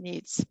child's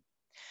needs?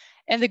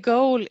 And the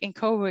goal in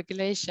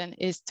co-regulation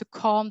is to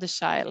calm the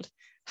child.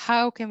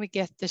 How can we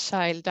get the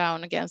child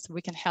down again so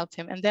we can help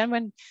him? And then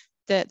when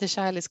the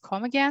child is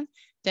calm again,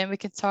 then we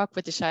can talk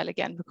with the child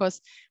again. Because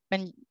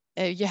when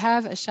you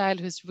have a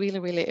child who's really,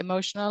 really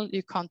emotional,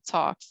 you can't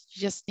talk.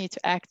 You just need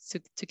to act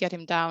to get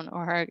him down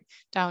or her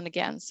down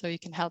again, so you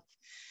can help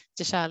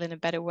the child in a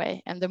better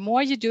way. And the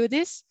more you do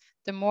this,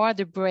 the more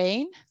the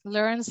brain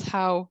learns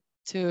how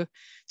to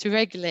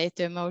regulate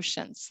the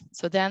emotions.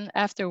 So then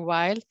after a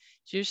while,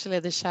 usually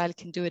the child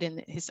can do it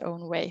in his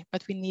own way,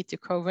 but we need to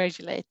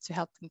co-regulate to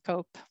help them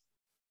cope.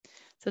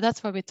 So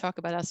that's what we talk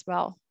about as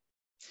well.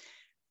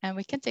 And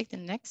we can take the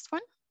next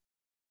one.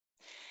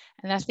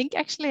 And I think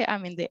actually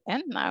I'm in the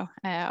end now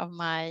of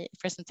my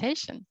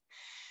presentation.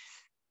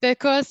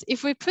 Because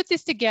if we put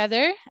this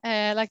together,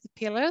 like the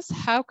pillars,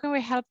 how can we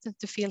help them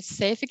to feel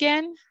safe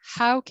again?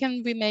 How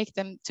can we make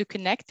them to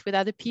connect with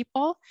other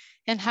people?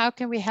 And how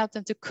can we help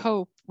them to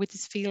cope with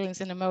these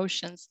feelings and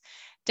emotions?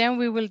 Then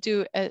we will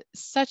do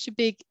such a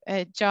big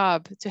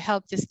job to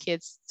help these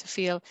kids to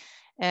feel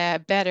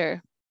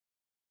better.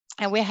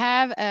 And we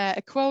have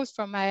a quote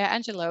from Maya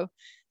Angelou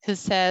who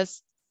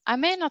says, "I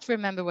may not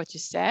remember what you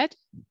said,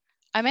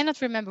 I may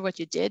not remember what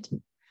you did,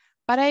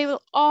 but I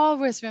will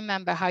always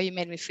remember how you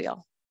made me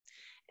feel."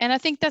 And I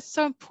think that's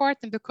so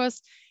important,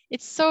 because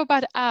it's so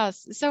about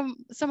us, so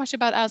much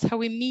about us, how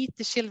we meet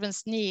the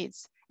children's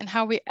needs and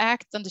how we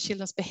act on the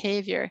children's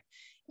behavior.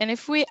 And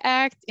if we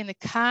act in a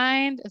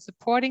kind and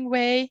supporting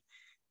way,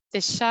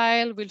 the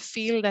child will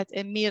feel that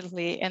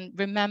immediately and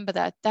remember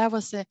that that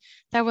was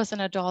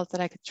an adult that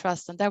I could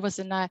trust, and that was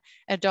an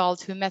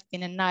adult who met me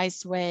in a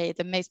nice way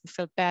that makes me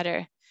feel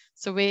better.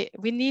 So we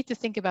need to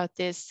think about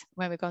this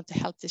when we're going to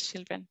help these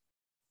children.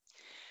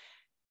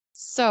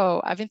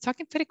 So I've been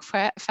talking pretty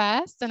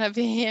fast, and I've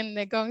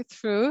been going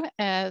through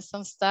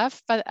some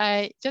stuff, but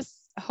I just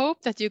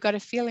hope that you got a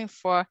feeling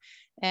for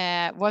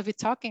what we're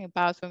talking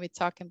about when we're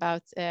talking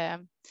about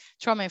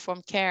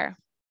trauma-informed care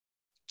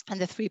and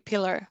the 3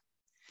 pillars.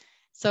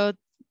 So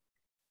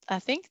I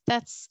think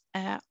that's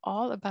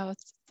all about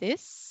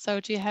this. So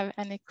do you have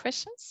any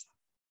questions?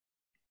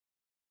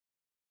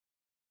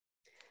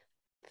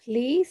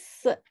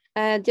 Please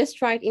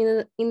just write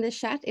in the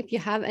chat if you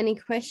have any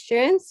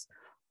questions,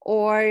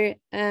 or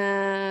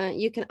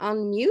you can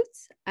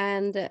unmute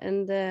and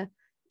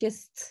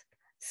just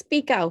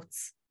speak out.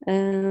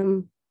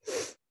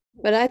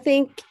 But I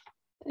think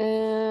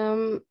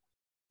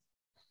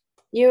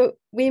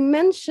we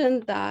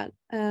mentioned that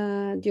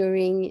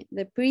during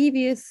the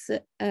previous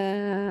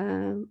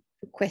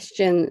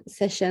question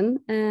session,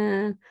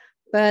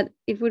 but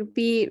it would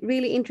be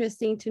really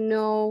interesting to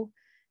know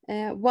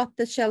what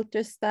the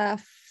shelter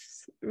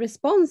staff's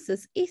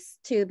responses is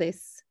to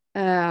this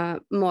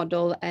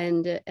model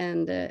and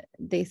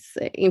this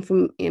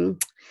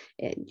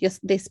just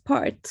this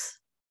part.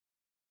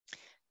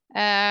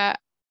 The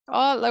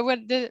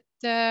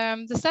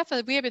stuff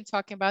that we have been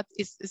talking about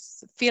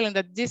is feeling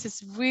that this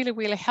is really,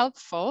 really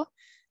helpful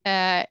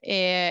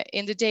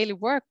in the daily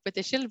work with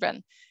the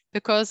children,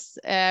 because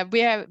we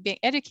have been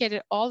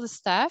educated all the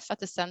staff at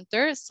the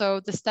center, so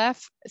the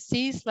staff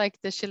sees like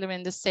the children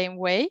in the same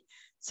way,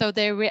 so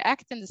they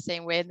react in the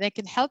same way. They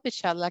can help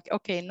each other, like,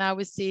 okay, now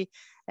we see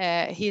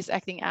he's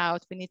acting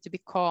out, we need to be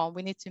calm,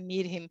 we need to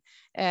meet him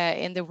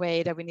in the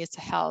way that we need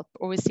to help.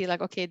 Or we see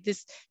like, okay,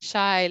 this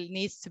child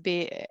needs to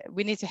be,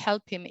 we need to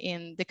help him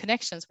in the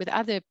connections with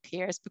other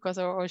peers because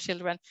or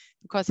children,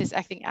 because he's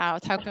acting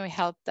out. How can we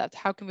help that?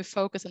 How can we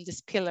focus on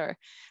this pillar?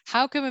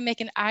 How can we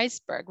make an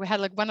iceberg? We had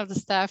like one of the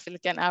staff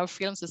like in our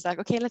films was like,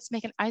 okay, let's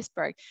make an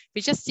iceberg.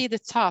 We just see the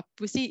top,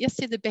 we just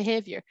see the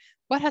behavior.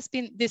 What has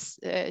been this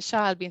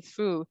child been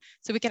through,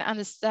 so we can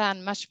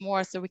understand much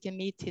more, so we can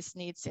meet his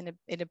needs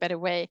in a better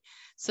way.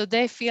 So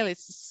they feel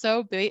it's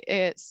so big,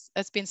 it's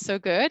been so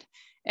good.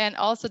 And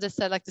also they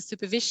said like the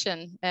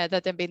supervision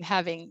that they've been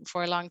having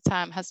for a long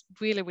time has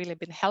really, really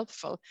been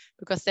helpful,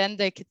 because then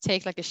they could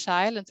take like a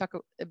child and talk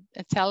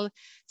and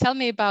tell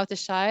me about the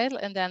child,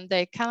 and then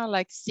they kind of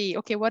like see,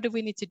 okay, what do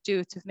we need to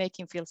do to make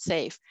him feel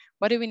safe?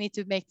 What do we need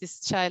to make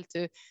this child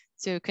to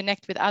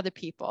connect with other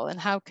people, and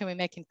how can we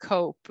make him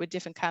cope with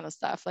different kind of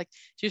stuff? Like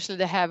usually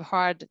they have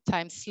hard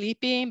time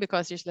sleeping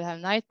because usually they have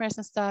nightmares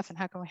and stuff, and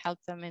how can we help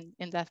them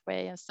in that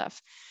way and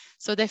stuff?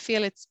 So they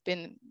feel it's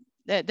been,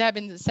 they have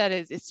been said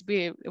it's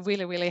really,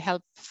 really, really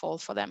helpful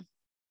for them.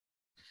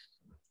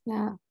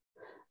 Yeah.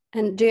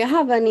 And do you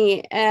have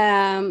any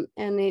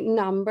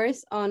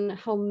numbers on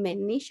how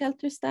many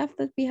shelter staff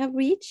that we have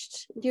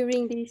reached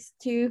during these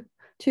two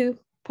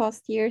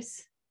past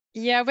years?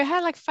 Yeah, we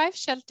had like 5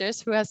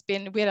 shelters who has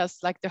been with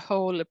us like the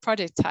whole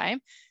project time.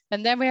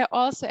 And then we have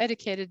also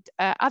educated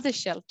other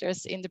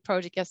shelters in the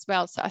project as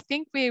well. So I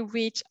think we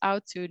reached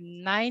out to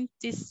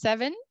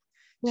 97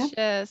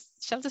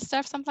 shelter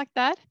staff, something like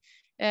that,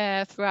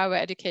 through our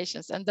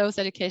educations. And those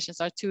educations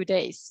are 2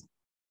 days.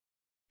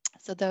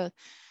 So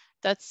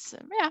that's,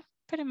 yeah,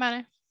 pretty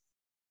many.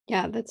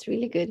 Yeah, that's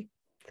really good.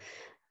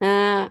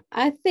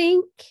 I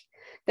think,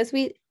 because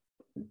we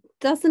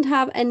doesn't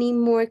have any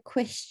more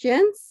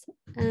questions,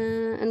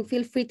 and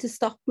feel free to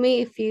stop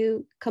me if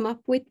you come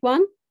up with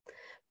one,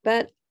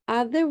 but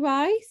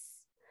otherwise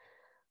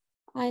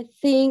I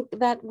think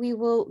that we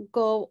will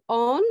go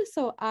on.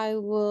 So I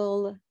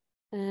will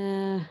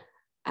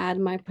add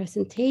my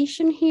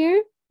presentation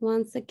here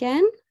once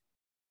again,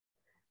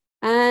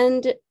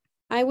 and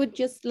I would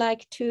just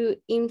like to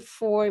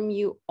inform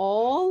you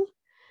all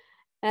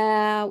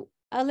a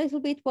little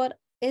bit what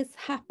is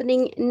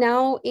happening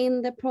now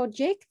in the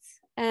project.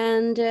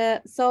 And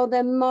so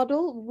the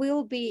model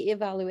will be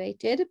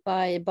evaluated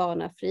by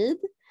Barnafrid,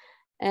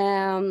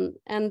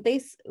 and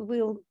this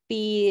will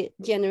be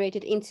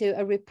generated into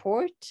a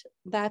report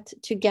that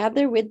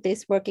together with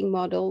this working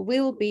model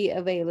will be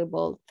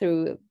available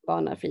through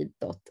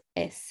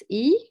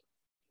barnafrid.se.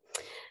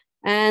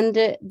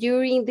 And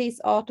during this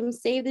autumn,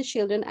 Save the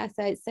Children, as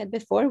I said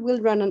before,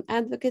 will run an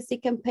advocacy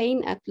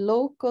campaign at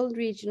local,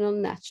 regional,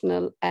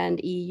 national,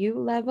 and EU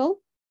level.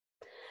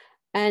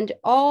 And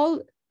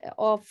all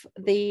of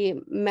the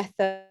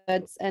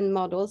methods and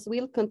models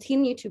will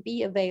continue to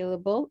be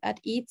available at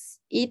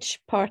each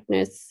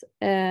partner's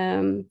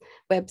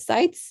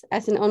websites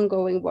as an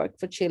ongoing work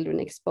for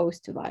children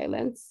exposed to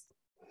violence.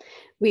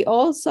 We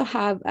also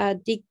have a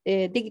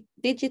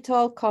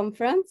digital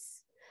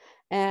conference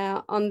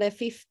on the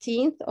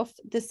 15th of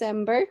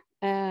December.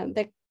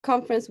 The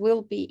conference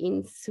will be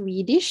in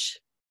Swedish,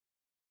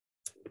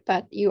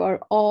 but you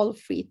are all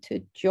free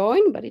to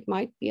join, but it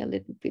might be a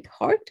little bit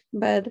hard,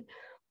 but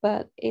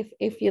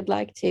if you'd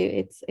like to,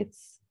 it's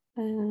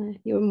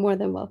you're more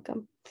than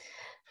welcome.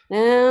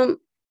 And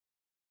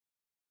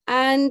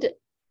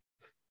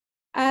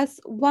as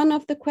one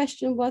of the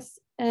questions was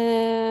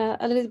a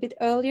little bit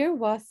earlier,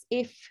 was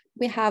if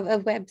we have a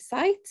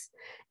website,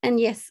 and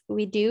yes,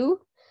 we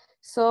do.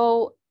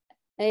 So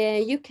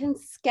you can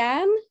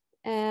scan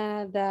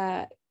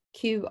the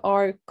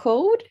QR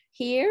code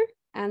here,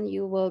 and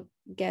you will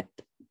get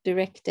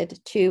directed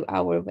to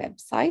our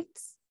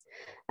websites.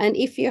 And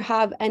if you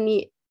have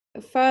any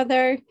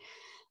further,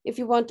 if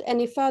you want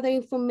any further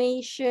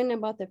information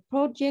about the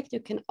project, you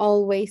can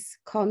always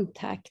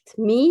contact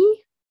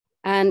me.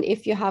 And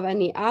if you have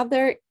any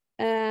other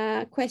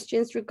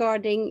questions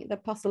regarding the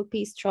puzzle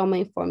piece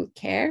trauma-informed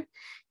care,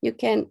 you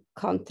can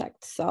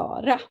contact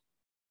Sara.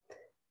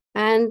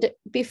 And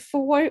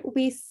before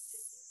we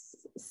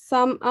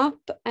sum up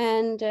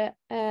and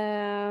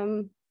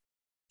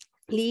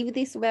leave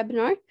this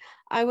webinar,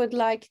 I would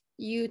like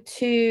you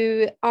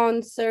to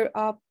answer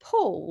a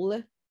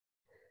poll.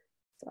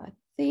 So I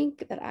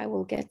think that I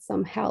will get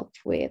some help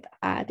with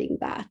adding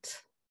that.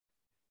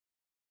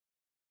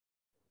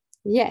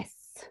 Yes.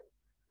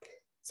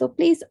 So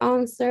please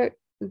answer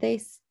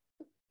this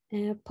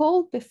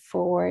poll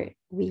before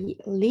we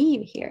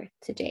leave here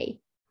today.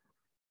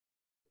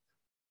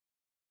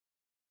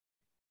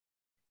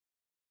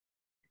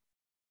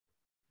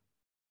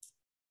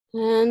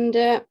 And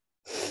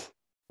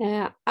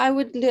I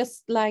would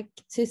just like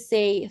to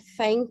say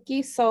thank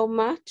you so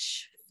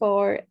much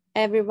for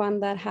everyone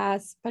that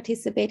has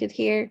participated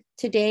here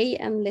today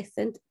and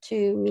listened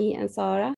to me and Sara.